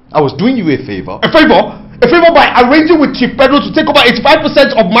me. I was doing you a favor. A favor? A favor by arranging with Chief Pedro to take over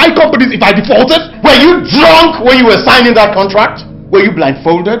 85% of my companies if I defaulted? Were you drunk when you were signing that contract? Were you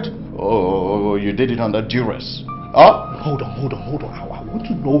blindfolded? Or you did it under duress? Huh? Hold on. I want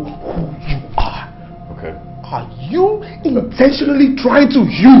to know who you are. Okay. Are you intentionally trying to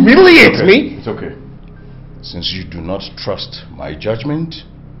humiliate me? It's okay. Since you do not trust my judgment,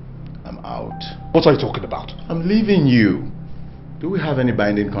 I'm out. What are you talking about? I'm leaving you. Do we have any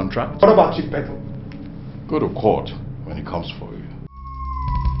binding contract? What about Chief Pedro? Go to court when he comes for you.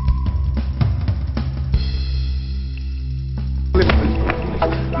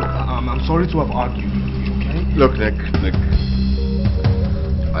 I'm sorry to have argued with you, okay? Look, Nick.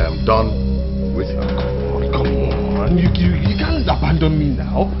 I am done with you. Come on. You can't abandon me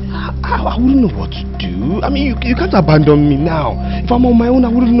now. I wouldn't know what to do. I mean, you can't abandon me now. If I'm on my own, I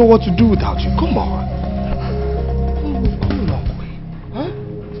wouldn't know what to do without you. Come on. We've come a long way. Huh?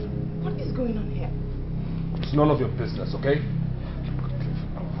 What is going on here? It's none of your business, okay?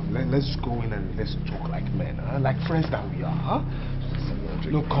 Let's go in and let's talk like men, huh? Like friends that we are, huh?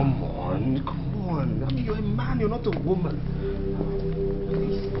 No, come on. I mean, you're a man, you're not a woman.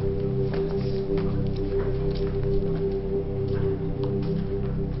 Please.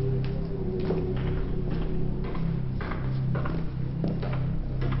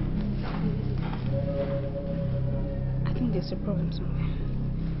 I think there's a problem somewhere.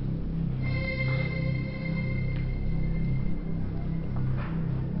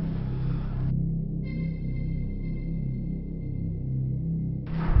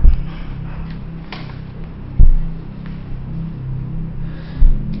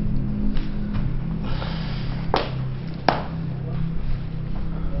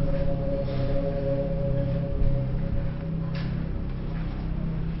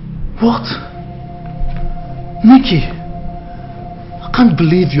 Nikki, I can't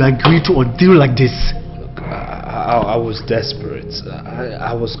believe you agreed to a deal like this. Look, I was desperate.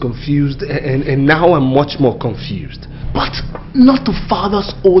 I was confused, and now I'm much more confused. But not the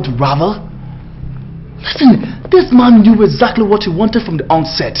father's old rival. Listen, this man knew exactly what he wanted from the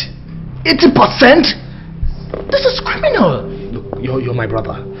onset. 80%? This is criminal. Look, you're my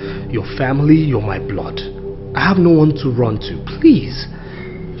brother. Your family, you're my blood. I have no one to run to. Please.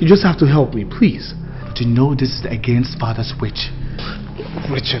 You just have to help me, please. But you know this is against father's wish.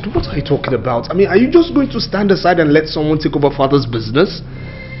 Richard, what are you talking about? I mean, are you just going to stand aside and let someone take over father's business?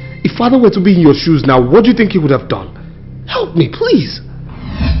 If father were to be in your shoes now, what do you think he would have done? Help me, please.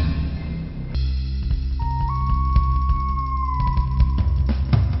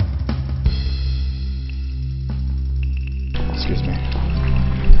 Excuse me.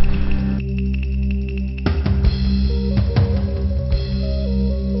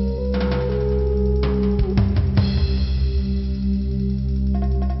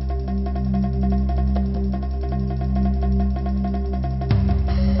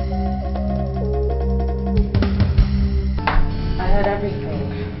 I heard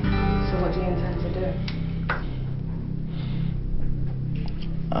everything. So what do you intend to do?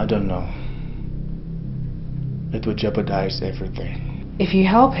 I don't know. It would jeopardize everything. If you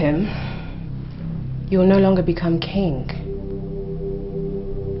help him, you will no longer become king.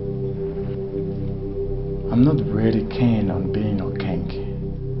 I'm not really keen on being a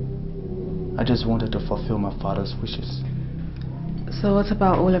king. I just wanted to fulfill my father's wishes. So what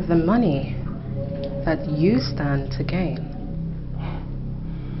about all of the money that you stand to gain?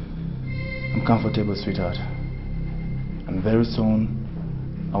 I'm comfortable, sweetheart. And very soon,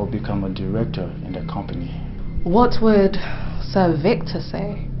 I will become a director in the company. What would Sir Victor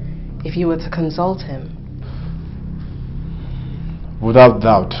say if you were to consult him? Without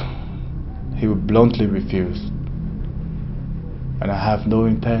doubt, he would bluntly refuse. And I have no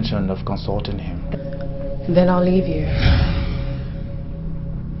intention of consulting him. Then I'll leave you.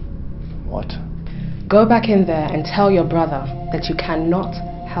 What? Go back in there and tell your brother that you cannot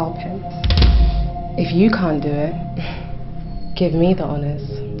help him. If you can't do it, give me the honors.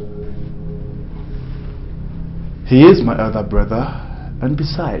 He is my elder brother, and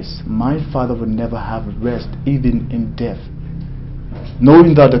besides, my father would never have rest even in death,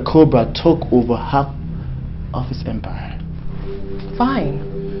 knowing that the Cobra took over half of his empire. Fine.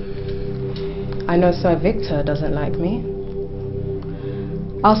 I know Sir Victor doesn't like me.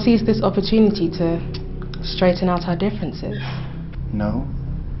 I'll seize this opportunity to straighten out our differences. No,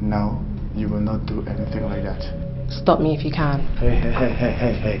 you will not do anything like that. Stop me if you can.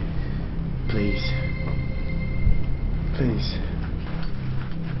 Hey. Please. Please.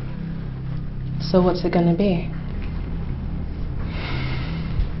 So what's it gonna be?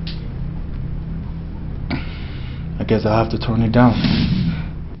 I guess I'll have to turn it down.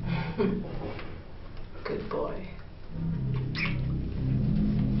 Good boy.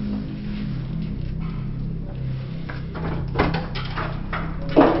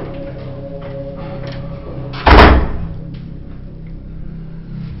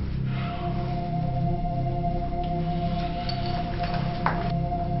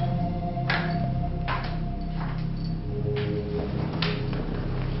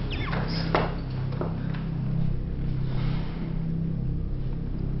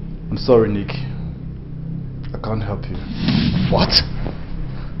 I'm sorry, Nick. I can't help you. What?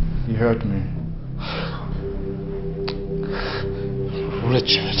 You hurt me.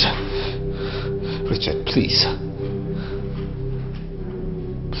 Richard, please.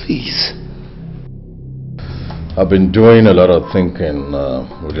 Please. I've been doing a lot of thinking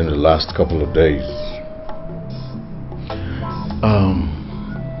within the last couple of days.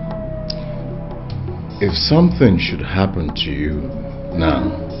 If something should happen to you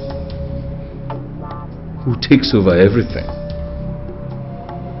now, who takes over everything?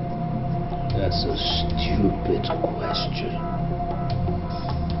 That's a stupid question.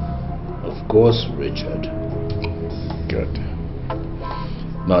 Of course, Richard. Good.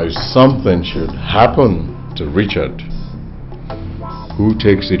 Now, if something should happen to Richard, who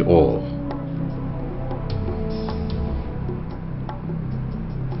takes it all?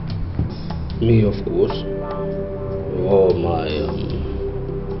 Me, of course. Oh, my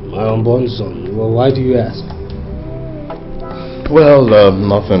unborn son. Well, why do you ask? Well,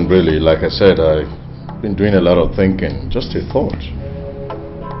 nothing really. Like I said, I've been doing a lot of thinking. Just a thought.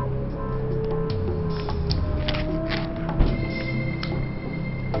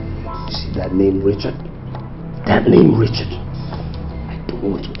 You see that name, Richard? That name, Richard. I don't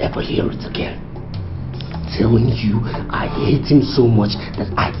want to ever hear it again. I'm telling you, I hate him so much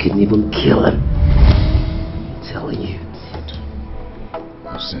that I can even kill him. I'm tell you.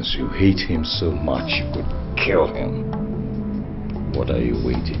 Since you hate him so much, you could kill him. What are you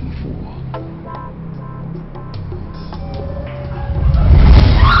waiting for?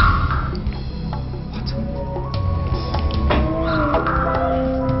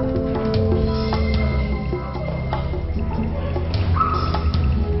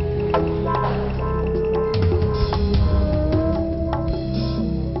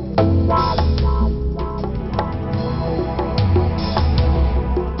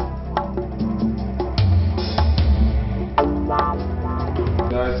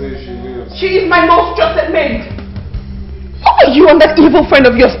 She is my most trusted maid. What are you and that evil friend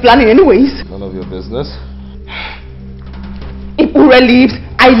of yours planning anyways? None of your business. If Ure leaves,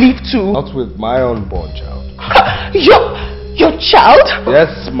 I leave too. Not with my unborn child. Your child?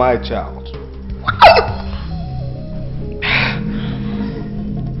 Yes, my child.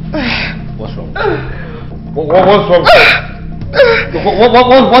 What's wrong? What's wrong?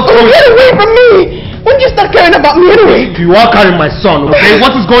 What's wrong? Get away from me! When did you start caring about me anyway? You are carrying my son, okay?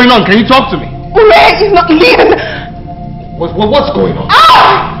 What is going on? Can you talk to me? Ure is not leaving. What's going on?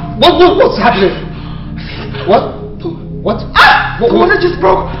 What's happening? What? The water just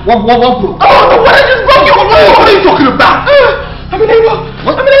broke. What broke? Oh, the water just broke. What are you talking about? I'm in labor.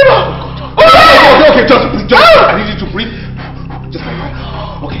 What? I'm in labor. Okay, just I need you to breathe. Just like that.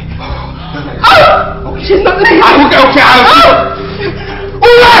 Okay. Okay. She's not leaving. Okay.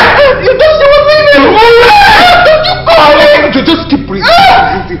 You thought she was leaving. Don't you call me. Just keep breathing.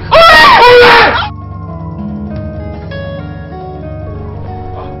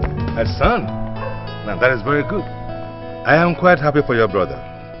 A son? Now that is very good. I am quite happy for your brother.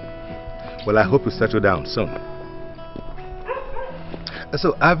 Well, I hope you settle down soon.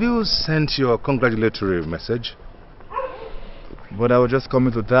 So, have you sent your congratulatory message? But I was just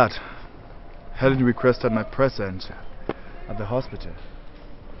coming to that. Helen requested my presence at the hospital.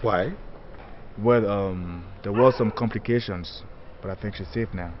 Why? Well, there were some complications, but I think she's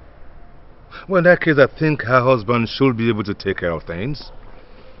safe now. Well, in that case, I think her husband should be able to take care of things.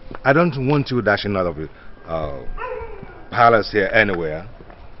 I don't want you dashing out of the palace here anywhere,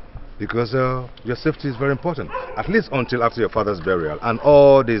 because your safety is very important, at least until after your father's burial and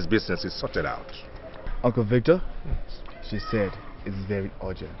all this business is sorted out. Uncle Victor? She said it's very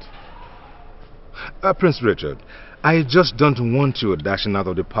urgent. Prince Richard, I just don't want you dashing out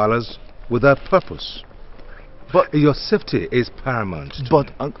of the palace without purpose. But your safety is paramount.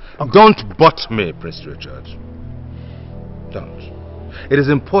 But don't butt me, Prince Richard. Don't. It is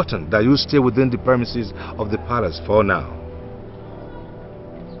important that you stay within the premises of the palace for now.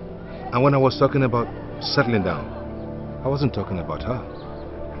 And when I was talking about settling down, I wasn't talking about her.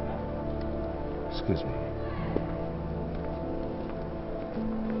 Excuse me.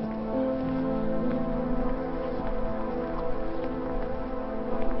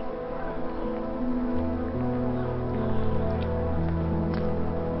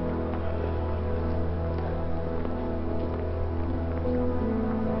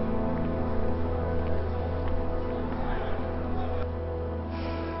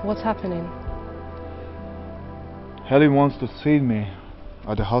 What's happening? Helen wants to see me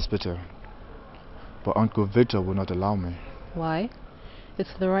at the hospital, but Uncle Victor will not allow me. Why?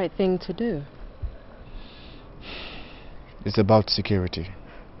 It's the right thing to do. It's about security.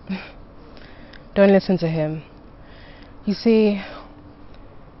 Don't listen to him. You see,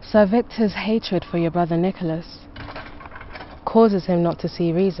 Sir Victor's hatred for your brother Nicholas causes him not to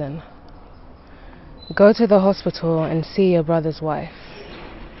see reason. Go to the hospital and see your brother's wife.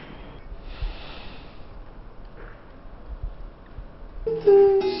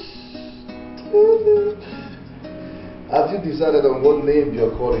 Have you decided on what name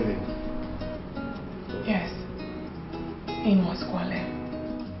you're calling him? Yes. Inwasquale.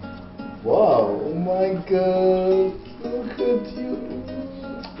 Wow, oh my God. Look at you.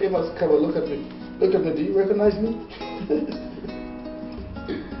 Hey, must come look at me. Look at me, do you recognize me?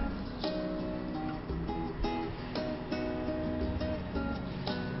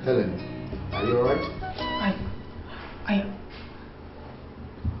 Helen, are you alright?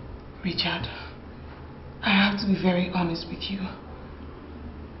 Richard, I have to be very honest with you.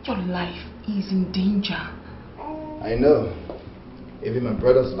 Your life is in danger. I know. Even my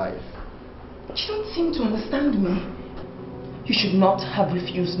brother's life. You don't seem to understand me. You should not have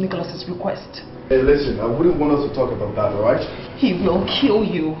refused Nicholas's request. Hey, listen, I wouldn't want us to talk about that, alright? He will kill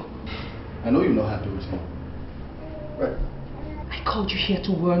you. I know you're not happy with him. Right. I called you here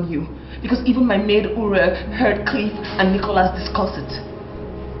to warn you, because even my maid Ure heard Cliff and Nicholas discuss it.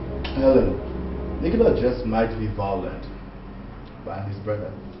 Helen, Nicholas just might be violent, but I'm his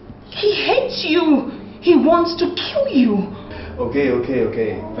brother. He hates you. He wants to kill you. Okay.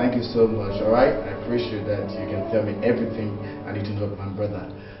 Thank you so much, alright? I appreciate that you can tell me everything I need to know about my brother.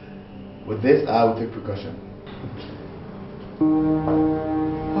 With this, I will take precaution.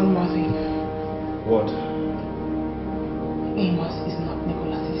 One more thing. What? Amos is not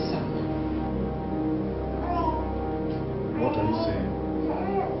Nicholas's son. What are you saying?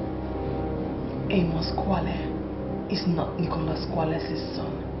 Amos Kwale is not Nicholas Kwale's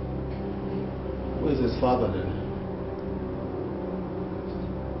son. Who is his father then?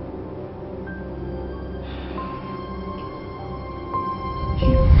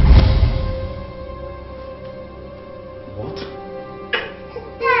 What?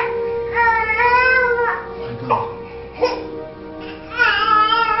 My God.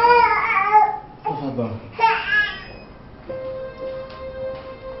 What have I done?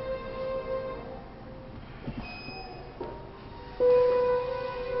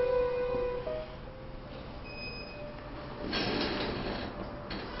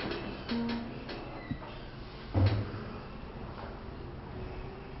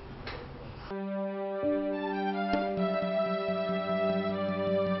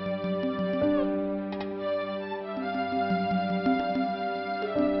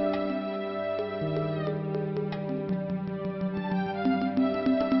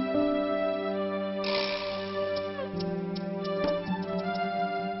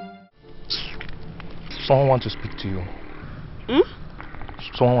 Someone wants to speak to you. Hmm?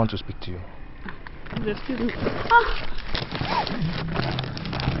 Someone wants to speak to you. Excuse me.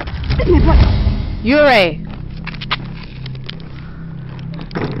 Yure!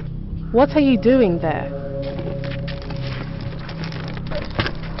 What are you doing there?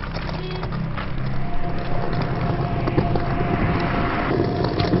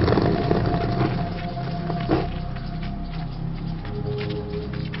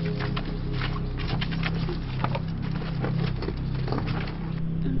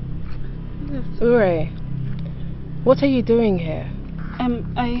 Ure, what are you doing here?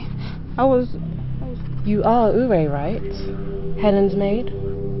 I was... You are Ure, right? Helen's maid?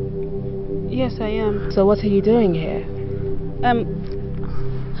 Yes, I am. So what are you doing here?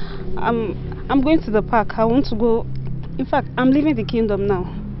 I'm going to the park. I want to go... In fact, I'm leaving the kingdom now.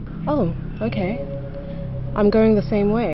 Oh, okay. I'm going the same way.